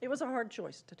 it was a hard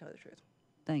choice, to tell you the truth.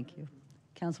 Thank you.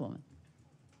 Councilwoman.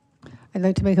 I'd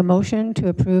like to make a motion to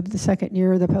approve the second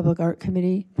year of the Public Art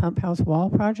Committee Pump House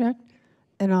Wall Project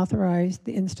and authorize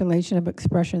the installation of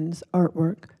expressions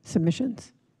artwork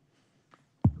submissions.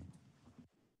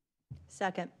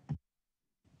 Second.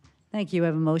 Thank you. I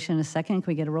have a motion and a second. Can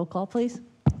we get a roll call, please?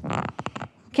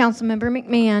 Councilmember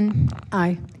McMahon.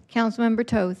 Aye. Councilmember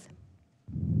Toth.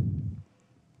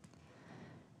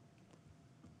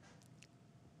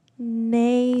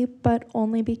 Nay, but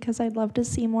only because I'd love to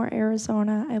see more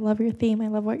Arizona. I love your theme. I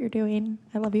love what you're doing.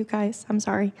 I love you guys. I'm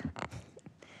sorry.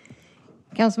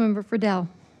 Councilmember Friedel.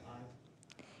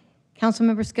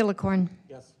 Councilmember Skillicorn.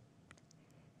 Yes.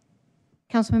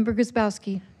 Councilmember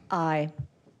Guzbowski. Aye.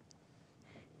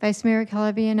 Vice Mayor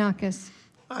Kalavianakis.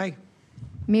 Aye.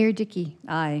 Mayor Dickey.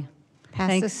 Aye.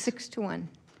 Passes Thanks. 6-1.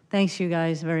 Thanks, you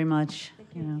guys, very much.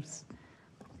 You know,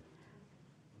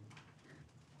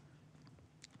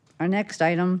 our next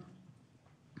item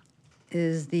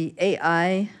is the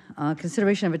AI,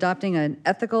 consideration of adopting an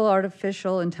ethical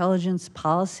artificial intelligence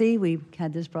policy. We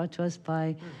had this brought to us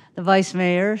by the Vice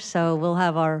Mayor, so we'll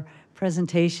have our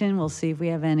presentation. We'll see if we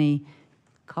have any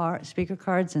speaker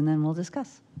cards, and then we'll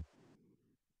discuss.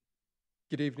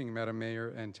 Good evening, Madam Mayor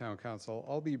and Town Council.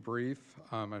 I'll be brief.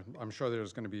 I'm sure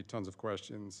there's going to be tons of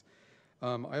questions.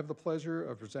 I have the pleasure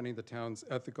of presenting the town's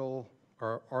ethical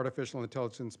or artificial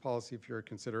intelligence policy for your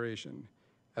consideration.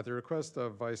 At the request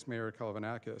of Vice Mayor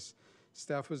Kalavianakis,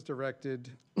 staff was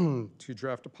directed to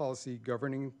draft a policy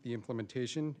governing the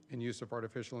implementation and use of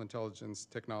artificial intelligence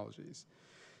technologies.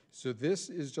 So this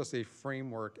is just a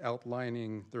framework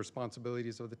outlining the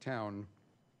responsibilities of the town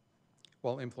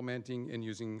while implementing and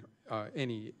using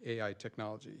any AI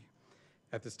technology.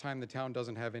 At this time, the town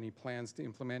doesn't have any plans to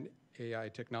implement AI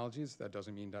technologies. That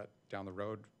doesn't mean that down the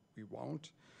road we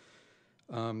won't.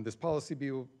 This policy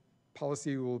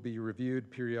will be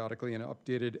reviewed periodically and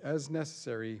updated as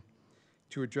necessary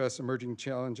to address emerging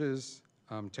challenges,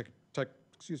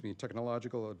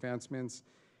 technological advancements,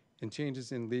 and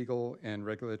changes in legal and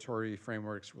regulatory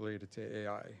frameworks related to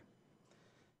AI.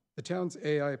 The town's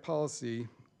AI policy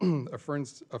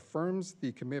affirms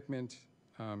the commitment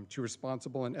to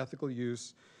responsible and ethical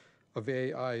use of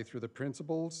AI through the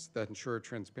principles that ensure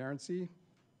transparency,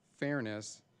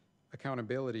 fairness,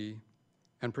 accountability,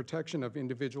 and protection of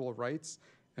individual rights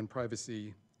and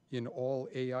privacy in all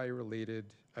AI-related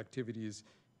activities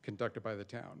conducted by the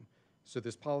town. So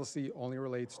this policy only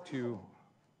relates to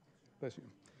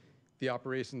the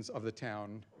operations of the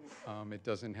town. It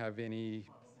doesn't have any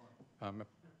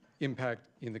impact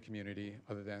in the community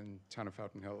other than town of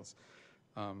Fountain Hills.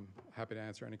 Happy to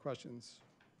answer any questions.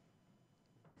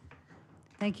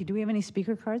 Thank you. Do we have any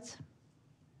speaker cards?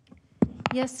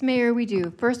 Yes, Mayor, we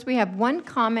do. First, we have one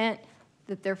comment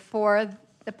that they're for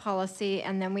the policy,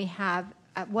 and then we have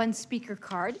one speaker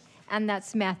card, and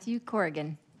that's Matthew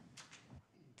Corrigan.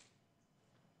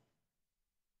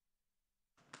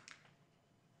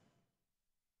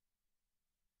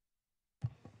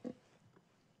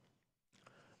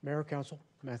 Mayor, Council,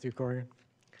 Matthew Corrigan.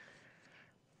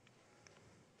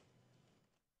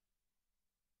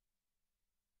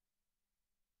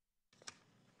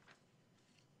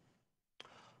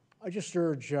 I just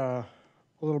urge a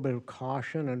little bit of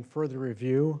caution and further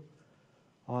review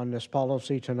on this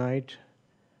policy tonight,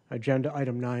 agenda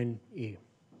item 9E.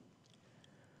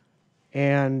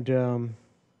 And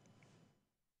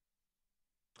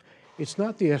it's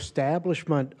not the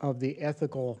establishment of the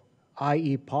ethical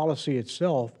IE policy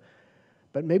itself,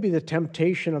 but maybe the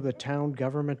temptation of the town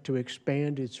government to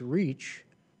expand its reach,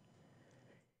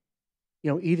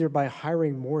 either by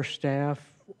hiring more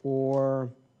staff or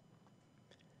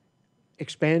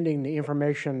expanding the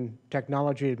information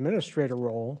technology administrator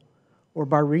role, or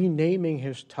by renaming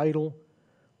his title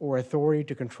or authority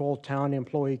to control town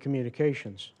employee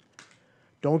communications.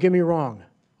 Don't get me wrong,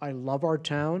 I love our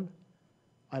town.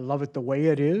 I love it the way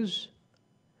it is,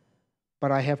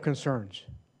 but I have concerns,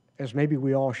 as maybe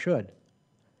we all should.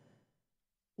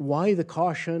 Why the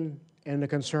caution and the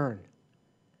concern?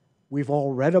 We've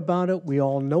all read about it, we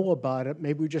all know about it,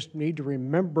 maybe we just need to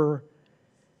remember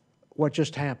what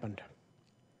just happened.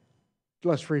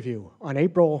 Let's review. On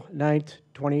April 9th,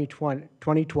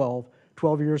 2012,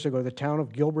 12 years ago, the town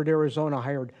of Gilbert, Arizona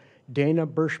hired Dana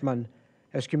Bershman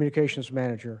as communications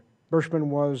manager. Bershman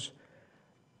was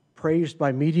praised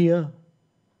by media,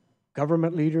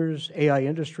 government leaders, AI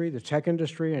industry, the tech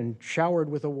industry, and showered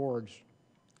with awards.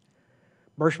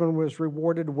 Bershman was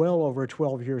rewarded well over a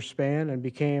 12-year span and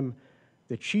became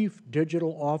the Chief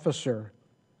Digital Officer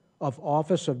of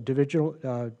Office of Digital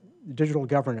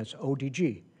Governance,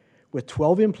 ODG, with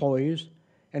 12 employees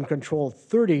and controlled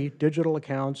 30 digital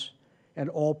accounts and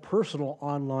all personal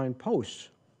online posts.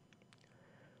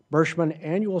 Bershman's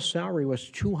annual salary was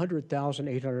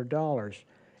 $200,800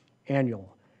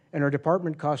 annual, and her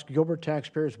department cost Gilbert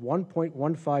taxpayers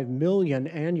 $1.15 million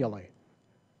annually.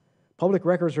 Public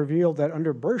records revealed that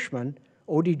under Bershman,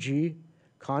 ODG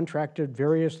contacted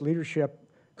various leadership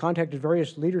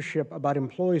about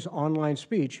employees' online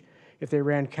speech if they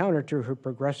ran counter to her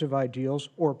progressive ideals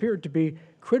or appeared to be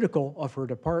critical of her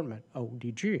department,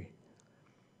 ODG.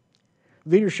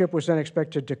 Leadership was then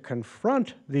expected to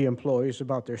confront the employees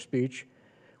about their speech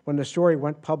when the story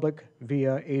went public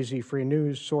via AZ Free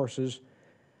News sources.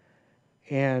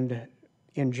 And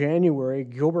in January,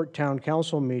 Gilbert Town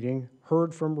Council meeting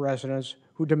heard from residents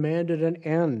who demanded an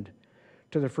end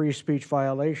to the free speech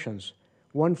violations.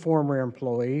 One former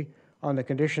employee, on the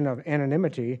condition of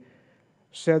anonymity,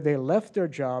 said they left their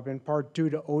job in part due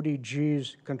to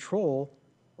ODG's control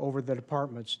over the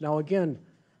departments. Now again,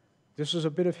 this is a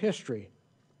bit of history,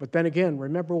 but then again,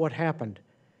 remember what happened.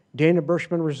 Dana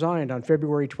Bershman resigned on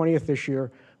February 20th this year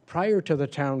prior to the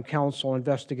town council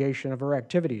investigation of her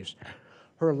activities.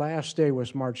 Her last day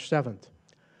was March 7th.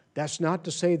 That's not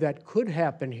to say that could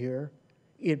happen here.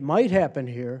 It might happen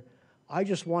here. I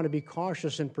just want to be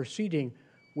cautious in proceeding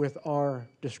with our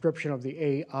description of the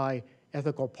AI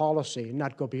ethical policy and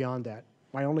not go beyond that.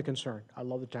 My only concern. I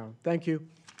love the town. Thank you.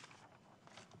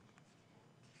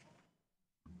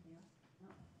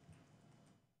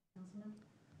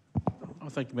 Oh,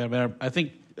 thank you, Madam Mayor. I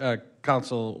think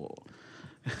Councilor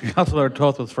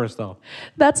Toth was first, though.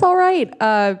 That's all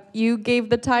right. You gave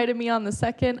the tie to me on the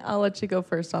second. I'll let you go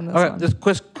first on this All right, one. just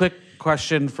quick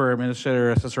question for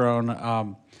Administrator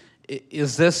Cicerone.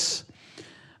 Is this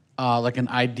like an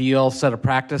ideal set of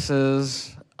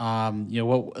practices?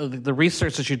 The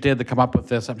research that you did to come up with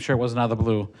this, I'm sure it wasn't out of the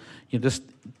blue.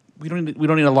 We don't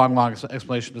need a long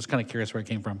explanation. Just kind of curious where it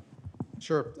came from.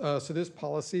 Sure. So this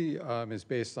policy is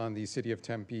based on the City of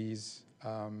Tempe's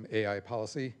AI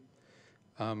policy.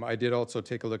 I did also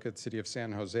take a look at City of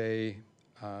San Jose,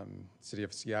 City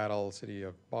of Seattle, City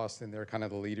of Boston. They're kind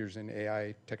of the leaders in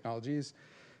AI technologies.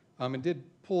 And did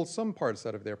pull some parts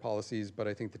out of their policies, but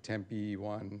I think the Tempe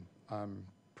one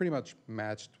pretty much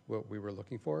matched what we were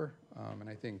looking for. And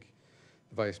I think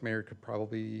the Vice Mayor could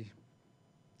probably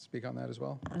speak on that as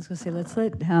well. I was going to say, let's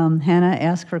let Hannah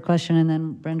ask her question, and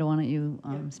then Brenda, why don't you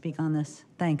speak on this?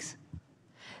 Thanks.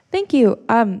 Thank you.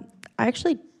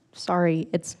 Sorry,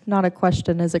 it's not a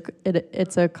question.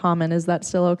 It's a comment. Is that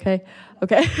still okay?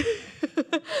 Okay.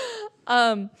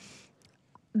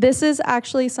 This is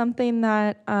actually something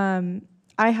that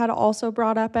I had also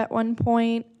brought up at one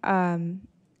point,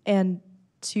 and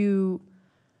to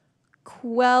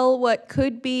quell what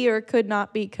could be or could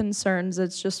not be concerns.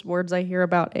 It's just words I hear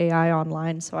about AI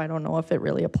online, so I don't know if it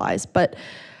really applies. But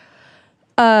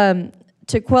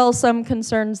to quell some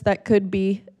concerns that could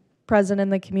be present in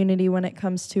the community when it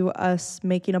comes to us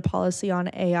making a policy on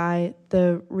AI,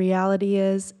 the reality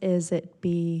is it'd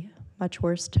be much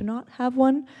worse to not have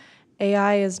one.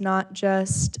 AI is not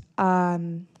just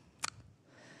like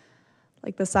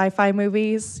the sci-fi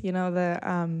movies,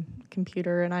 the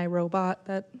computer and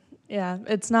iRobot.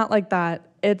 It's not like that.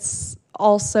 It's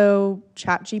also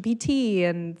ChatGPT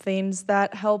and things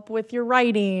that help with your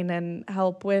writing and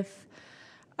help with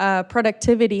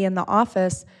productivity in the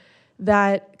office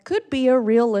that could be a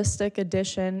realistic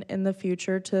addition in the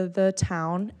future to the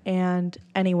town. And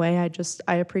anyway,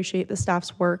 I appreciate the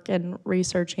staff's work in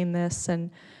researching this,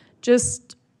 and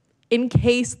just in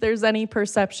case there's any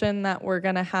perception that we're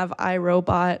gonna have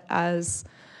iRobot as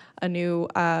a new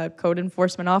code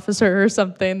enforcement officer or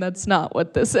something, that's not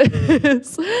what this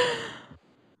is.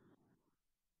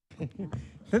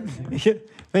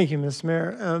 Thank you, Ms. Mayor.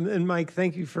 And Mike,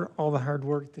 thank you for all the hard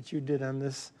work that you did on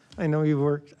this. I know you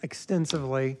worked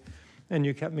extensively, and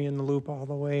you kept me in the loop all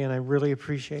the way, and I really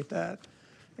appreciate that.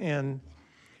 And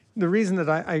the reason that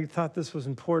I thought this was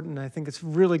important, I think it's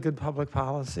really good public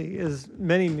policy, is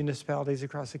many municipalities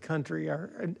across the country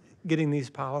are getting these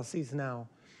policies now.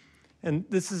 And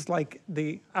this is like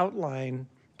the outline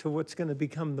to what's going to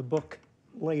become the book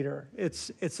later.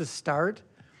 It's a start.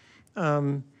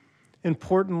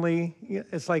 Importantly,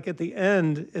 it's like at the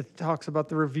end, it talks about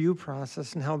the review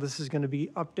process and how this is going to be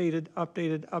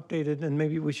updated, and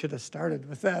maybe we should have started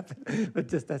with that, but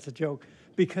that's a joke,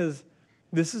 because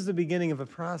this is the beginning of a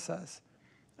process.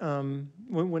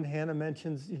 When Hannah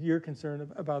mentions your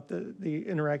concern about the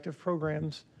interactive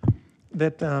programs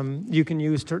that you can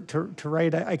use to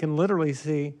write, I can literally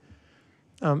see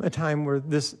a time where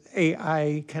this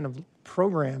AI kind of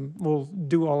program will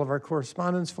do all of our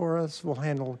correspondence for us, will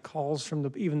handle calls from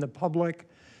even the public,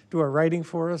 do our writing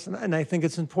for us. And I think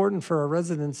it's important for our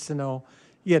residents to know,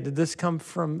 did this come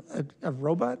from a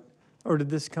robot? Or did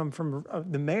this come from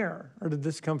the mayor? Or did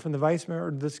this come from the vice mayor?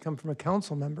 Or did this come from a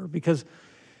council member? Because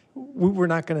we're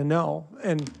not going to know.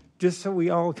 And just so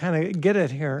we all kind of get it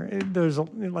here, there's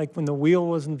like when the wheel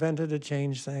was invented, it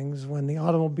changed things. When the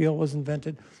automobile was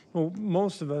invented, well,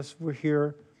 most of us were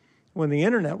here when the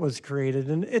internet was created,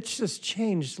 and it's just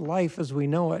changed life as we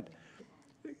know it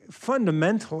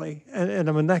fundamentally at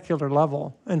a molecular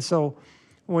level. And so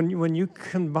when you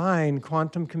combine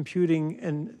quantum computing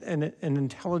and an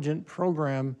intelligent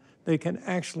program that can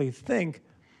actually think,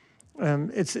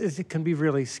 it can be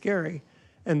really scary.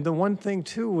 And the one thing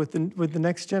too with the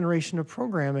next generation of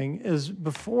programming is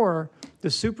before the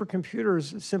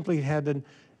supercomputers simply had an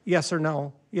yes or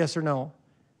no,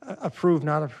 approve,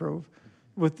 not approve.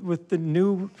 With the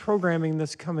new programming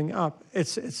that's coming up,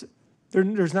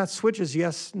 there's not switches,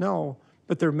 yes, no,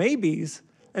 but there may be's,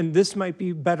 and this might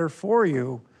be better for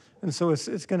you. And so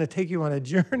it's going to take you on a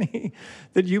journey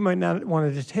that you might not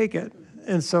wanted to take it.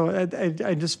 And so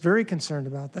I'm just very concerned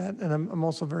about that. And I'm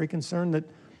also very concerned that,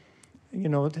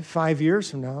 5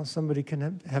 years from now, somebody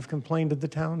can have complained to the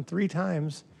town 3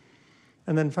 times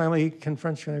and then finally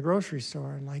confronts you in a grocery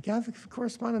store and like, yeah, I've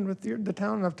corresponded with the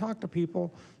town and I've talked to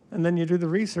people. And then you do the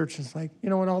research and it's like,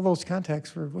 all those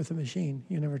contacts were with a machine.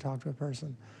 You never talked to a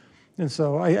person. And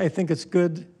so I think it's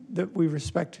good that we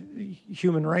respect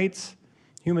human rights,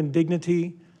 human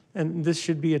dignity, and this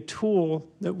should be a tool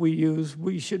that we use.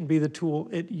 We shouldn't be the tool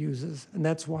it uses. And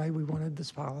that's why we wanted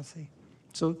this policy.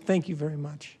 So thank you very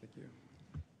much. Thank you.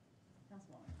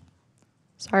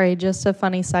 Sorry, just a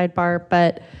funny sidebar,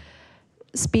 but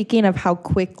speaking of how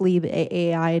quickly the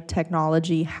AI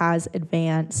technology has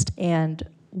advanced and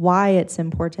why it's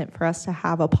important for us to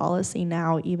have a policy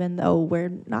now, even though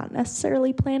we're not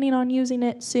necessarily planning on using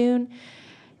it soon,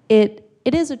 it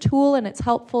is a tool and it's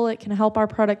helpful. It can help our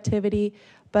productivity.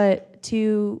 But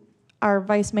to our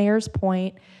vice mayor's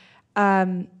point,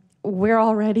 we're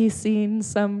already seeing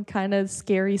some kind of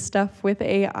scary stuff with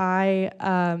AI.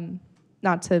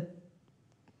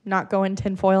 Not going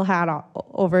tinfoil hat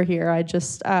over here. I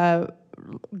just,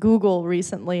 Google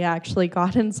recently actually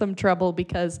got in some trouble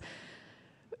because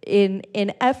in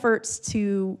efforts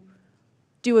to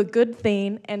do a good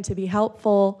thing and to be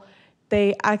helpful,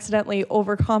 they accidentally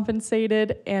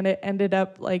overcompensated and it ended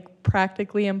up like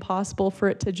practically impossible for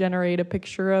it to generate a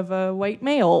picture of a white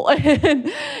male.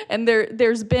 And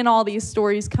there's been all these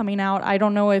stories coming out. I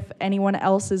don't know if anyone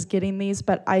else is getting these,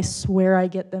 but I swear I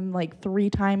get them like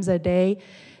 3 times a day.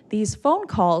 These phone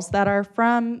calls that are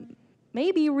from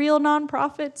maybe real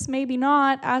nonprofits, maybe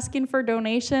not, asking for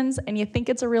donations, and you think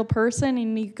it's a real person,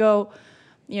 and you go,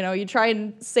 you try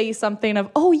and say something of,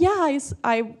 oh yeah,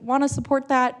 I want to support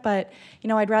that, but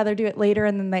I'd rather do it later,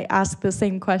 and then they ask the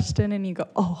same question, and you go,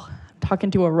 oh, I'm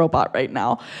talking to a robot right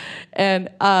now. And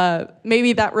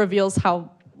maybe that reveals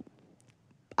how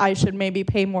I should maybe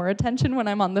pay more attention when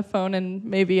I'm on the phone, and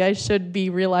maybe I should be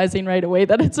realizing right away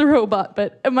that it's a robot.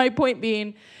 But my point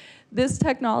being, this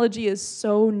technology is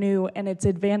so new and it's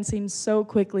advancing so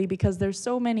quickly because there's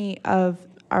so many of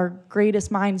our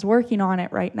greatest minds working on it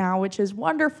right now, which is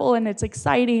wonderful and it's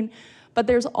exciting, but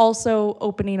there's also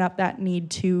opening up that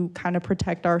need to kind of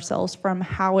protect ourselves from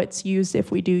how it's used if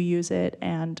we do use it.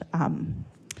 And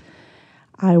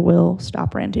I will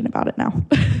stop ranting about it now.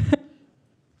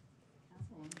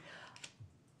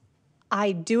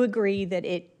 I do agree that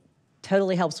it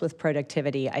totally helps with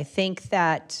productivity. I think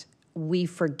that we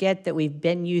forget that we've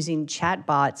been using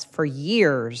chatbots for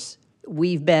years.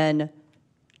 We've been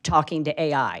talking to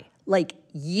AI, like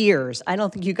years. I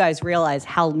don't think you guys realize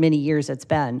how many years it's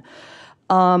been.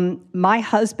 My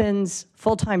husband's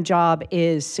full-time job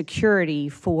is security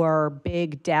for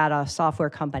big data software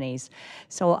companies.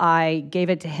 So I gave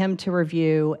it to him to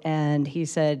review, and he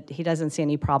said he doesn't see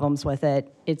any problems with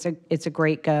it. It's a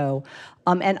great go.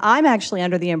 And I'm actually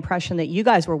under the impression that you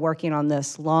guys were working on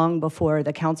this long before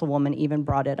the councilwoman even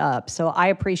brought it up. So I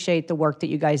appreciate the work that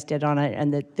you guys did on it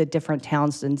and the different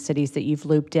towns and cities that you've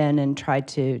looped in and tried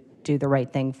to do the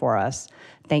right thing for us.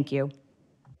 Thank you.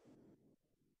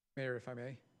 Mayor, if I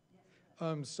may.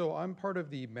 So I'm part of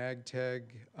the MAGTAG.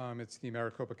 It's the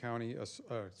Maricopa County,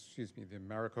 the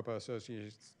Maricopa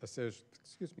Association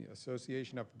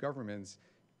of Governments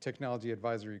Technology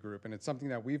Advisory Group, and it's something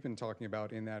that we've been talking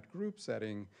about in that group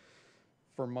setting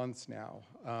for months now.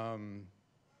 I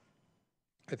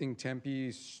think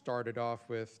Tempe started off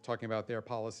with talking about their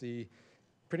policy.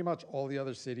 Pretty much all the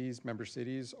other cities, member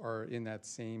cities, are in that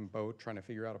same boat trying to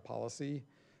figure out a policy.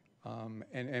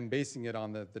 And basing it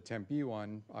on the Tempe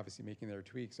one, obviously making their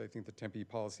tweaks. I think the Tempe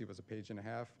policy was 1.5 pages,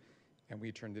 and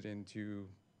we turned it into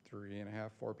 3.5,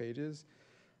 4 pages.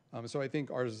 So I think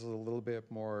ours is a little bit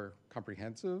more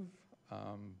comprehensive,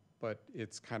 but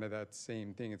it's kind of that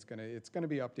same thing. It's gonna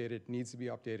be updated, needs to be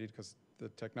updated because the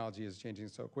technology is changing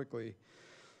so quickly.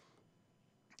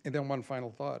 And then one final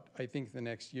thought, I think the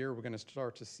next year we're gonna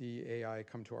start to see AI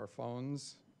come to our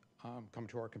phones, come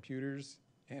to our computers,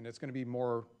 and it's gonna be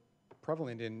more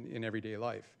prevalent in everyday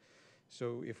life.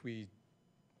 So if we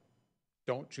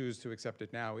don't choose to accept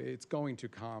it now, it's going to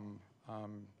come,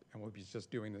 and we'll be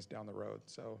just doing this down the road.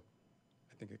 So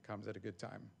I think it comes at a good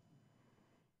time.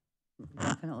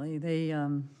 Definitely.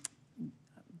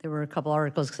 there were a couple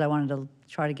articles because I wanted to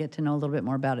try to get to know a little bit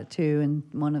more about it too. And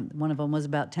one of them was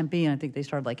about Tempe, and I think they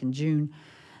started like in June.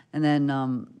 And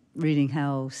then reading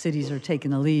how cities are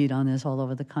taking the lead on this all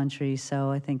over the country.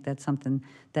 So I think that's something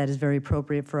that is very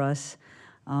appropriate for us.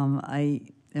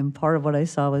 And part of what I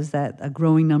saw was that a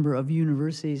growing number of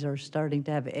universities are starting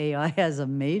to have AI as a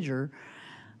major.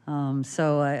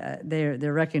 So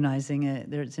they're recognizing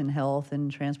it. It's in health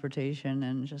and transportation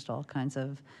and just all kinds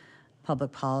of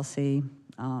public policy.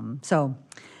 So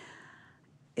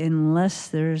unless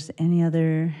there's any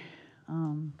other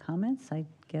comments, I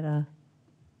get a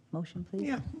motion, please.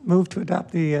 Yeah, move to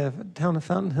adopt the Town of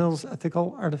Fountain Hills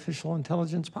Ethical Artificial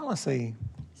Intelligence Policy.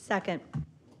 Second.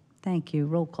 Thank you.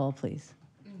 Roll call, please.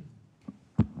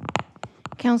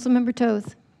 Councilmember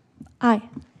Toth. Aye.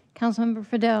 Councilmember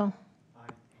Fidel.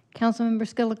 Aye. Councilmember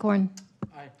Skillicorn.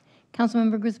 Aye.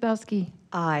 Councilmember Grzybowski.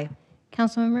 Aye.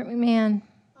 Councilmember McMahon.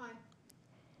 Aye.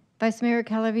 Vice Mayor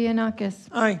Kalavianakis.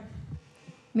 Aye.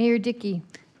 Mayor Dickey.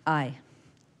 Aye.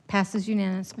 Passes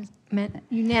unanimously.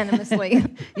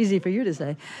 Easy for you to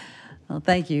say. Well,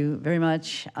 thank you very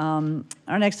much. Our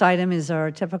next item is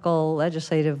our typical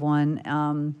legislative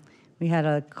one. We had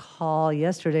a call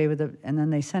yesterday and then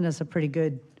they sent us a pretty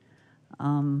good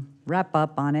wrap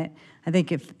up on it. I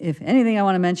think if anything I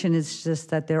want to mention is just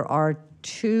that there are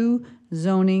 2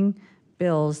 zoning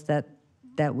bills that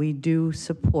we do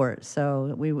support.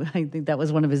 So I think that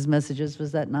was one of his messages,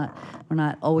 was that we're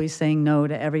not always saying no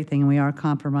to everything. We are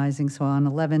compromising. So on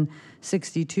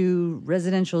 1162,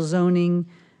 residential zoning,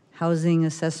 housing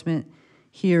assessment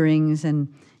hearings,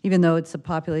 and even though it's a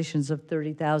populations of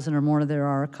 30,000 or more, there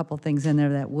are a couple things in there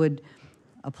that would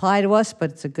apply to us,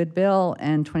 but it's a good bill.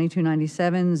 And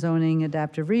 2297, zoning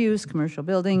adaptive reuse, commercial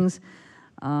buildings,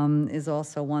 is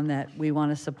also one that we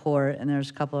want to support. And there's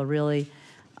a couple of really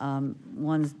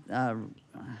ones,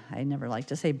 I never like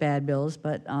to say bad bills,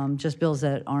 but just bills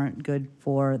that aren't good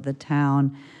for the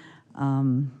town.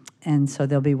 And so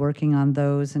they'll be working on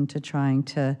those and to trying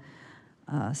to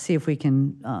see if we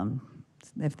can,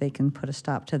 if they can put a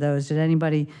stop to those. Did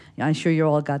anybody, I'm sure you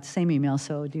all got the same email,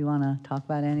 so do you want to talk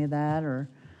about any of that? Or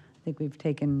I think we've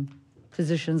taken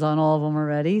positions on all of them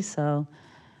already, so,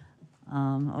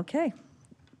 okay.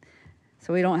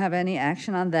 So we don't have any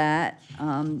action on that.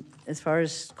 As far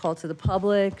as call to the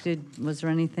public, was there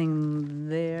anything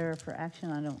there for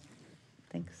action? I don't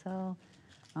think so.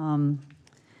 And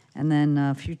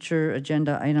then future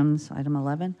agenda items, item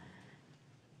 11.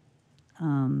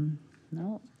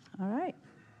 No, all right.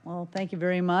 Well, thank you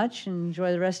very much.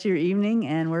 Enjoy the rest of your evening,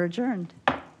 and we're adjourned.